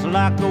high, just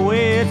like the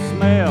way it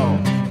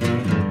smelled.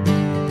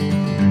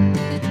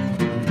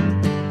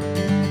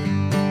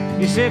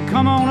 He said,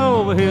 come on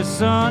over here,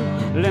 son,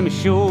 let me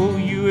show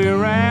you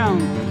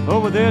around.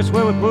 Over there's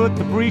where we put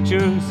the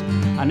preachers.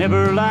 I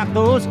never liked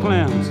those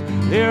clowns.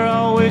 They're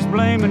always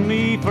blaming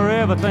me for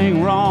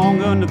everything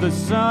wrong under the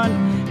sun.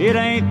 It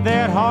ain't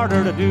that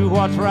harder to do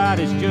what's right,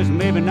 it's just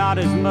maybe not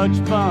as much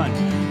fun.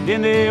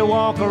 Then they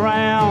walk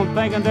around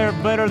thinking they're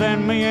better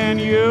than me and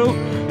you,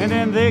 and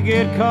then they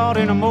get caught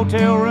in a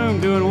motel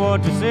room doing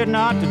what you said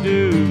not to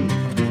do.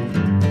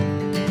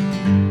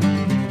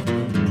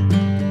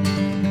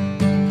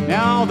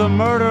 Now the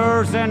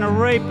murderers and the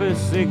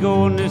rapists, they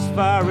go in this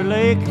fiery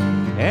lake,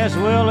 as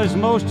well as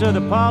most of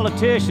the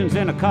politicians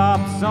and the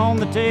cops on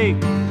the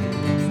take.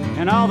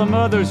 And all the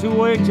mothers who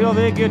wait till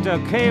they get to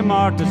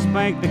Kmart to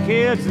spank the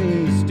kids,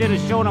 and instead of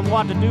showing them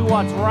what to do,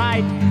 what's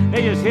right,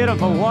 they just hit them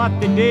for what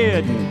they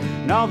did.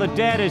 And all the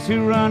daddies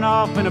who run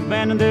off and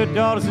abandon their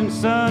daughters and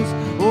sons,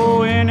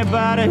 oh,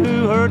 anybody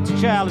who hurts a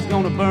child is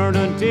gonna burn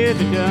until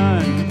they're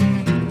done.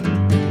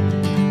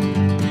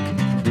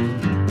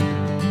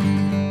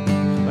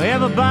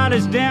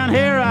 Everybody's down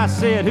here, I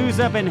said, who's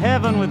up in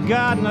heaven with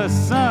God and the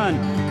Son?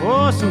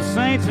 Oh, some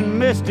saints and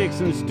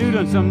mystics and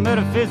students of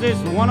Metaphysics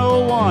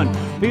 101.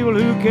 People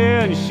who care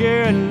and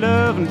share and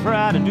love and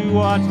try to do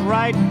what's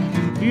right.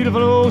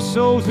 Beautiful old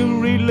souls who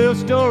read little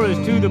stories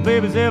to the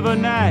babies every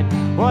night.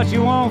 What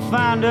you won't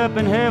find up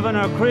in heaven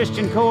are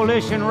Christian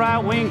coalition,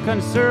 right-wing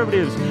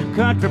conservatives,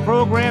 country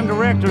program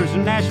directors,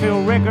 and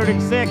Nashville record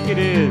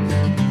executives.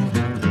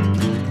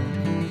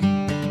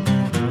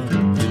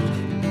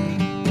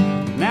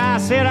 Now I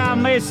said I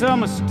made some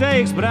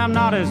mistakes, but I'm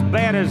not as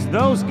bad as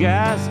those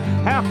guys.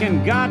 How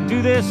can God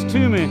do this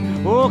to me?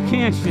 Oh,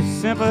 can't you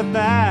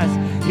sympathize?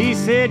 He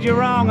said you're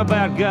wrong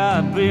about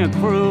God being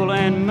cruel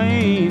and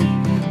mean.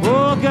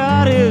 Oh,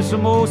 God is the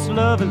most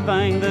loving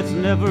thing that's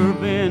never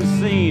been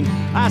seen.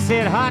 I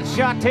said, hot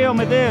shot, tell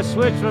me this,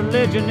 which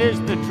religion is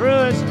the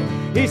truest?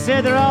 He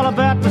said they're all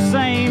about the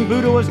same.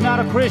 Buddha was not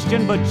a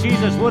Christian, but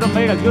Jesus would have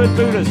made a good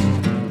Buddhist.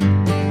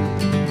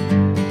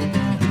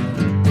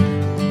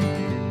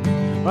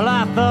 Well,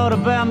 I thought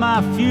about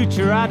my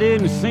future, I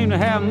didn't seem to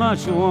have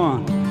much of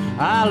one.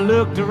 I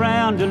looked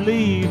around to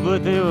leave,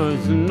 but there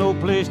was no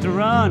place to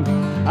run.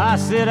 I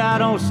said, I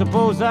don't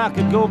suppose I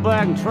could go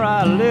back and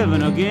try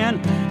living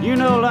again. You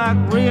know, like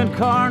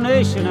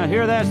reincarnation, I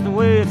hear that's the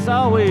way it's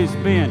always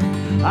been.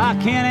 I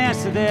can't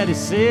answer that, he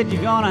said.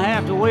 You're gonna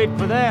have to wait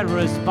for that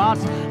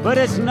response. But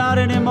it's not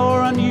any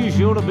more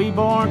unusual to be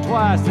born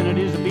twice than it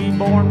is to be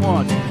born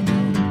once.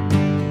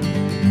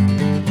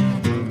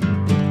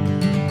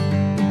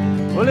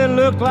 Well, it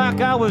looked like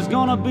I was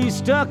gonna be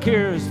stuck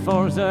here as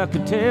far as I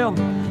could tell.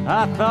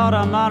 I thought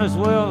I might as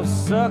well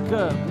suck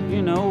up,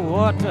 you know,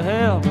 what the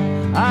hell.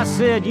 I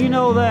said, you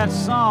know that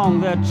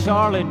song that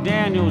Charlie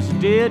Daniels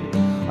did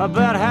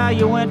about how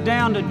you went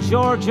down to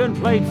Georgia and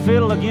played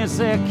fiddle against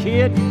that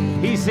kid?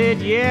 He said,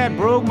 yeah, it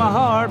broke my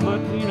heart,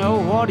 but, you know,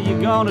 what are you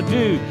gonna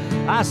do?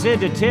 I said,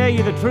 to tell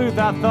you the truth,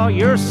 I thought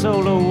your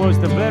solo was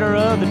the better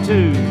of the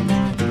two.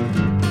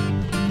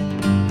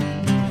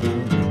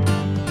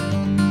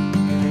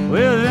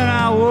 Well, then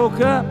I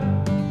woke up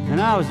and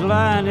I was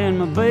lying in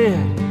my bed.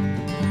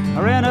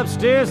 I ran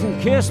upstairs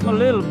and kissed my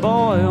little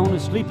boy on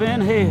his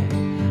sleeping head.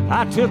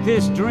 I took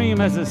this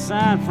dream as a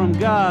sign from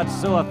God,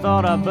 so I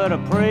thought I better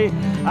pray.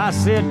 I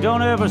said,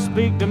 don't ever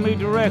speak to me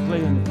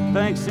directly, and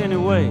thanks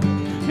anyway.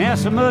 Now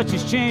so much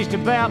has changed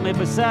about me,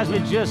 besides me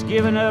just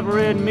giving up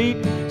red meat.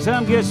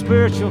 Some get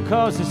spiritual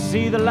cause they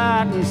see the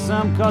light, and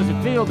some cause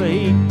they feel the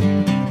heat.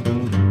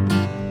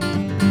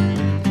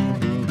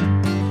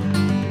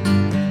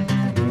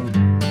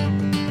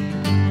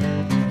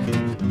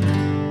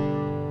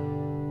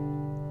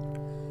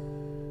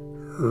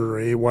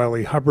 Ray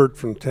Wiley Hubbard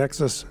from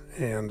Texas,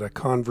 and A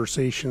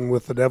Conversation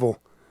with the Devil.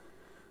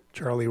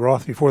 Charlie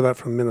Roth before that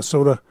from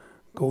Minnesota.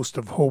 Ghost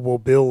of Hobo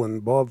Bill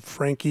and Bob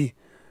Franke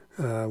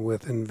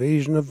with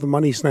Invasion of the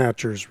Money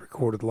Snatchers,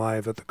 recorded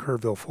live at the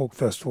Kerrville Folk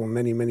Festival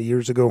many, many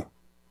years ago.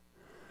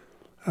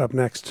 Up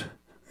next,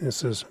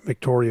 this is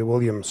Victoria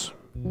Williams.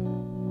 She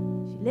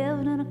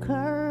lived in a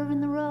curve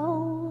in the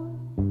road,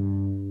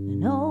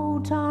 an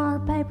old tar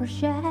paper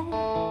shack,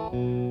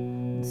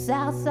 the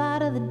south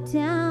side of the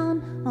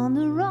town, on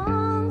the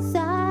wrong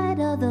side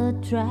of the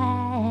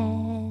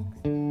tracks.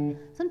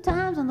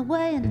 Sometimes on the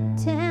way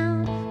into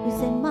town, we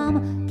said, Mama,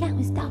 can't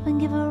we stop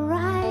and give a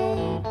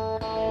ride?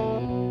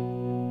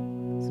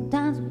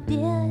 Sometimes we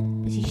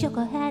did, but she shook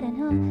her head and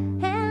her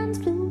hands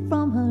flew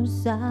from her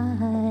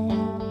side.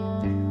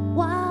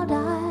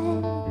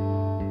 Wild-eyed,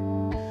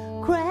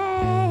 crazy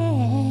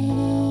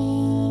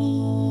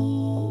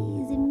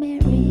Mary.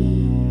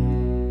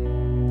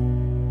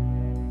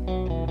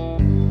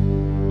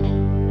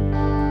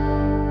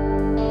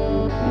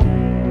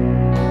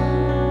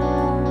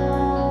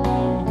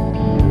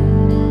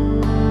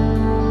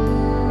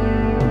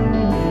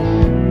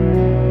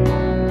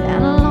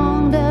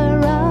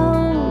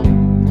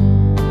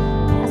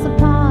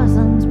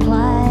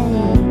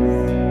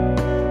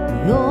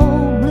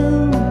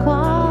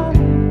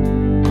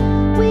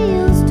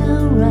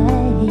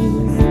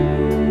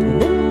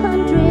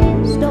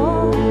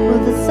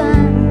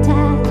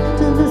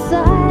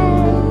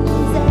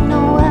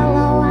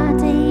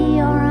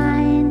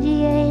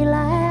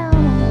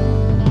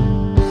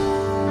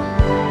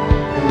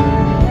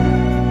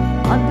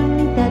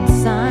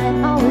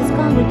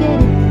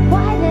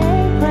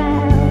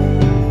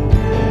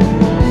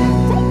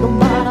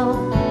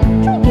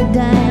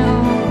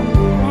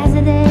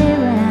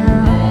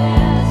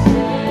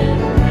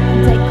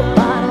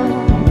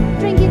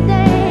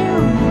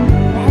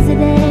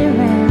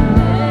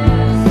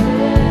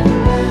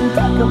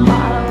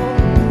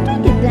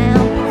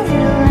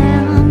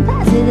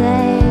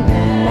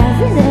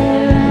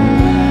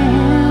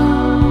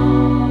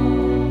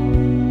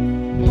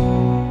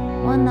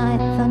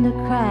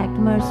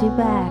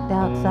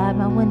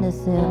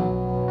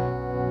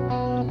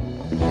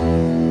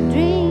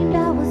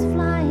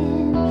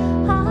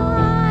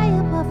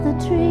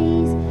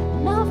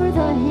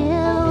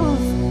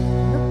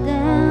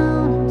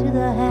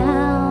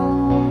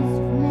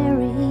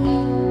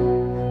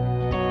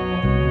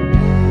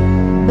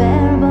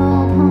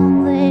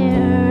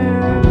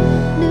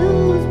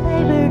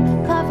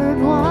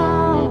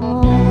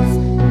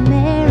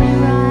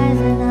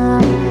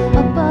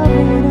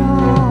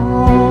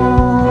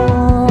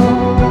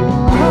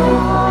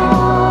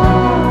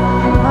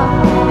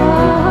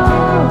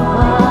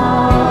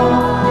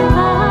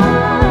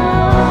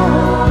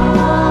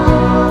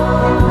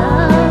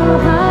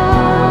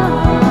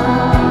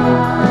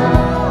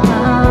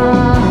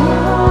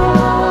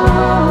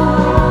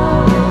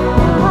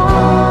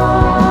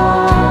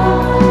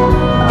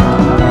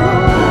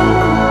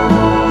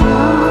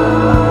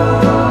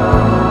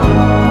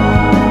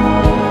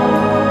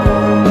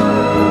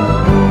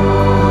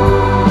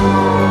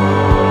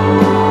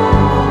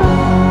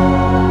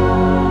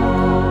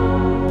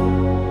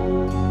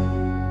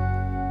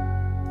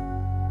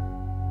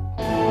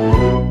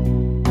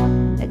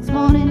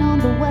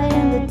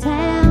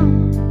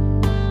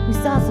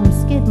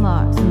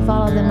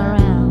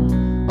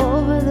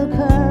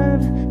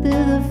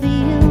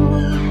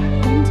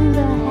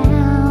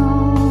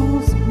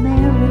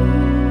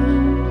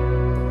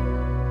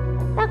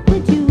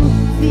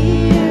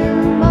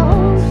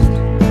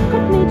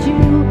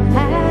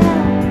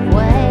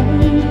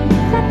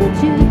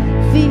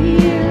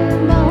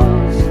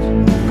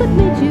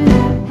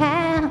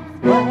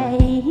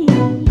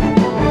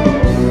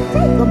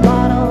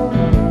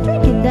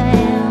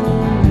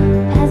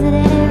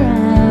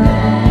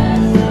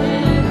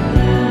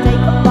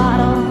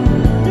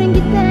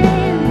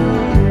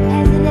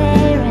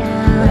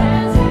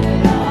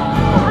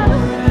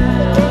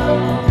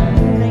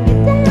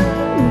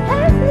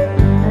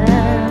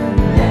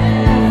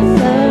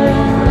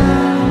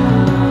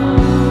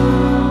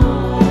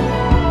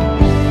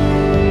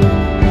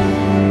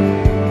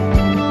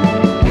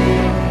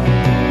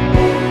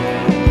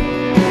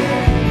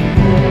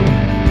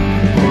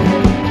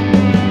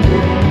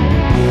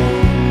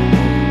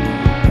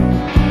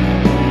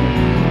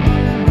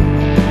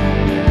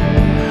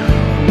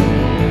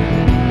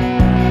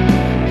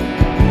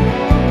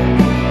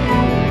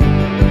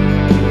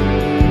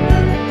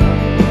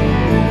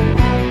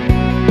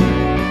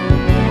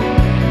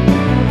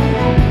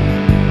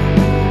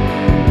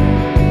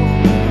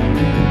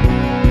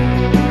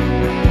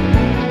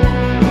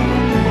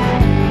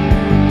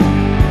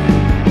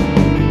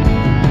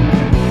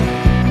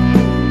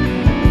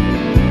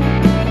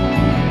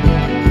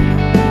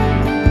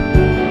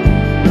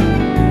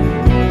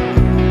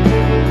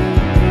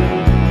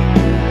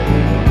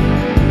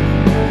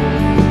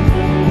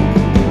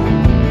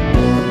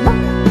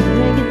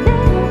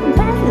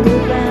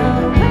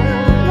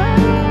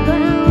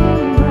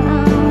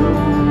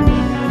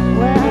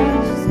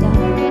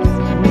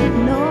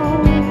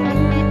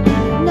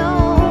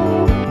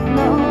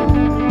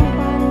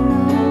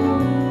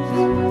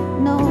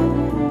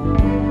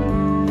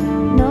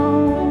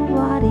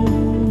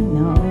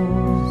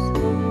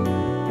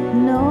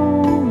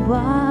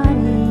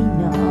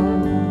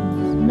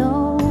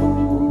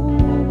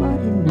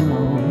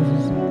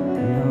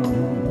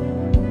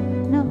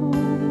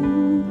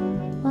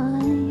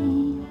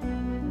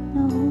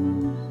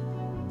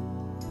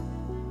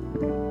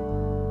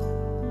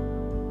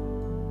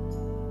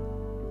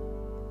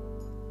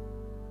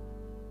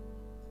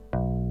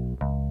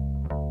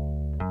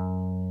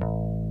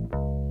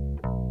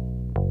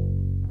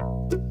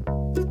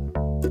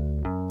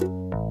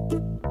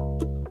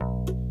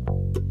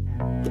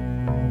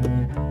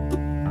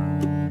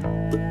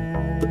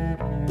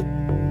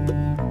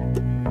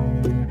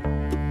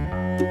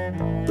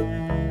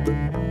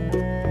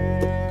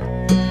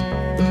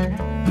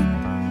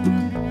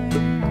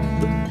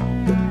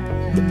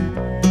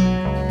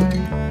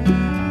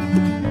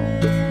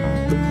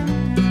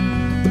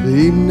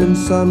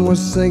 morning sun was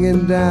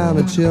singing down,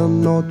 a chill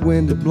north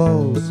wind it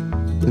blows.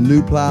 The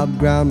new plowed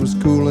ground was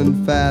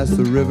cooling fast,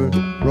 the river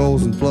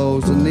rolls and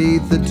flows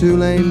beneath the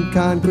two-lane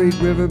concrete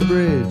river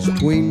bridge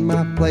between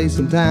my place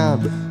and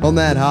town. On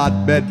that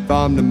hotbed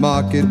farm to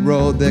market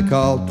road they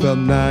call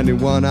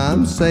 1291.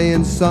 I'm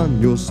saying,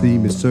 son, you'll see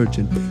me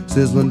searching,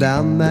 sizzling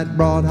down that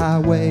broad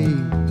highway.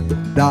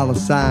 Dollar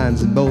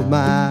signs in both my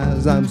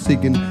eyes, I'm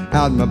seeking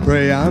out my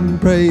prey. I'm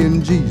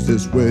praying,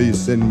 Jesus, will you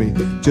send me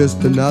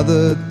just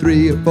another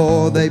 3 or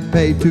 4? They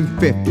pay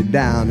 $2.50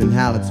 down in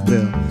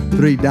Hallettsville,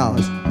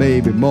 $3,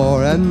 maybe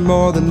more, and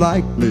more than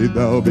likely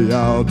they'll be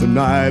out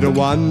tonight,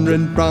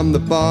 wandering from the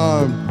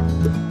farm,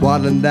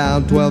 waddling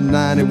down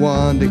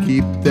 1291 to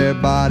keep their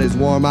bodies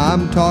warm.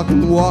 I'm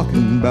talking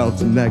walking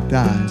belts and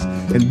neckties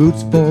and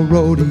boots for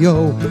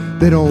rodeo.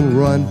 They don't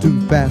run too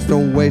fast,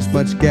 don't waste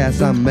much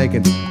gas. I'm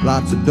making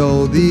lots of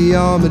dough. The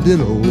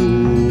armadillo,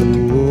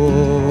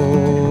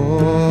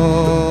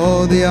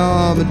 the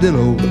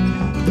armadillo,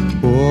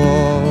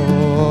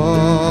 oh,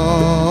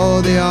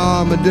 the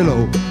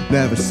armadillo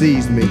never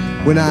sees me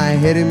when I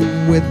hit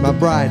him with my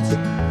brights.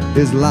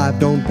 His life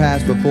don't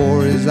pass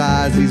before his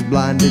eyes, he's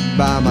blinded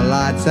by my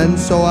lights. And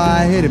so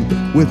I hit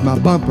him with my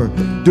bumper,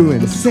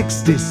 doing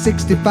 60,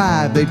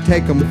 65. They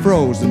take 'em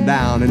frozen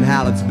down in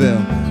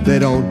Hallettsville, they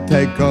don't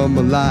take 'em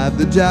alive.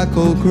 The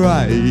jackal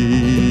cried,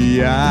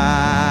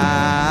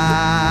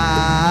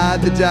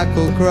 the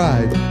jackal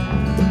cried,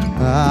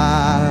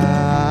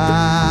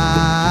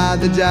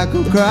 the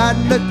jackal cried.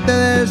 Look,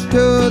 there's 2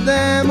 of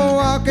them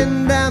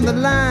walking down the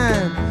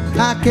line.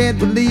 I can't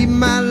believe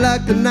my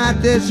luck,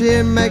 tonight this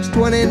here makes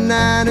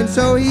 29. And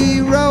so he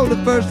rolled the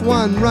first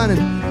one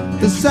running,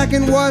 the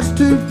second was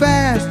too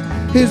fast.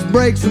 His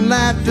brakes and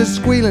laughter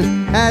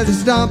squealing as he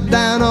stomped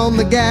down on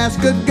the gas.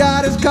 Good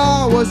God, his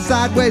car was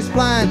sideways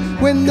flying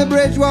when the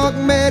bridge walk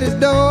met his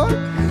door.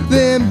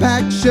 The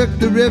impact shook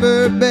the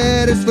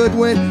riverbed, his foot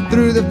went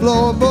through the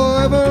floor.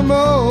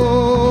 Forevermore,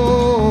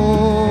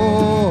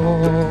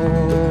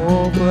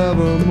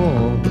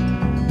 forevermore,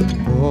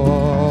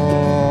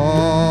 oh,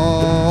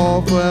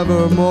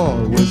 forevermore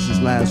was his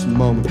last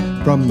moment.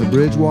 From the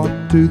bridge walk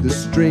to the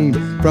stream,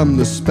 from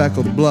the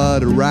speckled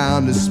blood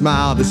around his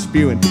smile to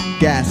spewing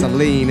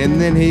gasoline. And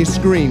then he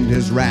screamed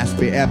his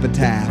raspy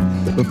epitaph.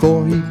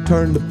 Before he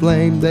turned to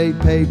flame, they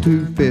pay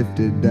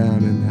 $2.50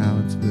 down in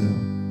Hallettsville.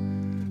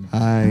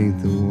 I ain't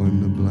the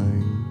one to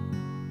blame.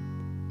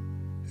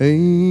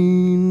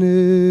 Ain't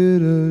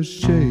it a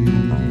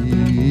shame?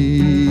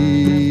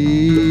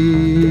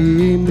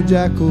 The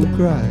jackal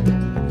cried.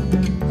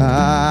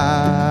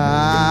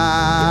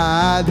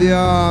 The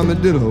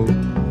armadillo.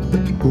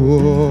 Oh,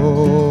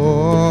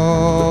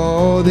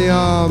 the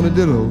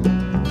armadillo.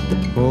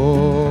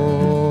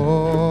 Oh,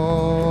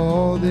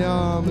 the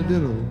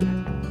armadillo.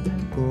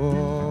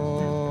 Oh,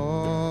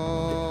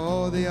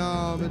 the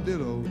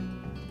armadillo.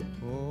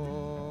 Oh,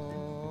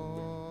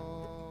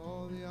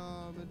 the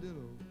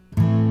armadillo.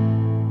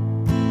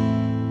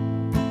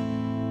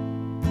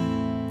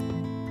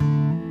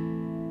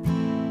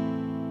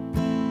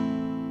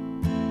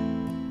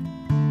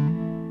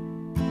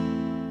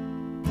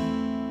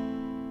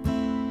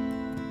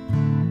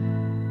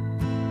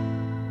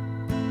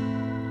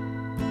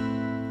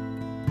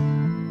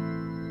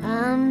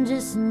 I'm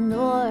just an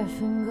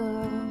orphan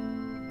girl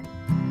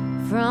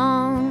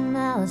from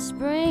Alice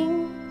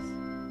Springs.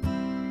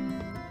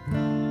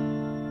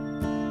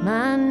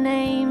 My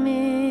name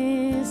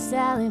is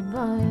Sally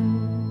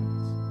Burns.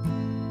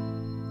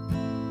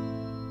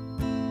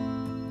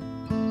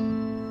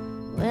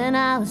 When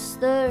I was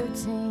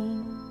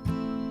 13,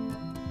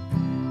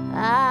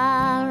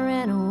 I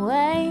ran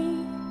away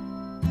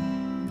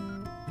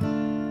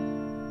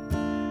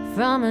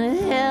from a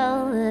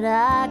hell that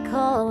I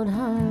called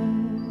home.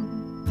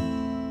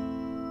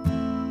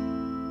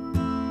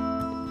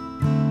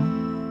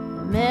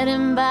 Met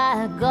him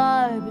by a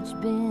garbage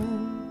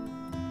bin,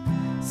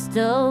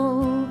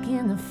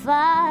 stoking the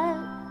fire.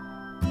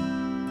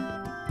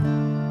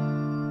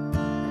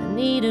 I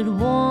needed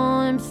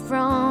warmth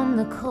from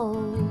the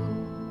cold.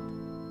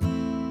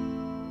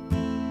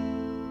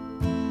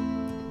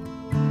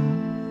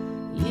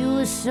 You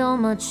were so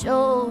much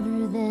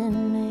older than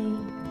me,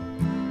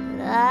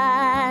 but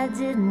I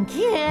didn't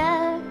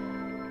care,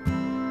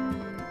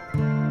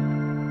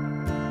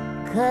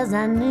 'cause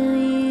I knew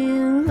you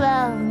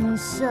loved me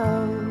so.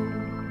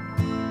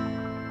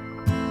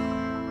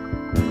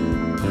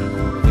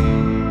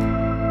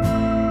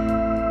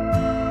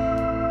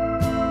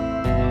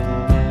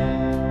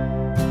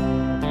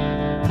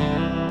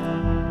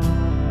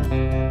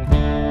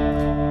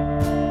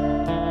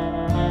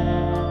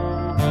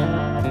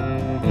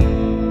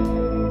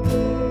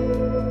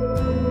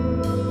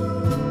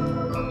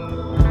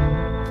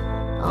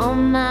 On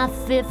my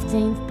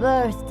 15th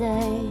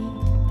birthday,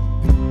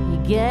 you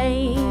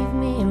gave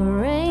me a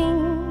ring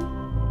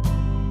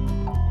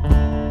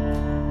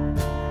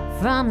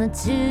from the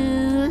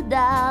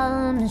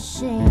 $2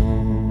 machine.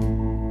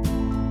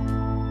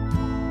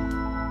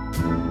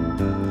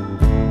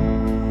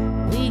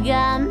 We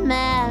got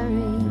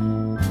married,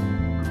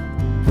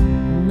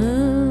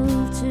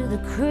 moved to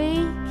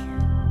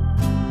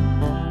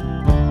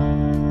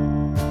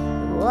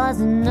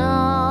wasn't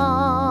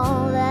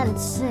all that it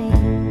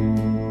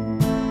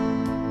seemed.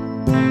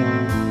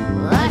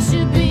 Well, I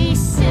should be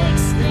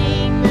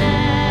 16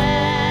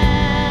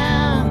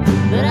 now,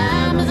 but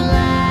I'm as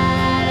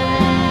light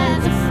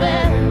as a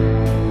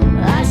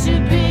feather. I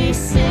should be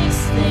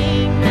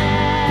 16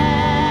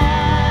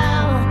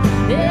 now.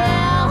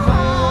 Yeah, I'll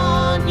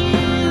haunt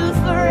you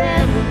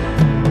forever.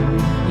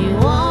 You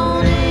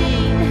won't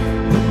eat,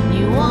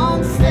 you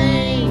won't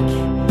think.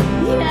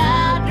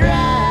 Yeah, I'll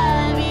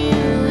drive you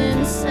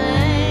insane.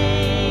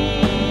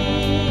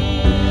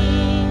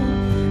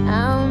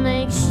 I'll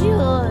make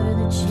sure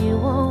that you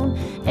won't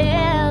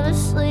ever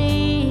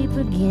sleep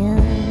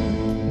again.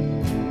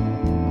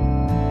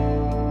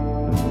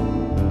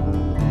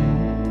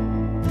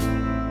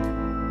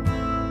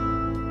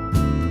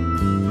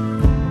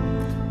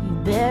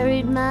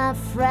 Buried my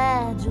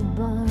fragile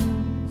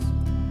bones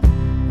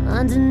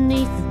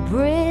underneath the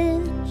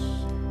bridge.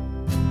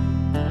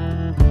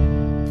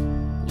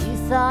 You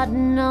thought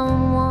no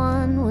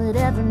one would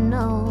ever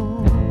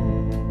know.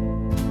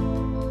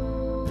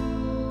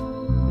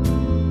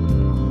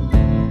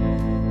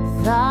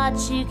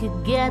 Thought you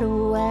could get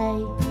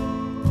away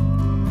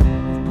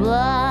with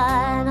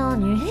blood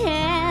on your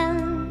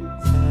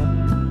hands.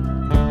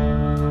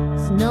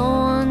 'Cause no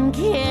one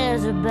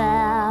cares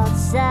about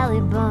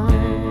Sally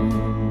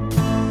Burns.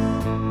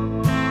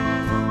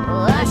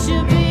 Well, I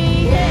should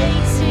be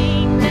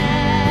 18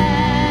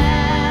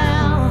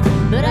 now,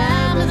 but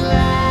I'm as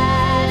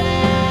light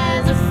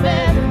as a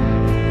feather.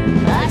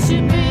 I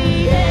should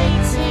be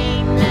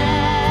 18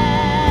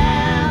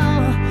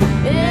 now.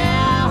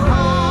 Yeah, I'll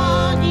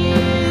haunt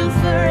you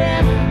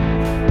forever.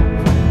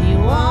 You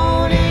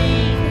won't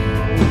eat,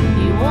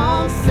 you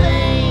won't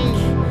think.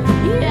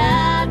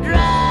 Yeah, I'll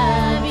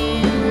drive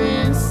you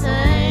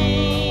insane.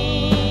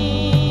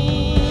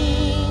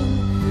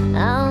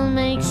 I'll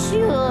make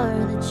sure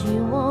that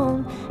you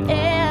won't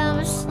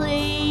ever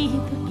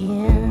sleep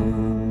again.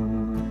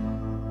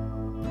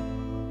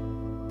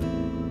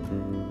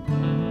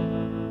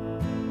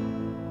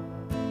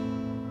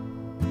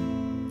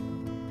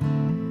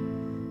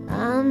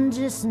 I'm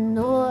just an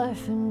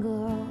orphan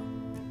girl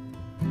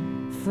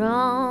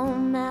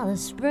from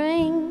Alice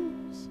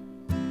Springs.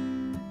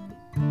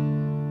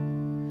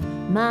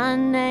 My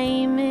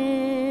name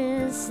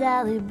is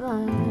Sally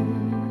Burns.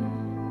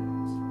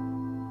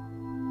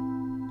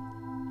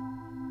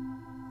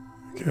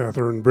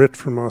 Catherine Britt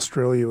from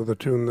Australia with a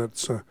tune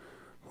that's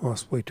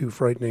possibly too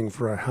frightening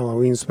for a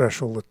Halloween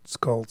special. It's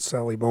called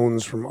Sally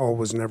Bones from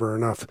Always Never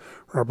Enough.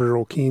 Robert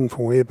Earl Keen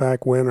from Way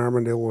Back When,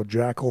 Armadillo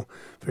Jackal,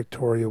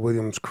 Victoria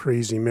Williams,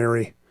 Crazy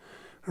Mary.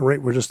 All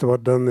right, we're just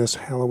about done this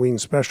Halloween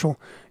special.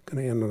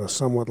 Going to end on a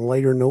somewhat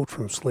lighter note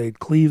from Slade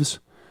Cleaves.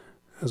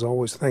 As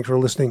always, thanks for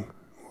listening.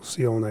 We'll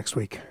see you all next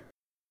week.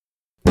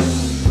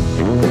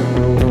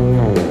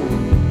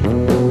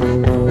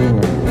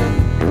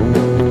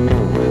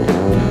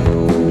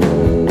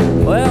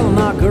 Well,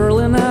 my girl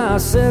and I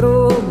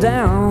settled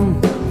down.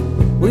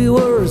 We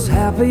were as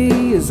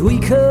happy as we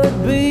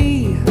could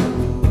be.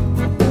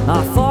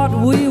 I thought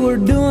we were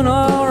doing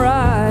all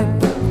right,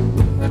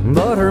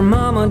 but her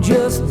mama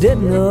just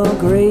didn't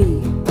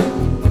agree.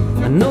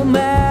 And no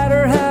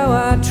matter how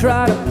I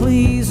try to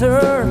please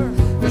her,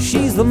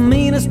 she's the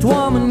meanest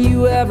woman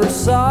you ever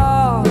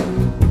saw.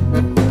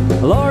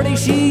 Lordy,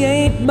 she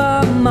ain't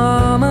my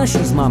mama,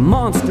 she's my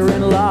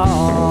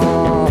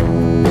monster-in-law.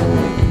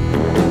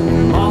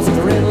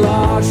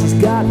 Monster-in-law, she's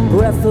got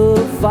breath of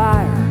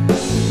fire.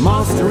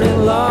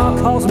 Monster-in-law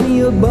calls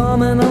me a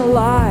bum and a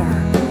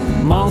liar.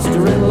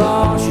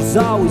 Monster-in-law, she's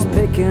always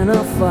picking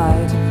a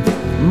fight.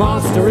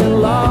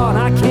 Monster-in-law, and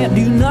I can't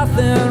do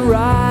nothing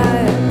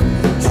right.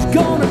 She's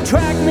gonna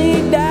track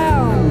me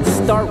down,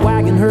 start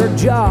wagging her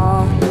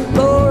jaw.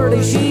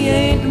 Lordy, she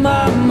ain't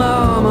my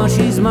mama,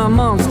 she's my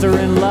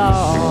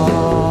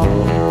monster-in-law.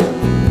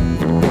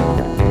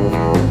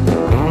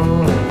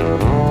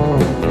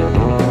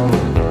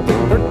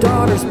 Her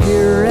daughter's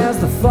pure as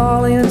the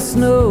falling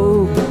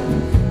snow,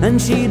 and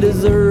she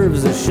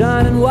deserves a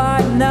shining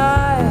white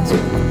knight.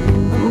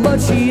 But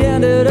she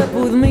ended up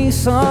with me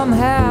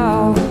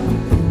somehow,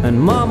 and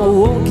mama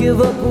won't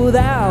give up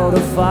without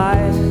a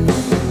fight.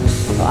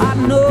 I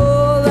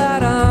know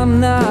that I'm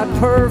not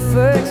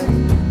perfect,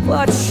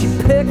 but she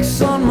picks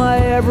on my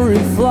every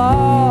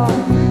flaw.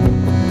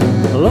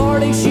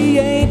 Lordy, she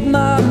ain't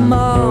my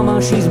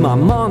mama, she's my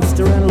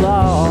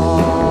monster-in-law.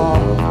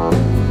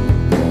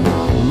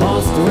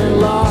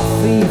 Monster-in-law,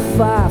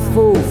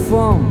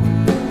 fee-fi-fo-fum.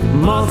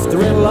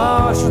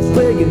 Monster-in-law, she's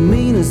big and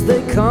mean as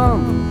they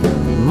come.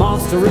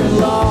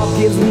 Monster-in-law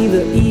gives me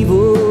the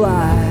evil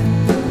eye.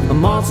 A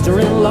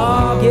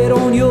monster-in-law, get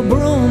on your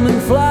broom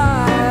and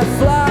fly,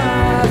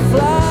 fly,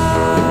 fly.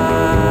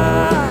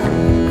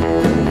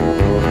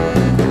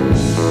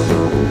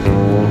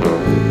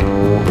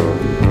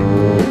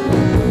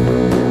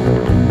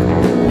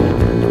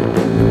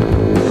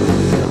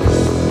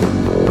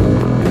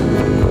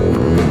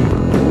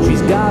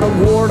 She's got a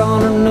wart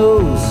on her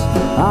nose,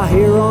 I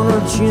hear on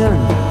her chin.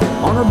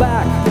 On her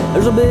back,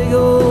 there's a big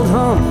old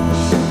hump.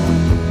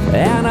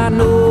 And I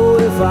know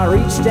if I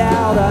reached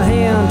out a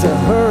hand to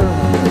her,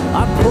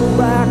 I pulled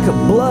back a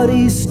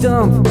bloody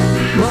stump.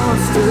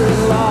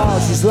 Monster-in-law,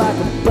 she's like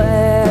a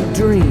bad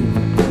dream.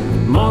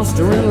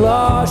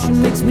 Monster-in-law, she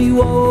makes me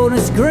wanna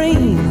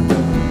scream.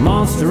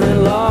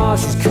 Monster-in-law,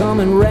 she's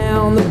coming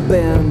round the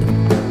bend.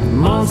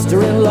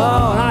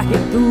 Monster-in-law, I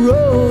hit the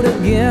road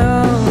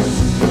again.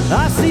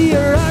 I see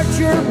her arch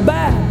her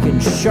back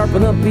and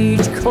sharpen up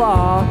each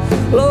claw.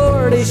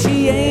 Lordy,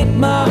 she ain't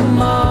my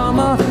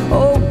mama.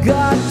 Oh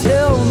God,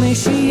 tell me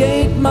she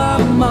ain't my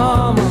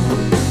mama.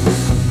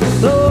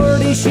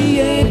 Lordy, she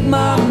ain't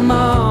my